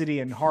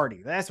 Cassidy, and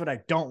Hardy. That's what I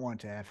don't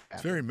want to have happen.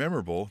 It's very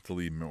memorable to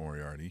Lee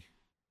Moriarty.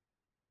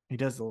 He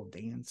does the little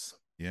dance.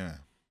 Yeah.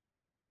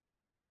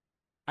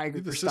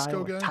 Tiger the style,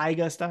 Cisco guy?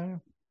 Tyga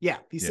style. Yeah,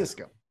 he's Yeah.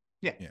 Cisco.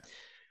 Yeah. Yeah.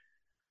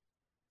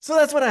 So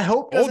that's what I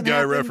hope doesn't Old guy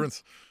happen.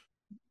 reference.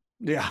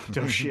 Yeah,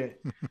 no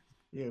shit.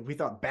 Yeah, we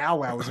thought Bow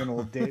Wow was an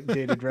old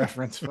dated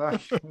reference.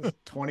 Fuck,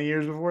 20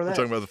 years before We're that.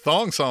 talking about the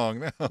thong song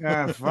now.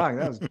 Fuck,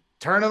 that was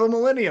turn of the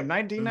millennium,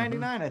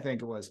 1999, I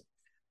think it was.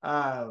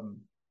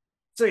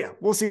 So yeah,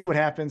 we'll see what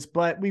happens.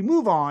 But we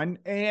move on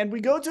and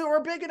we go to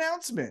our big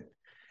announcement.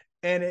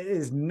 And it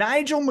is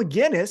Nigel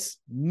McGuinness,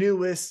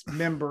 newest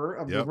member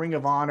of the Ring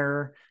of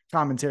Honor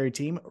commentary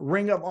team,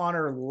 Ring of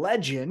Honor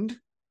legend,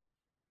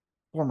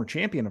 former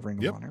champion of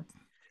Ring of Honor.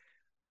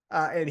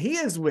 And he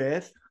is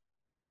with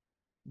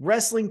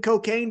wrestling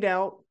cocaine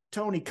out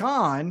Tony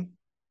Khan,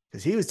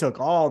 because he took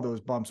all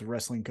those bumps of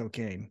wrestling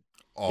cocaine.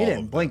 He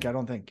didn't blink, I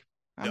don't think.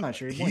 I'm not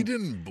sure he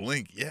didn't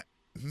blink. Yeah,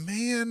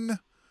 man.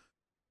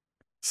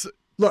 So,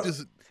 look,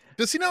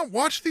 does he not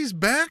watch these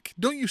back?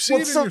 Don't you see it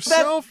in so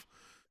yourself?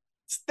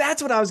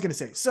 That's what I was going to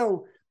say.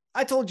 So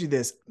I told you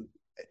this.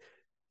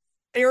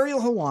 Ariel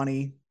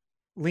Helwani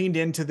leaned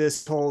into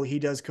this whole he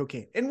does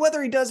cocaine. And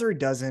whether he does or he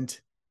doesn't,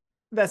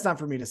 that's not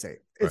for me to say.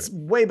 It's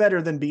way better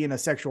than being a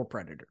sexual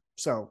predator.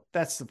 So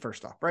that's the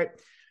first off, right?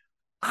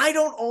 I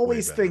don't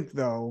always think,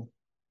 though,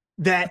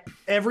 that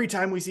every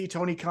time we see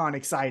Tony Khan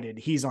excited,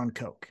 he's on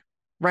coke,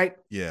 right?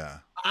 Yeah.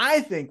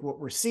 I think what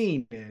we're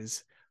seeing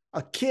is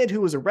a kid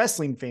who was a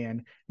wrestling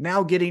fan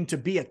now getting to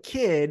be a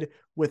kid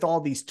with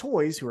all these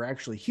toys who are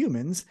actually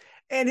humans.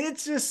 And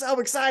it's just so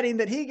exciting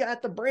that he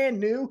got the brand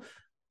new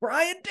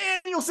Bryan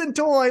Danielson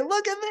toy.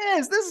 Look at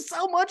this. This is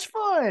so much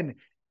fun.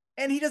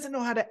 And he doesn't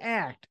know how to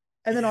act.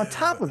 And then on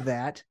top of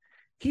that,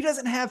 he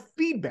doesn't have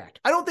feedback.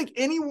 I don't think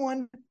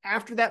anyone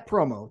after that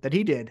promo that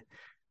he did,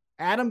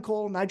 Adam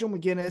Cole, Nigel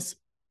McGuinness,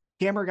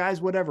 camera guys,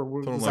 whatever,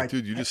 was like,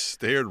 dude, you just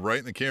stared right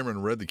in the camera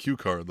and read the cue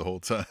card the whole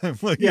time.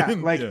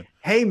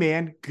 Hey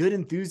man, good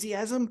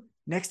enthusiasm.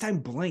 Next time,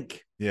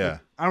 blink. Yeah.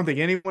 I don't think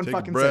anyone Take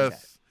fucking a said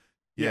breath.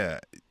 that. Yeah.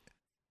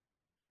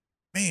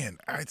 Man,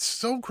 it's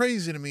so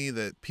crazy to me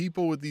that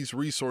people with these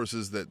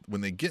resources, that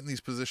when they get in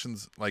these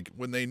positions, like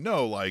when they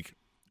know, like,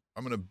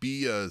 I'm going to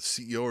be a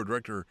CEO or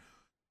director,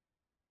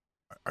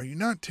 are you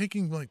not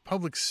taking like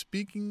public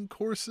speaking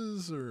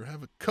courses or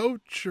have a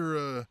coach or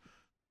a...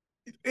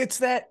 It's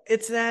that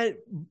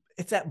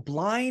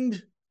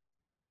blind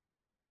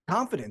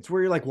confidence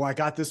where you're like, well, I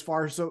got this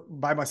far so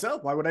by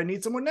myself. Why would I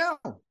need someone now?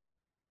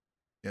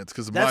 Yeah, it's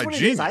because of my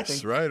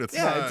genius, right? It's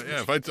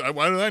not.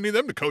 Why do I need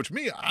them to coach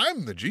me?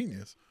 I'm the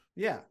genius.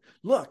 Yeah.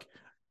 Look,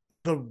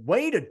 the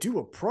way to do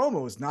a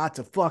promo is not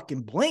to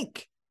fucking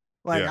blink.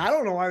 Like, I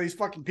don't know why these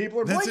fucking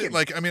people are blinking. It.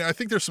 Like, I mean, I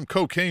think there's some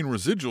cocaine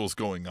residuals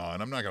going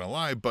on. I'm not going to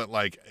lie, but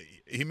like,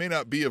 he may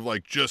not be of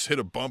like just hit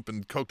a bump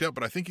and coked out,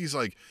 but I think he's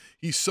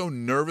so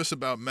nervous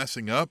about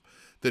messing up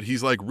that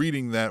he's like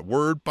reading that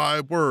word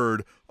by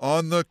word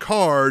on the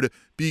card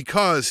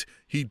because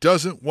he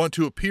doesn't want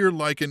to appear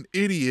like an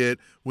idiot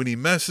when he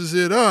messes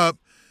it up.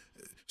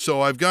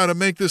 So I've got to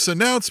make this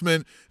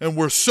announcement, and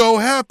we're so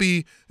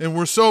happy and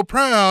we're so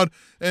proud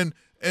and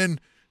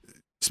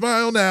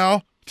smile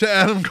now to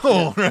Adam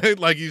Cole, right?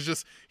 Like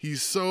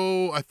he's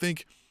so, I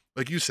think,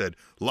 like you said,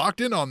 locked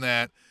in on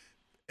that.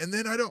 And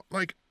then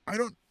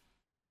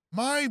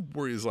my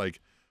worry is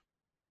like,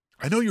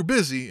 I know you're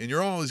busy and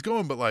you're always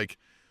going, but like,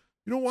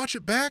 you don't watch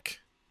it back,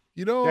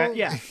 you know?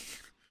 Yeah.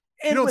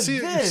 You don't see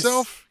it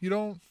yourself. You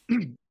don't.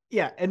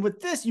 Yeah. And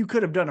with this, you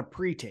could have done a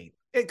pre-tape.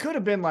 It could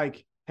have been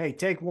like, hey,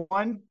 take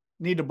one,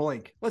 need to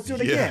blink. Let's do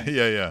it again.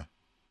 Yeah.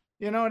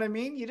 You know what I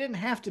mean? You didn't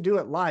have to do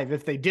it live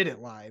if they did it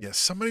live. Yeah,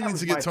 somebody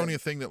needs to get Tony a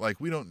thing that, like,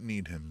 we don't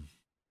need him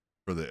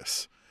for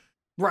this.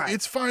 Right.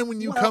 It's fine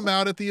when you come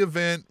out at the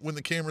event when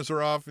the cameras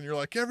are off and you're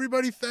like,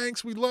 everybody,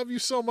 thanks. We love you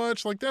so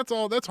much. Like, that's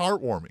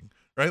heartwarming,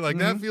 right? Like,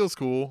 that feels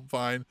cool.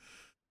 Fine.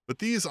 But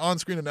these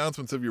on-screen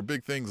announcements of your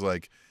big things,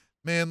 like,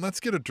 man, let's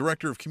get a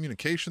director of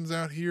communications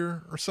out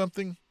here or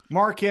something.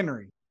 Mark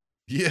Henry.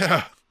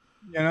 Yeah.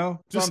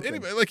 Just something.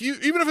 anybody, like you,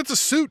 even if it's a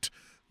suit,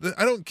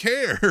 I don't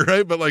care,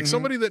 right? But like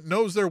somebody that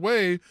knows their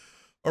way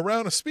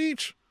around a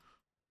speech.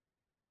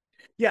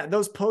 Yeah,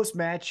 those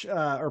post-match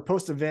or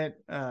post-event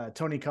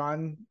Tony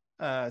Khan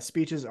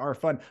speeches are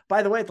fun.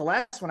 By the way, at the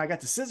last one, I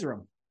got to scissor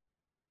him.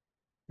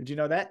 Did you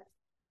know that?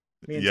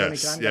 Me and Tony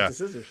Khan got to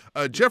scissors.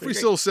 Jeffrey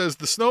Sill says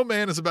the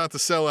Snowman is about to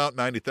sell out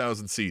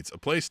 90,000 seats, a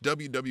place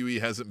WWE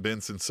hasn't been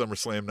since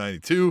SummerSlam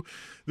 92.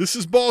 This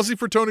is ballsy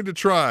for Tony to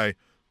try,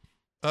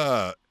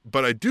 but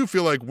I do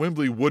feel like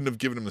Wembley wouldn't have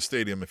given him the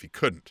stadium if he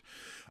couldn't.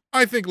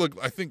 I think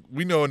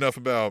we know enough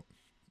about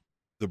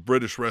the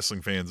British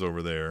wrestling fans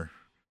over there.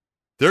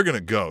 They're going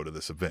to go to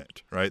this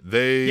event, right?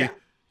 They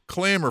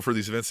clamor for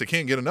these events. They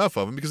can't get enough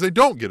of them because they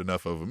don't get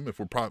enough of them, if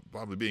we're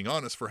probably being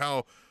honest, for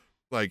how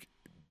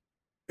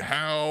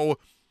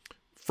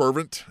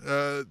fervent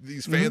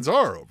these fans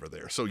are over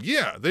there. So,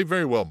 yeah, they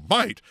very well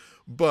might,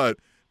 but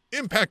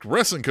Impact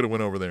Wrestling could have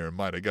went over there and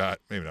might have got,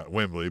 maybe not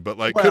Wembley, but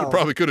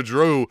probably could have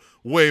drew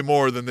way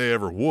more than they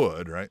ever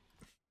would, right?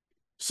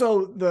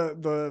 So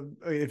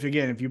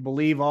if you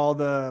believe all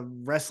the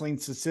wrestling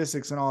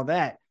statistics and all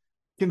that,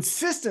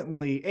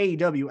 consistently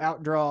AEW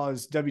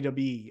outdraws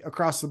WWE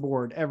across the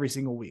board every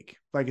single week.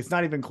 Like, it's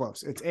not even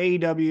close. It's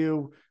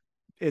AEW,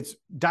 it's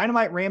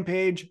Dynamite,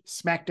 Rampage,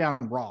 SmackDown,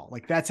 Raw.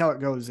 Like, that's how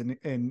it goes in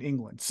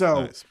England.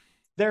 So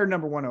they're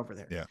number one over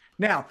there. Yeah.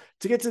 Now,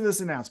 to get to this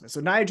announcement.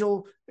 So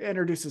Nigel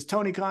introduces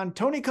Tony Khan.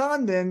 Tony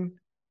Khan then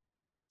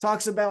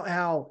talks about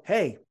how,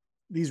 hey,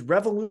 these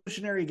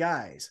revolutionary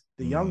guys,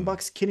 the Young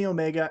Bucks, Kenny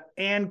Omega,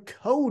 and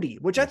Cody,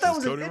 which I thought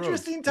was an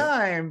interesting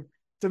time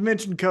to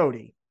mention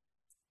Cody.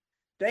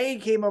 They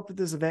came up with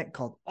this event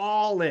called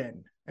All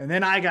In, and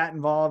then I got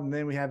involved, and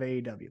then we have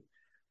AEW.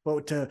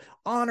 But to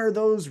honor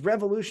those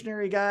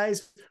revolutionary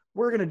guys,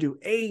 we're going to do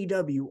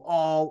AEW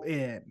All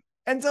In.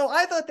 And so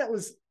I thought that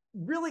was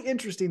really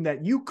interesting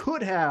that you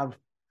could have,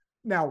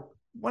 now,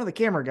 one of the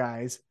camera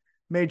guys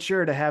made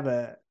sure to have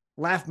a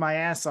laugh my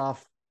ass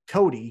off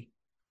Cody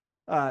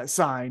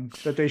sign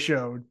that they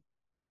showed.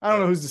 I don't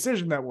know whose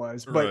decision that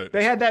was, but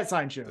they had that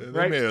sign shown,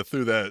 They may have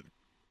threw that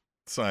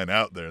sign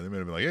out there. They may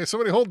have been like, hey,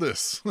 somebody hold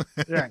this.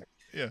 Right.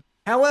 Yeah.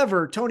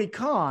 However, Tony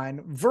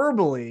Khan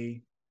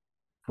verbally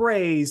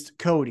praised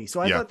Cody. So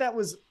I thought that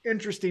was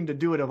interesting to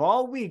do it. Of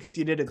all weeks,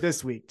 you did it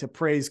this week to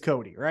praise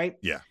Cody, right?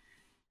 Yeah.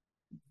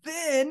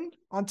 Then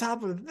on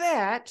top of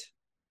that,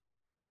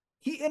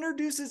 he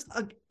introduces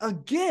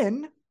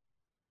again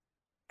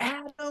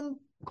Adam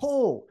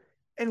Cole.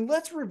 And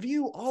let's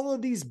review all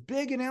of these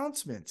big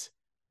announcements.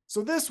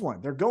 So this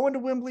one, they're going to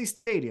Wembley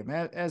Stadium,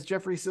 as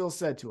Jeffrey Sills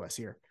said to us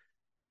here.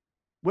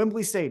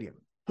 Wembley Stadium.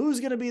 Who's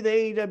going to be the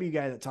AEW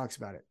guy that talks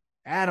about it?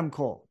 Adam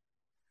Cole.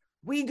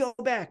 We go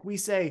back. We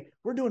say,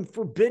 we're doing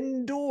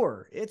Forbidden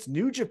Door. It's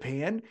New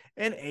Japan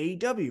and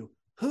AEW.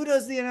 Who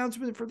does the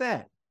announcement for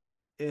that?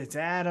 It's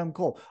Adam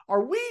Cole.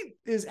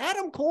 Is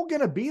Adam Cole going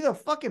to be the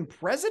fucking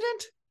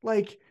president?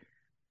 Like,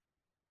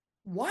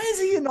 why is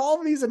he in all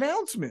of these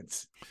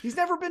announcements? He's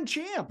never been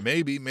champ.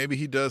 Maybe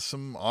he does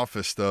some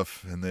office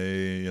stuff and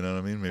they, you know what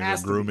I mean? Maybe they're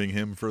grooming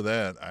him for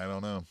that. I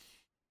don't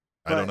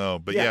know.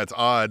 But yeah, it's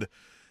odd.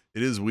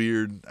 It is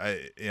weird.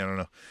 I don't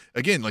know.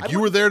 Again, like, you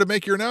were there to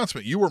make your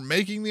announcement. You were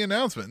making the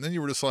announcement, and then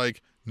you were just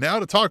like, now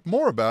to talk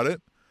more about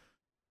it,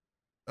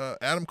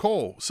 Adam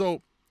Cole.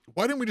 So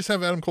why didn't we just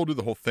have Adam Cole do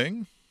the whole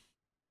thing?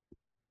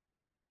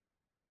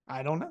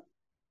 I don't know.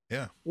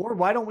 Yeah. Or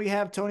why don't we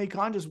have Tony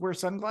Khan just wear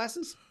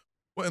sunglasses?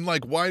 Well, and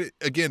like, why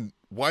did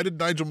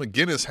Nigel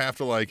McGuinness have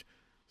to like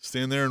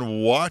stand there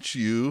and watch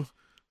you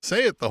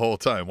say it the whole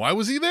time? Why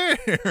was he there?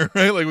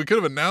 Right? Like, we could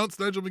have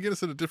announced Nigel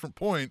McGuinness at a different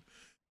point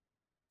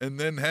and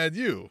then had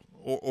you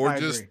or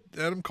just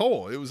Adam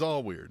Cole. It was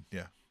all weird.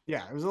 Yeah.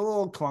 Yeah. It was a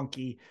little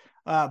clunky.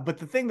 But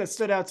the thing that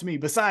stood out to me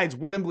besides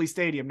Wembley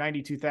Stadium,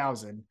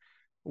 92,000,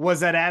 was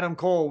that Adam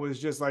Cole was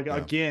just like,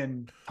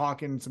 again,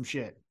 talking some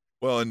shit.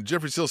 Well, and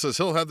Jeffrey Steele says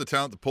he'll have the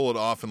talent to pull it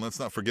off, and let's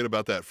not forget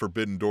about that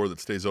forbidden door that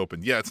stays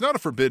open. Yeah, it's not a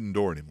forbidden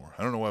door anymore.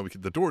 I don't know why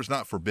the door is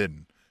not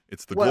forbidden.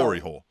 It's the glory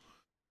hole.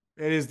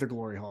 It is the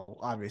glory hole,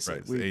 obviously.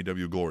 Right, it's the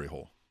AEW glory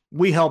hole.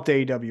 We helped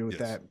AEW with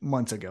that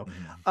months ago.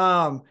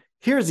 Mm-hmm.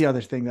 Here's the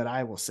other thing that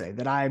I will say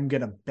that I'm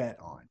going to bet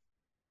on.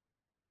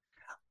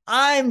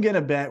 I'm going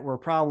to bet we're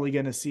probably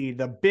going to see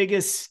the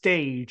biggest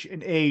stage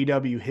in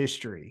AEW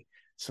history.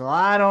 So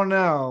I don't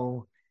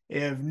know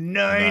if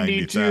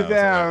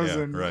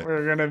 92,000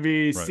 are going to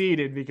be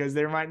seated, because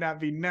there might not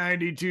be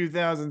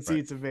 92,000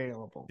 seats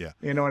available. Yeah.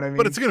 You know what I mean?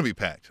 But it's going to be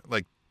packed.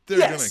 Like, they're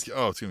going to, it's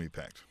going to be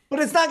packed. But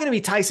it's not going to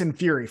be Tyson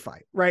Fury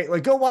fight, right?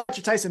 Like, go watch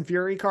a Tyson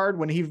Fury card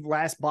when he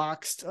last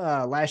boxed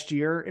last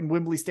year in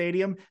Wembley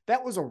Stadium.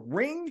 That was a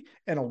ring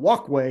and a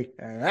walkway,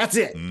 and that's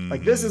it. Mm-hmm.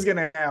 Like, this is going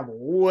to have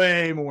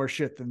way more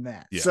shit than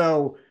that. Yeah.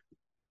 So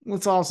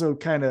let's also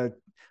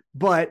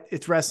but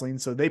it's wrestling,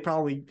 so they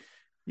probably,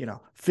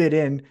 fit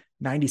in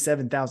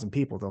 97,000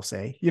 people, they'll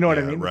say. You know what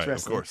I mean? Right,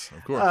 of course.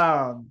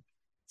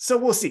 So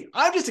we'll see.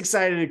 I'm just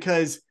excited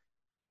because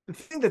the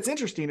thing that's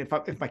interesting,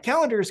 if my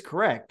calendar is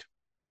correct,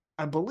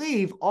 I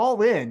believe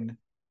All In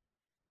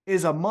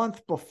is a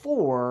month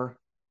before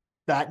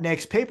that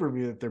next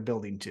pay-per-view that they're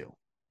building to.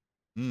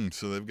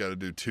 So they've got to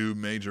do 2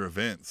 major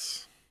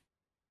events.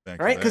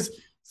 Right? Because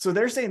so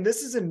they're saying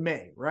this is in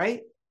May,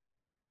 right?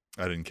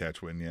 I didn't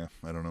catch when. Yeah,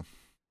 I don't know.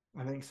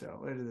 I think so.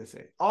 What did they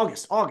say?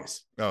 August. Oh,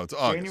 it's August.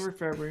 January,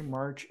 February,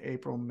 March,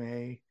 April,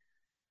 May.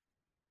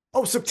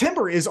 Oh,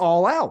 September is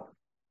All Out.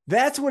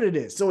 That's what it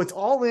is. So it's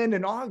All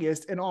In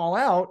August and All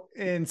Out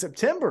in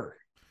September.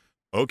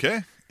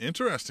 Okay.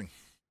 Interesting.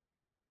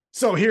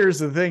 So here's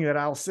the thing that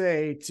I'll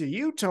say to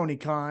you, Tony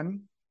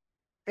Khan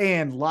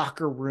and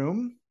Locker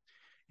Room.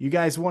 You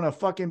guys want to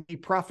fucking be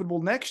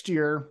profitable next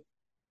year.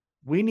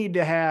 We need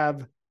to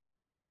have,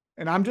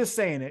 and I'm just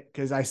saying it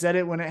because I said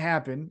it when it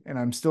happened and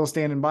I'm still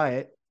standing by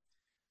it.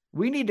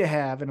 We need to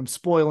have, and I'm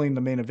spoiling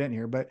the main event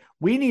here, but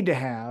we need to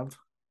have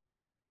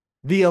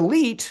the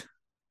Elite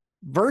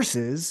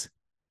versus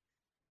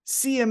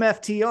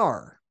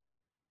CMFTR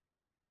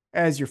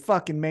as your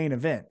fucking main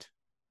event.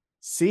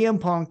 CM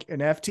Punk and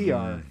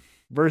FTR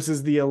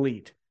versus the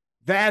Elite.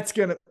 That's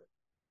going to,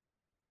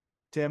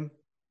 Tim,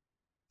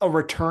 a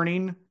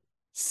returning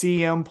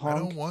CM Punk. I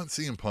don't want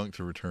CM Punk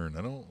to return.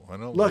 I don't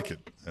look, like it.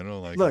 I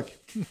don't like look,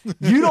 it.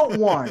 you don't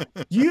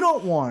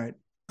want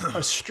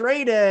a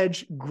straight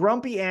edge,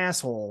 grumpy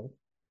asshole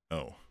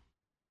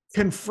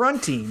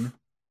confronting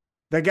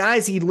the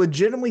guys he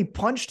legitimately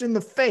punched in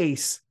the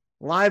face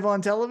live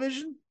on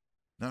television.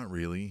 Not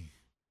really.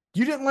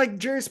 You didn't like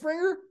Jerry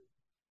Springer?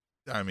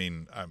 I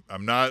mean,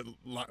 I'm not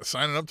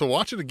signing up to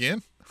watch it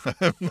again.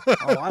 I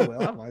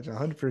will. I'll watch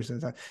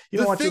 100%.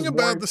 The thing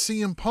about the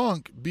CM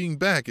Punk being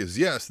back is,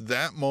 yes,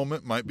 that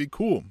moment might be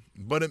cool,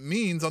 but it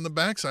means on the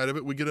backside of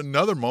it, we get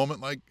another moment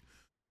like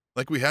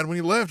we had when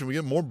he left, and we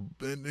get more.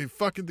 And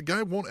the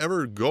guy won't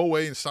ever go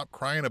away and stop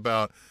crying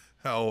about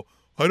how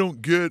I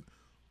don't get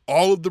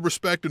all of the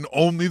respect and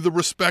only the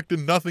respect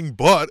and nothing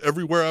but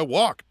everywhere I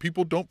walk.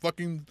 People don't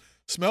fucking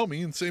smell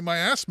me and say my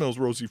ass smells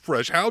rosy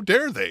fresh. How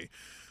dare they?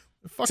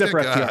 Fuck except that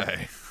for guy.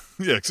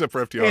 FTR. Yeah, except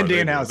for FTR. And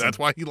Danhausen. That's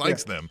why he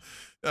likes them.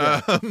 Yeah.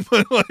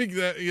 But like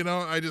that,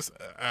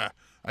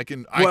 I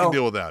can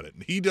deal without it.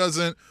 He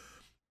doesn't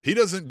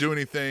do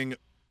anything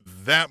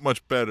that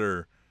much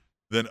better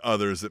than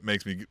others that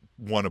makes me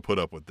want to put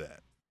up with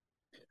that.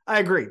 I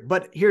agree.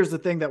 But here's the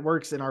thing that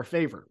works in our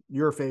favor,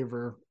 your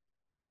favor,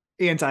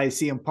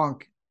 anti-CM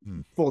Punk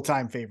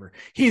full-time favor.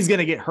 He's going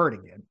to get hurt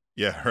again.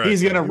 Yeah, right.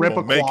 He's going to rip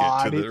a make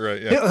quad. It to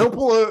right, yeah. He'll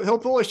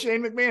pull a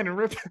Shane McMahon and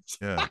rip it.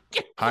 Yeah.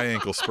 High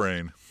ankle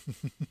sprain.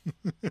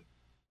 I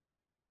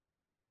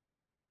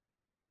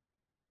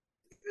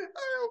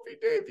hope he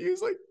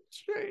debuts like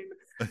Shane.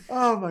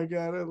 Oh my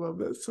God, I love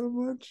that so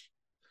much.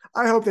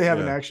 I hope they have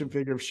an action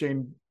figure of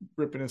Shane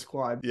ripping his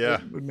quad. Yeah.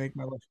 That would make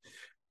my life.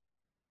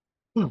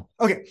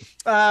 Okay.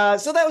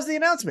 So that was the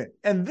announcement.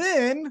 And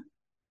then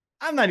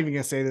I'm not even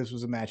going to say this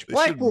was a match.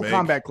 Blackpool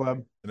Combat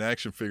Club. An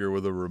action figure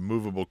with a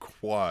removable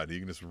quad. You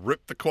can just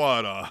rip the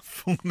quad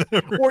off.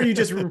 Or you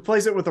just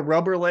replace it with a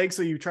rubber leg,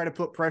 so you try to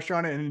put pressure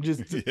on it and it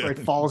just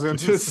falls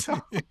into itself.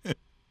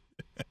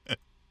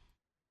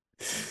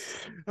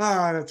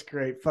 That's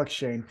great. Fuck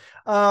Shane.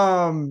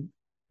 I'm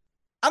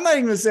not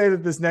even going to say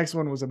that this next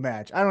one was a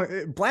match.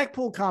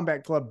 Blackpool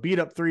Combat Club beat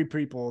up 3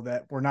 people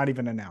that were not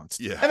even announced.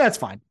 Yeah. And that's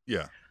fine.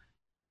 Yeah.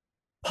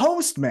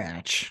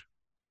 Post-match,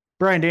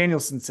 Bryan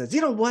Danielson says,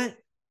 you know what?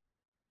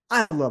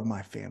 I love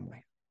my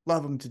family.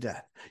 Love them to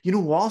death. You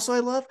know who also I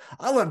love?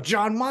 I love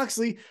Jon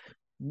Moxley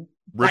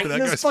ripping that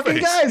guy's fucking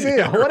face. guys in,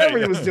 whatever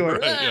he was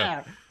doing. Right,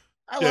 yeah.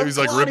 He's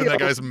like ripping that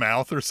guy's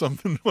mouth or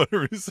something,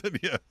 whatever he said.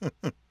 Yeah.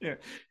 Yeah.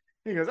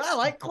 He goes, I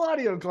like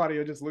Claudio.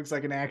 Claudio just looks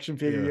like an action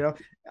figure, you know.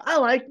 I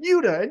like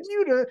Yuta, and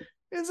Yuta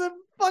is a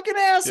fucking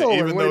asshole.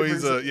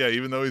 Yeah,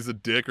 even though he's a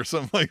dick or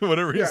something, like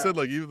whatever he said,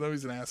 like even though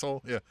he's an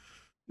asshole. Yeah.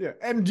 Yeah.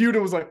 And Yuta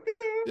was like,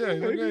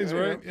 he's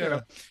right. Yeah. You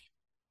know.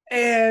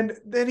 And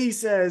then he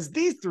says,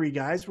 these 3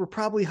 guys were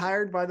probably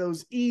hired by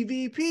those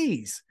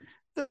EVPs.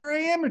 They're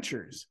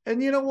amateurs.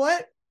 And you know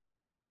what?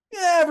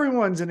 Yeah,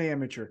 everyone's an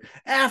amateur.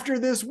 After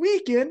this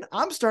weekend,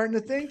 I'm starting to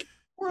think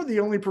we're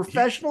the only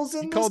professionals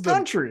in this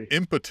country.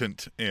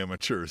 Impotent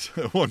amateurs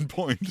at one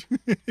point.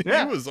 He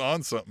was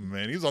on something,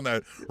 man. He was on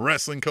that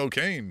wrestling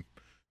cocaine.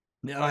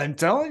 Yeah, I'm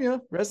telling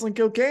you, wrestling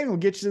cocaine will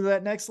get you to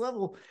that next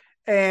level.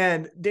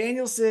 And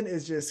Danielson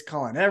is just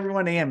calling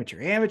everyone amateur.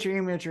 You're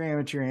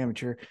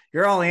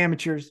all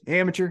amateurs.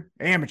 Amateur.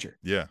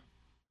 Yeah.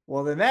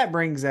 Well, then that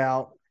brings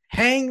out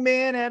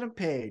Hangman Adam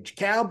Page,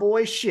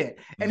 cowboy shit.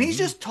 And he's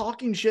just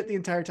talking shit the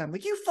entire time.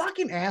 Like, you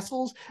fucking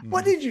assholes.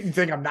 What did you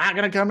think? I'm not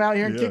going to come out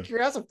here and kick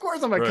your ass? Of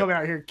course I'm going to come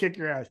out here and kick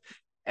your ass.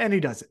 And he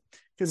does it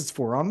because it's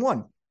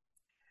 4-on-1.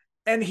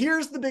 And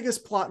here's the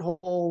biggest plot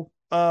hole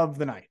of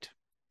the night.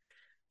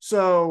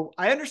 So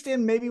I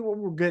understand maybe what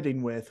we're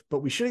getting with, but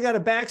we should have got a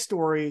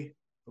backstory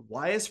of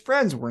why his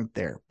friends weren't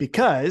there,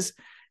 because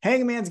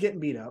Hangman's getting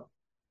beat up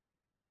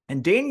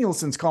and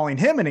Danielson's calling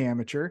him an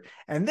amateur.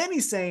 And then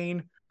he's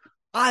saying,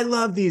 I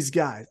love these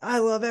guys. I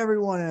love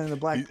everyone in the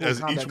Blackpool As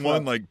Combat each Club.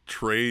 one like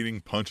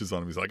trading punches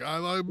on him. He's like, I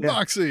love Yeah.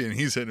 Moxie, and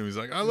he's hitting him. He's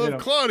like, I love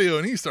Claudio,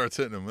 and he starts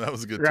hitting him. That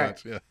was a good Right.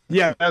 touch. Yeah.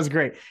 Yeah, that was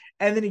great.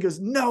 And then he goes,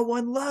 no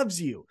one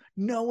loves you.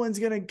 No one's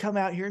going to come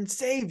out here and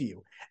save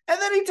you. And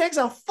then he takes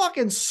a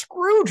fucking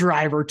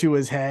screwdriver to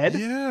his head.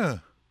 Yeah.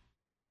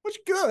 Which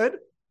good.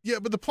 Yeah,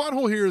 but the plot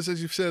hole here is,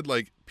 as you've said,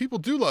 like, people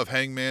do love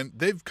Hangman.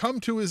 They've come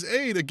to his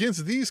aid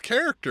against these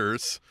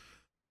characters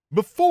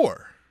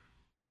before.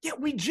 Yeah,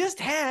 we just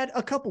had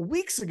a couple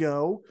weeks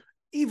ago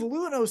Evil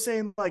Uno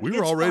saying, like, we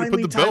were all ready to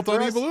put the belt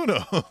on Evil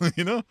Uno,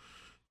 you know?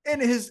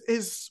 And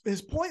his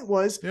point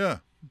was, yeah,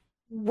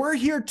 we're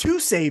here to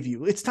save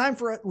you. It's time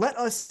for let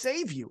us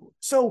save you.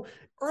 So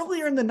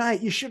earlier in the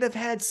night, you should have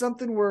had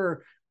something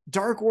where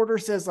Dark Order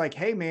says, like,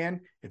 hey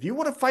man, if you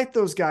want to fight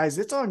those guys,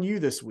 it's on you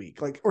this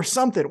week, like, or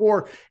something.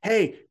 Or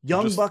hey,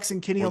 Young Bucks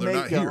and Kenny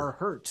Omega are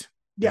hurt.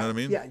 Yeah, you know what I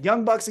mean? Yeah,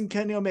 Young Bucks and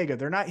Kenny Omega,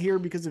 they're not here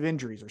because of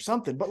injuries or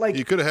something. But like,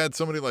 you could have had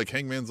somebody like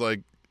Hangman's,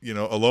 like, you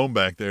know, alone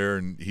back there,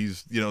 and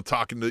he's, you know,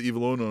 talking to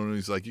Evil Uno, and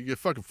he's like, your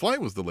fucking flight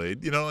was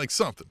delayed, you know, like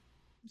something.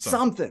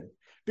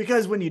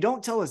 Because when you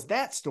don't tell us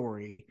that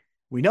story,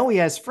 we know he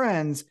has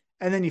friends,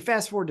 and then you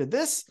fast forward to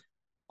this,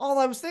 all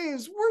I was thinking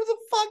is, where the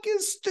fuck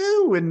is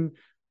Stu and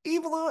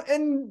Evil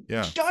and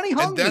Johnny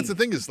Hungee? And that's the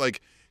thing, is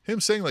like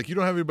him saying, like, you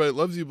don't have anybody that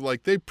loves you, but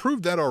like, they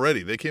proved that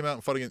already. They came out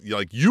and fought against,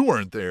 like, you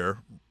weren't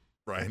there,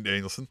 Bryan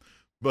Danielson,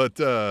 but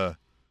you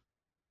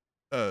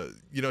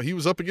know, he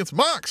was up against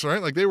Mox,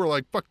 right? Like, they were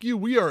like, fuck you,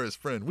 we are his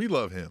friend, we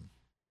love him.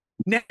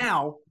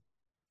 Now,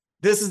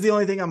 this is the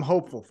only thing I'm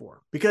hopeful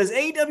for, because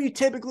AEW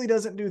typically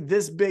doesn't do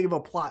this big of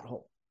a plot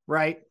hole,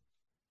 right?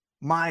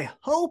 My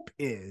hope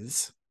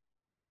is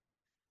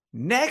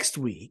next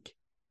week,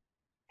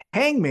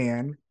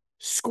 Hangman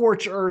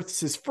scorch earths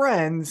his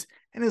friends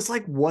and is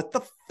like, what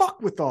the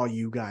fuck with all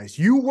you guys?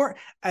 You weren't.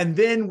 And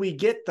then we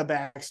get the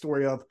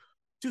backstory of,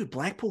 dude,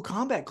 Blackpool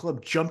Combat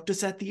Club jumped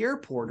us at the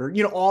airport, or,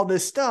 you know, all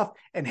this stuff.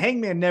 And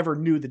Hangman never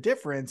knew the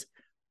difference,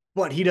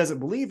 but he doesn't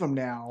believe him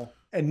now.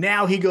 And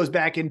now he goes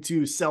back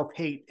into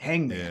self-hate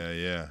Hangman.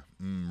 Yeah.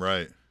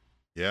 Right.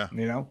 Yeah.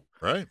 You know?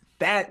 Right.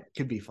 That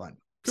could be fun.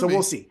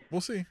 We'll see.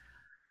 We'll see.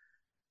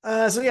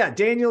 So yeah,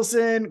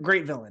 Danielson,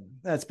 great villain.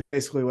 That's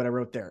basically what I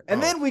wrote there.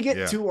 And then we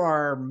get to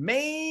our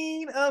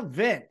main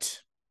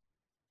event.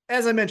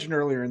 As I mentioned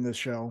earlier in this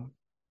show,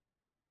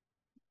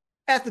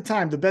 at the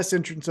time, the best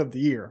entrance of the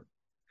year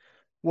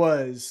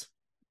was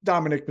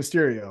Dominic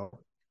Mysterio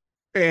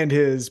and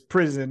his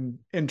prison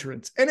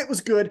entrance. And it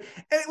was good.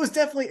 And it was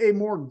definitely a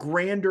more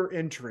grander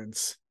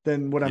entrance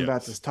than what I'm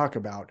about to talk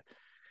about.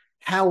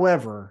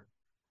 However,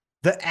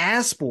 the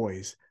Ass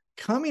Boys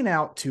coming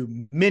out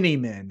to Mini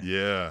Men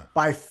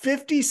by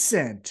 50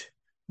 Cent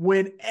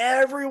when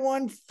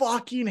everyone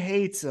fucking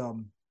hates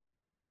them.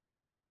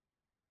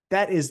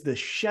 That is the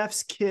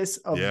chef's kiss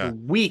of the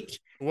week.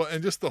 Well,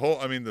 and just the whole,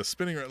 I mean, the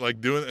spinning, like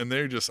doing, and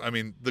they're just, I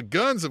mean, the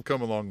Guns have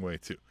come a long way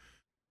too.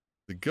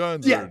 The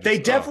Guns. Yeah, they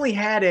definitely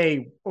had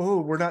a,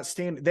 we're not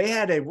standing. They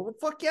had a, well,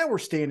 fuck yeah, we're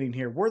standing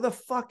here. We're the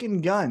fucking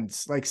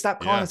Guns. Like,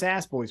 stop calling us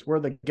Ass Boys. We're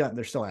the Gun.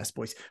 They're still Ass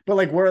Boys, but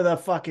like, we're the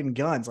fucking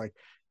Guns. Like,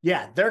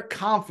 yeah, their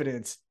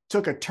confidence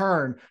took a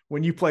turn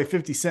when you play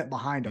 50 Cent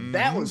behind them.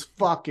 That was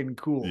fucking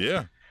cool.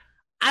 Yeah.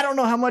 I don't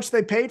know how much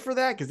they paid for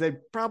that, because they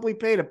probably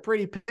paid a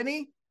pretty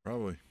penny.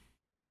 Probably.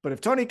 But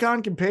if Tony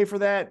Khan can pay for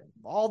that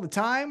all the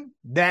time,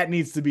 that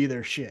needs to be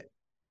their shit.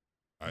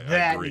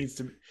 I agree. Needs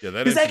to be. Yeah,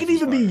 that because that can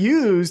even be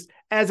used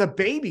as a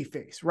baby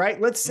face,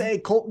 right? Let's say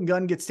Colton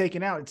Gunn gets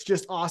taken out. It's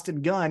just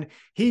Austin Gunn.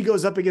 He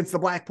goes up against the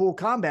Blackpool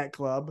Combat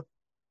Club.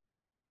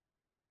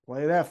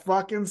 Play that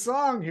fucking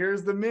song.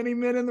 Here's the Mini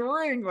Men in the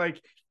ring.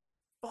 Like,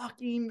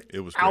 fucking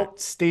it was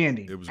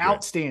outstanding. It was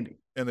outstanding.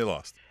 And they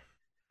lost.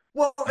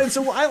 Well, and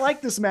so I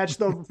like this match,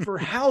 though, for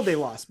how they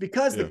lost,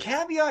 because the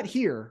caveat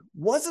here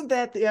wasn't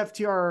that the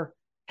FTR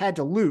had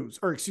to lose,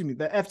 or excuse me,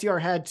 the FTR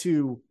had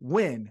to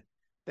win.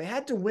 They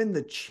had to win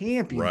the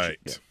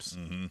championships.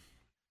 Right. Mm-hmm.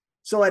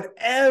 So at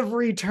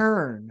every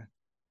turn,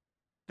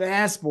 the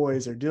Ass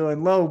Boys are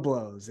doing low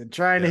blows and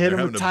trying to hit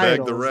him with titles.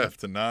 Beg the ref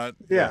to not.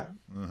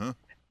 Uh-huh.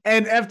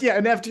 And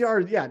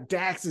FTR,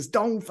 Dax is,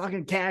 don't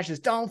fucking cash this,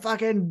 don't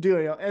fucking do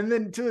it. And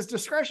then to his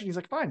discretion, he's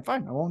like, fine,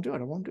 I won't do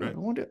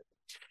it.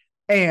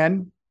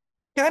 And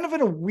kind of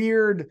in a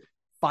weird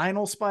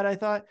final spot, I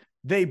thought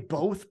they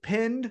both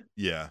pinned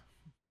them.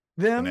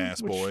 An Ass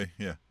Boy.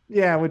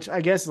 Yeah, which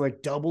I guess is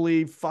like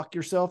doubly fuck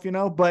yourself, you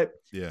know. But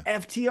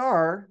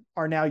FTR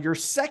are now your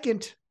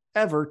second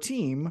ever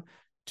team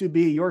to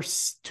be your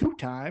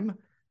two-time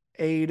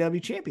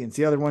AEW champions.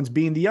 The other ones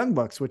being the Young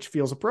Bucks, which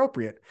feels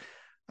appropriate.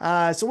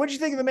 So what did you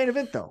think of the main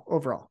event, though,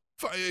 overall?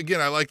 Again,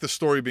 I like the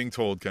story being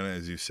told, kind of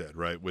as you said,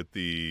 right? With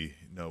the,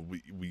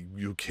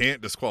 you can't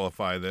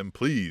disqualify them,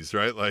 please,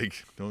 right?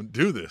 Like, don't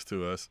do this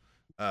to us.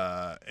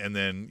 And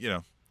then,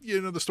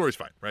 the story's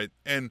fine, right?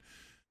 And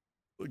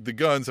the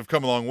Guns have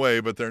come a long way,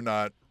 but they're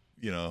not,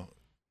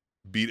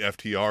 beat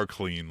FTR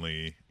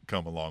cleanly,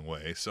 come a long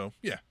way. So,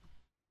 yeah.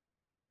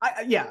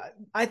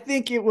 I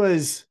think it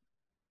was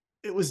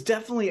it was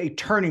definitely a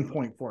turning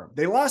point for them.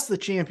 They lost the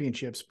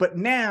championships, but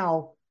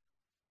now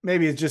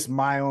maybe it's just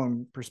my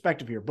own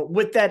perspective here, but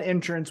with that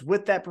entrance,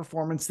 with that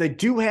performance, they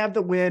do have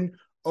the win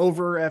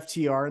over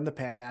FTR in the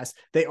past.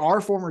 They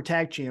are former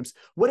tag champs.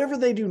 Whatever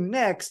they do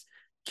next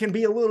can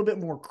be a little bit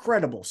more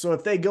credible. So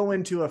if they go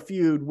into a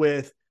feud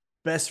with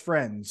Best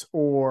Friends,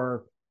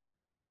 or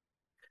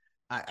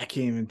I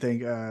can't even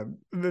think, no,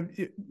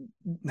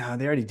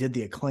 they already did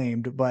the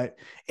Acclaimed, but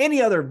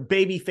any other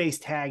babyface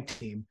tag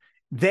team,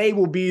 they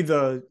will be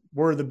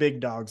we're the big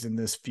dogs in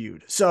this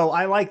feud. So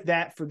I like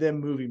that for them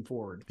moving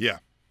forward. Yeah,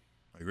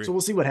 I agree. So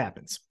we'll see what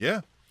happens.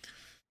 Yeah.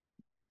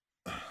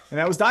 And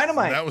that was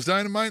Dynamite.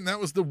 And that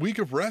was the week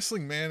of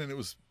wrestling, man. And it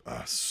was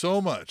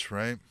so much,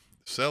 right?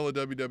 Sell of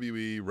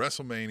WWE,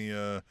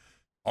 WrestleMania,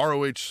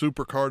 RoH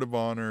Supercard of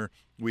Honor.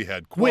 We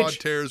had quad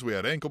tears. We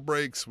had ankle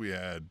breaks. We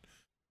had...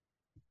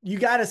 You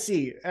got to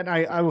see, and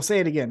I will say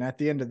it again at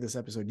the end of this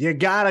episode, you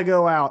got to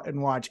go out and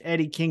watch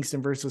Eddie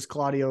Kingston versus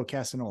Claudio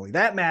Castagnoli.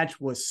 That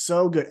match was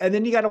so good. And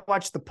then you got to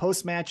watch the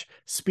post-match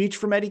speech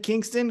from Eddie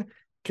Kingston,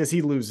 because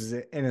he loses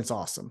it, and it's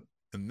awesome.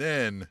 And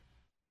then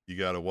you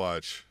got to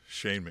watch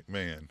Shane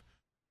McMahon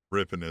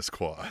ripping his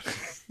quad.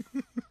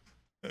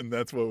 And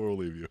that's what we'll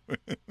leave you.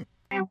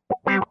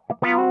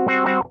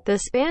 The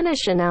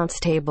Spanish announce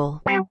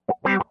table.